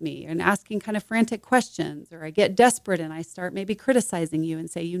listening to me? And asking kind of frantic questions, or I get desperate and I start maybe criticizing you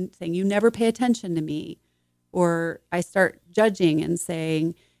and saying you never pay attention to me. Or I start judging and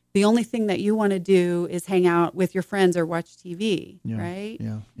saying, the only thing that you want to do is hang out with your friends or watch TV, right?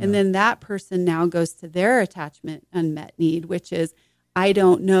 Yeah. And then that person now goes to their attachment unmet need, which is, I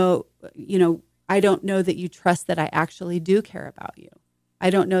don't know that you trust that I actually do care about you. I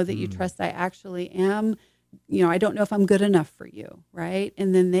don't know that you trust I actually am, I don't know if I'm good enough for you, right?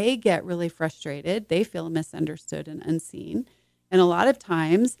 And then they get really frustrated. They feel misunderstood and unseen. And a lot of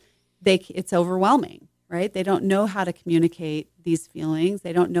times it's overwhelming. Right? They don't know how to communicate these feelings.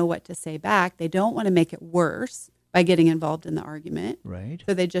 They don't know what to say back. They don't want to make it worse by getting involved in the argument. Right.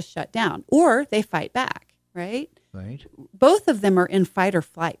 So they just shut down, or they fight back. Right. Right. Both of them are in fight or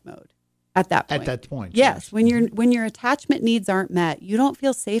flight mode at that point. At that point. Yes. When your attachment needs aren't met, you don't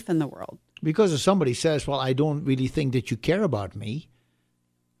feel safe in the world. Because if somebody says, well, I don't really think that you care about me.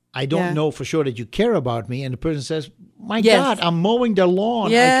 I don't know for sure that you care about me. And the person says, my God, I'm mowing the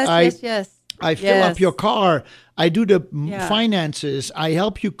lawn. Yes. I fill up your car. I do the finances. I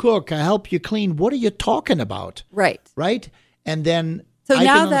help you cook. I help you clean. What are you talking about? Right. Right? And then... So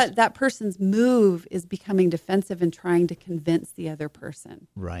now that person's move is becoming defensive and trying to convince the other person.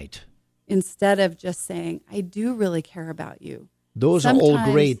 Right. Instead of just saying, I do really care about you. Those are all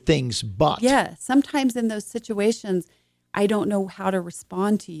great things, but... Yeah. Sometimes in those situations, I don't know how to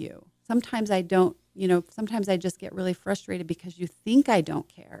respond to you. Sometimes I don't, sometimes I just get really frustrated because you think I don't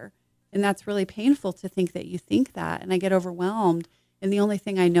care. And that's really painful to think that you think that. And I get overwhelmed. And the only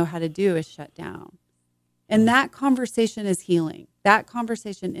thing I know how to do is shut down. And that conversation is healing. That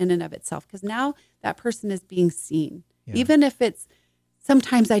conversation in and of itself. Because now that person is being seen. Yeah. Even if it's,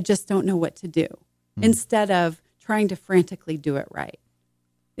 sometimes I just don't know what to do. Instead of trying to frantically do it right.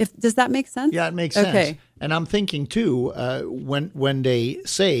 Does that make sense? Yeah, it makes sense. Okay. And I'm thinking too, when they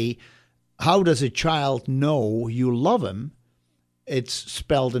say, how does a child know you love him? It's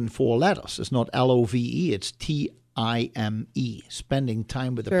spelled in 4 letters. It's not LOVE, it's TIME, spending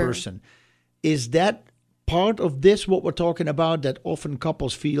time with a person. Is that part of this, what we're talking about, that often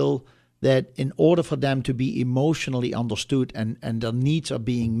couples feel that in order for them to be emotionally understood and their needs are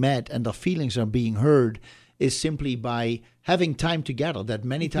being met and their feelings are being heard is simply by having time together, that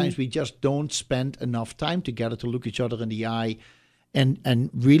many times we just don't spend enough time together to look each other in the eye and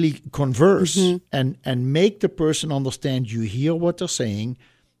really converse and make the person understand you hear what they're saying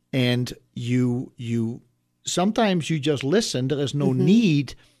and you sometimes you just listen. There is no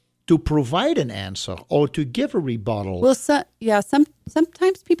need to provide an answer or to give a rebuttal. Well,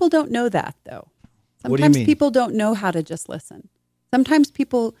 sometimes people don't know that, though. What do you mean? People don't know how to just listen. Sometimes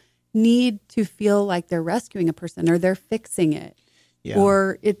people need to feel like they're rescuing a person or they're fixing it. Yeah.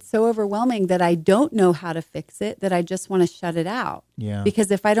 Or it's so overwhelming that I don't know how to fix it that I just want to shut it out. Yeah.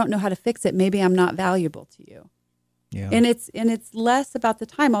 Because if I don't know how to fix it, maybe I'm not valuable to you. Yeah. And it's less about the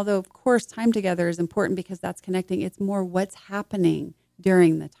time, although of course time together is important because that's connecting. It's more what's happening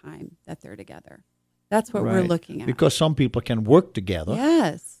during the time that they're together. That's what we're looking at. Because some people can work together.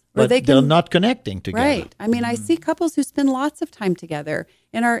 Yes. But they're not connecting together. Right. I mean, I see couples who spend lots of time together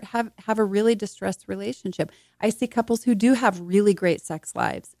and have a really distressed relationship. I see couples who do have really great sex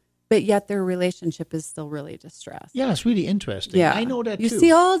lives, but yet their relationship is still really distressed. Yeah, it's really interesting. Yeah. I know that too. You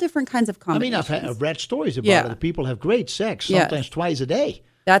see all different kinds of I mean, combinations. I've read stories about it. People have great sex, sometimes twice a day.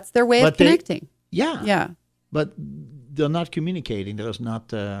 That's their way of connecting. Yeah. But they're not communicating. There's not...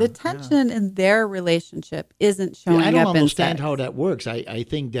 the tension in their relationship isn't showing up in sex. I don't understand how that works. I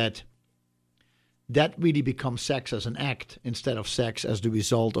think that really becomes sex as an act instead of sex as the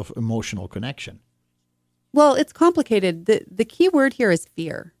result of emotional connection. Well, it's complicated. The key word here is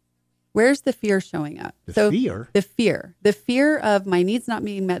fear. Where's the fear showing up? Fear? The fear of my needs not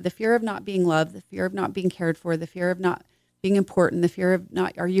being met, the fear of not being loved, the fear of not being cared for, the fear of not being important, the fear of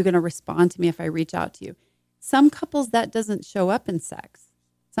not, are you going to respond to me if I reach out to you? Some couples that doesn't show up in sex.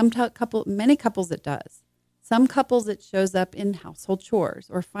 Many couples it does. Some couples it shows up in household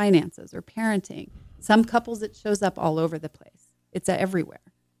chores or finances or parenting. Some couples it shows up all over the place. It's everywhere.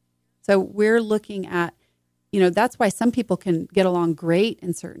 So we're looking at, that's why some people can get along great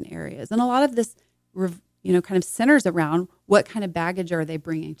in certain areas. And a lot of this, kind of centers around what kind of baggage are they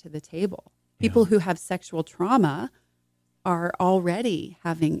bringing to the table. People who have sexual trauma are already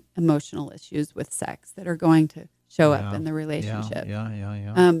having emotional issues with sex that are going to show up in the relationship.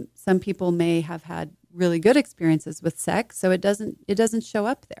 Some people may have had really good experiences with sex, so it doesn't show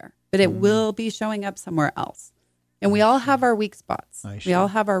up there, but it will be showing up somewhere else. And we all have our weak spots. We all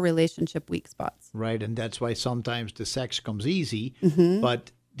have our relationship weak spots. Right, and that's why sometimes the sex comes easy,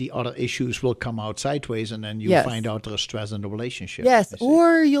 but the other issues will come out sideways, and then you find out there's stress in the relationship. Yes,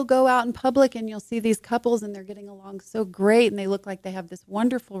 or you'll go out in public and you'll see these couples and they're getting along so great and they look like they have this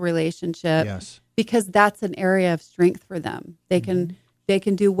wonderful relationship because that's an area of strength for them. They can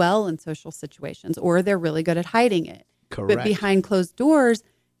do well in social situations, or they're really good at hiding it. Correct. But behind closed doors,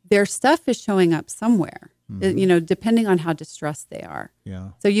 their stuff is showing up somewhere, depending on how distressed they are. Yeah.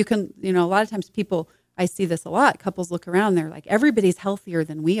 So you can, a lot of times I see this a lot. Couples look around, they're like, everybody's healthier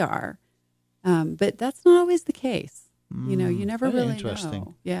than we are. But that's not always the case. You never really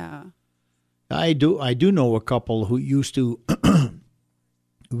know. Yeah. I do know a couple who used to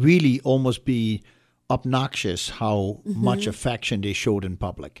really almost be obnoxious how much affection they showed in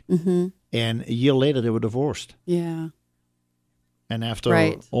public. And a year later, they were divorced. Yeah. And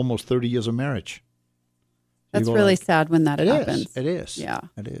after almost 30 years of marriage. That's really sad when that happens. It is. Yeah.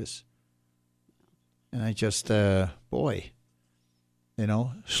 It is. And I just, slow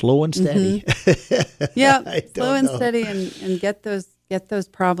and steady. Yeah, slow and steady, and get those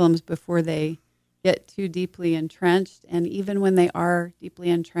problems before they get too deeply entrenched. And even when they are deeply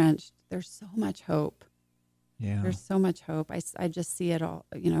entrenched, there's so much hope. Yeah, there's so much hope. I just see it all.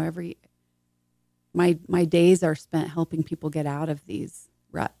 My days are spent helping people get out of these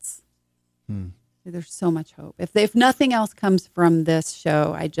ruts. There's so much hope. If nothing else comes from this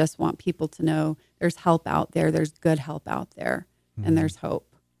show, I just want people to know there's help out there. There's good help out there, and there's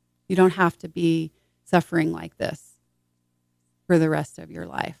hope. You don't have to be suffering like this for the rest of your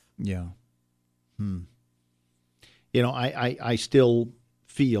life. Yeah. I still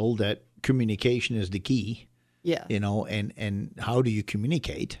feel that communication is the key. Yeah. And how do you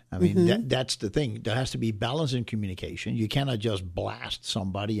communicate? I mean, that's the thing. There has to be balance in communication. You cannot just blast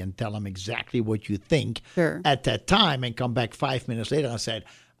somebody and tell them exactly what you think at that time and come back 5 minutes later and say,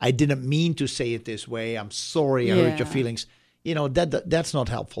 I didn't mean to say it this way. I'm sorry. I hurt your feelings. That's not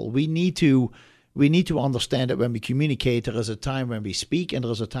helpful. We need to understand that when we communicate, there is a time when we speak and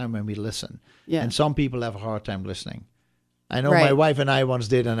there is a time when we listen. Yeah. And some people have a hard time listening. I know my wife and I once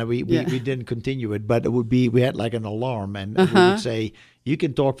did, and we didn't continue it, but we had like an alarm, and we would say, you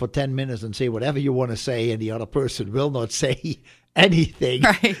can talk for 10 minutes and say whatever you want to say, and the other person will not say anything.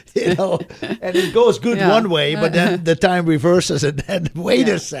 Right. And it goes good one way, but then the time reverses, and then wait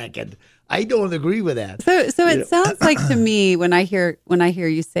a second. I don't agree with that. So it sounds like to me when I hear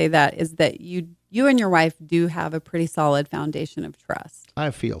you say that is that you and your wife do have a pretty solid foundation of trust.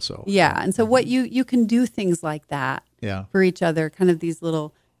 I feel so. Yeah, and so what you can do things like that for each other, kind of these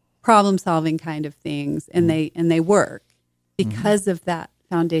little problem-solving kind of things, and they work because of that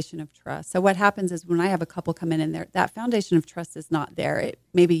foundation of trust. So what happens is when I have a couple come in and that foundation of trust is not there. It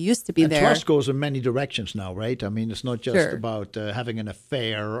maybe used to be there. Trust goes in many directions now, right? I mean, it's not just about having an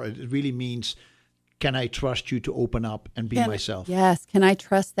affair. It really means, can I trust you to open up and be myself? Yes. Can I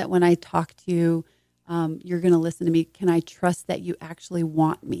trust that when I talk to you, you're going to listen to me? Can I trust that you actually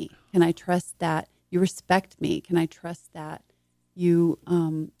want me? Can I trust that you respect me? Can I trust that you,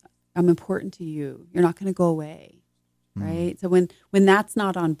 I'm important to you? You're not going to go away. Right. So when that's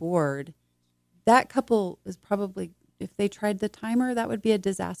not on board, that couple is probably, if they tried the timer, that would be a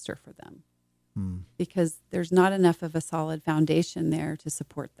disaster for them because there's not enough of a solid foundation there to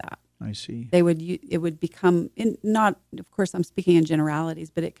support that. I see. It would become not, of course, I'm speaking in generalities,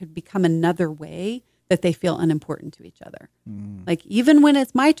 but it could become another way that they feel unimportant to each other. Like even when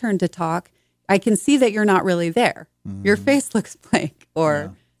it's my turn to talk, I can see that you're not really there. Your face looks blank,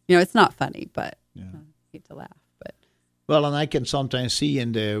 or it's not funny, but I hate to laugh. Well, and I can sometimes see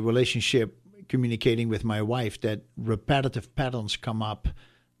in the relationship communicating with my wife that repetitive patterns come up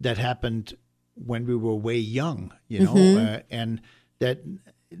that happened when we were way young, and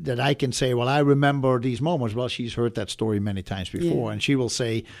that I can say, well, I remember these moments. Well, she's heard that story many times before, and she will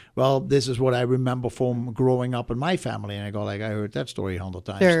say, well, this is what I remember from growing up in my family. And I go, like, I heard that story 100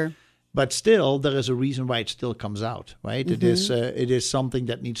 times. Sure. But still, there is a reason why it still comes out, right? It is something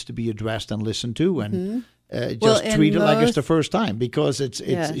that needs to be addressed and listened to, and treat it like it's the first time, because it's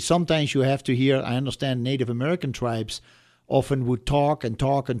sometimes you have to hear. I understand Native American tribes often would talk and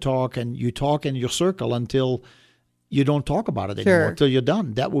talk and talk, and you talk in your circle until you don't talk about it anymore, till you're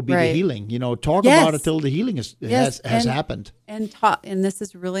done. That would be the healing. Talk about it till the healing has happened. And this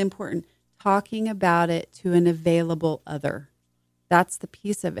is really important, talking about it to an available other. That's the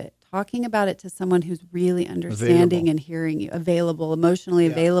piece of it. Talking about it to someone who's really understanding and hearing you, emotionally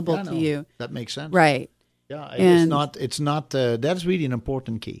available to you. That makes sense. Right. Yeah, it's not. That's really an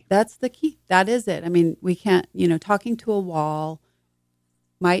important key. That's the key. That is it. I mean, we can't, talking to a wall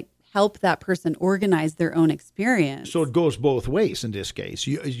might help that person organize their own experience. So it goes both ways in this case.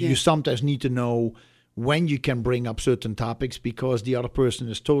 You sometimes need to know when you can bring up certain topics because the other person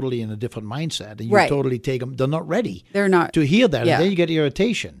is totally in a different mindset, and you totally take them. They're not ready. They're not to hear that, and then you get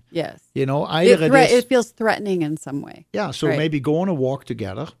irritation. Yes, it feels threatening in some way. Yeah, so maybe go on a walk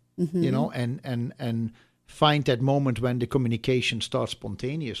together, and find that moment when the communication starts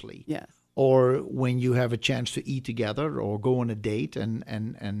spontaneously. Yes, or when you have a chance to eat together or go on a date,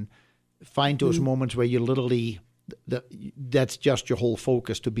 and find those moments where you literally that's just your whole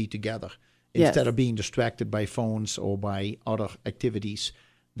focus, to be together. Instead of being distracted by phones or by other activities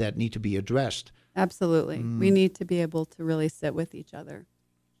that need to be addressed. Absolutely. We need to be able to really sit with each other.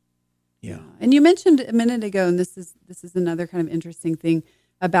 Yeah. And you mentioned a minute ago, and this is another kind of interesting thing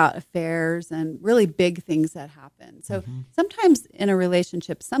about affairs and really big things that happen. So sometimes in a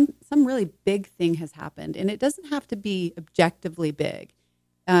relationship, some really big thing has happened, and it doesn't have to be objectively big.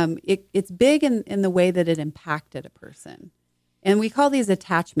 It's big in the way that it impacted a person. And we call these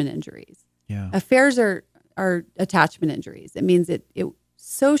attachment injuries. Yeah. Affairs are attachment injuries. It means it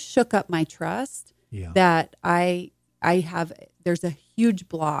so shook up my trust that there's a huge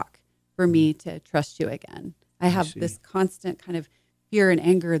block for me to trust you again. I have this constant kind of fear and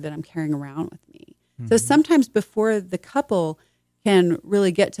anger that I'm carrying around with me. So sometimes before the couple can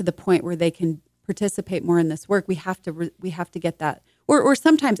really get to the point where they can participate more in this work, we have to get that, or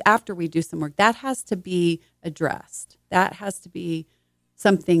sometimes after we do some work, that has to be addressed. That has to be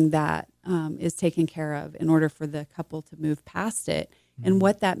something that is taken care of in order for the couple to move past it. And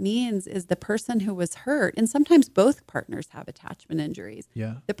what that means is the person who was hurt, and sometimes both partners have attachment injuries.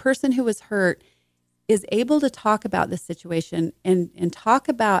 Yeah. The person who was hurt is able to talk about the situation and talk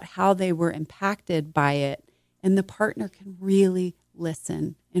about how they were impacted by it. And the partner can really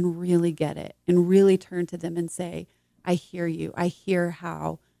listen and really get it and really turn to them and say, I hear you. I hear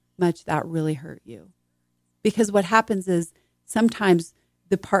how much that really hurt you. Because what happens is sometimes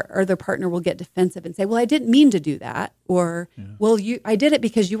the partner will get defensive and say, well, I didn't mean to do that. Or, well, I did it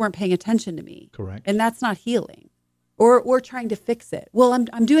because you weren't paying attention to me. Correct. And that's not healing. Or trying to fix it. Well,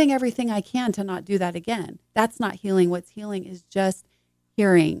 I'm doing everything I can to not do that again. That's not healing. What's healing is just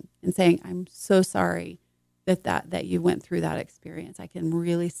hearing and saying, I'm so sorry that you went through that experience. I can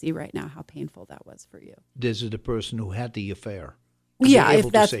really see right now how painful that was for you. This is the person who had the affair. Yeah, if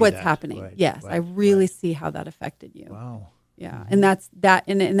that's what's happening. Right, yes, right, I really see how that affected you. Wow. Yeah, and that's that,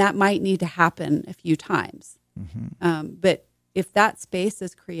 and that might need to happen a few times. But if that space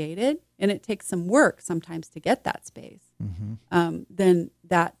is created, and it takes some work sometimes to get that space, then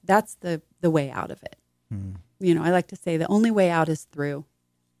that's the way out of it. I like to say the only way out is through.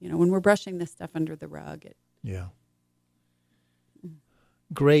 when we're brushing this stuff under the rug. Yeah.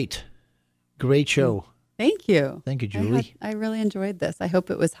 Great show. Thank you. Thank you, Julie. I really enjoyed this. I hope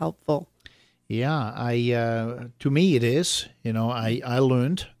it was helpful. Yeah, to me it is. I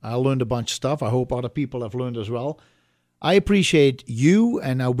learned a bunch of stuff. I hope other people have learned as well. I appreciate you,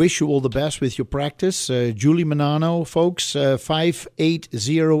 and I wish you all the best with your practice. Julie Manano, folks,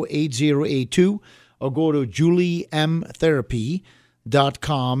 580-8082, or go to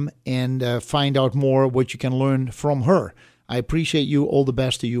juliemtherapy.com and find out more what you can learn from her. I appreciate you. All the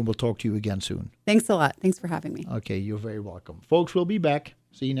best to you, and we'll talk to you again soon. Thanks a lot. Thanks for having me. Okay, you're very welcome. Folks, we'll be back.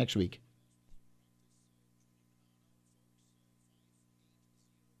 See you next week.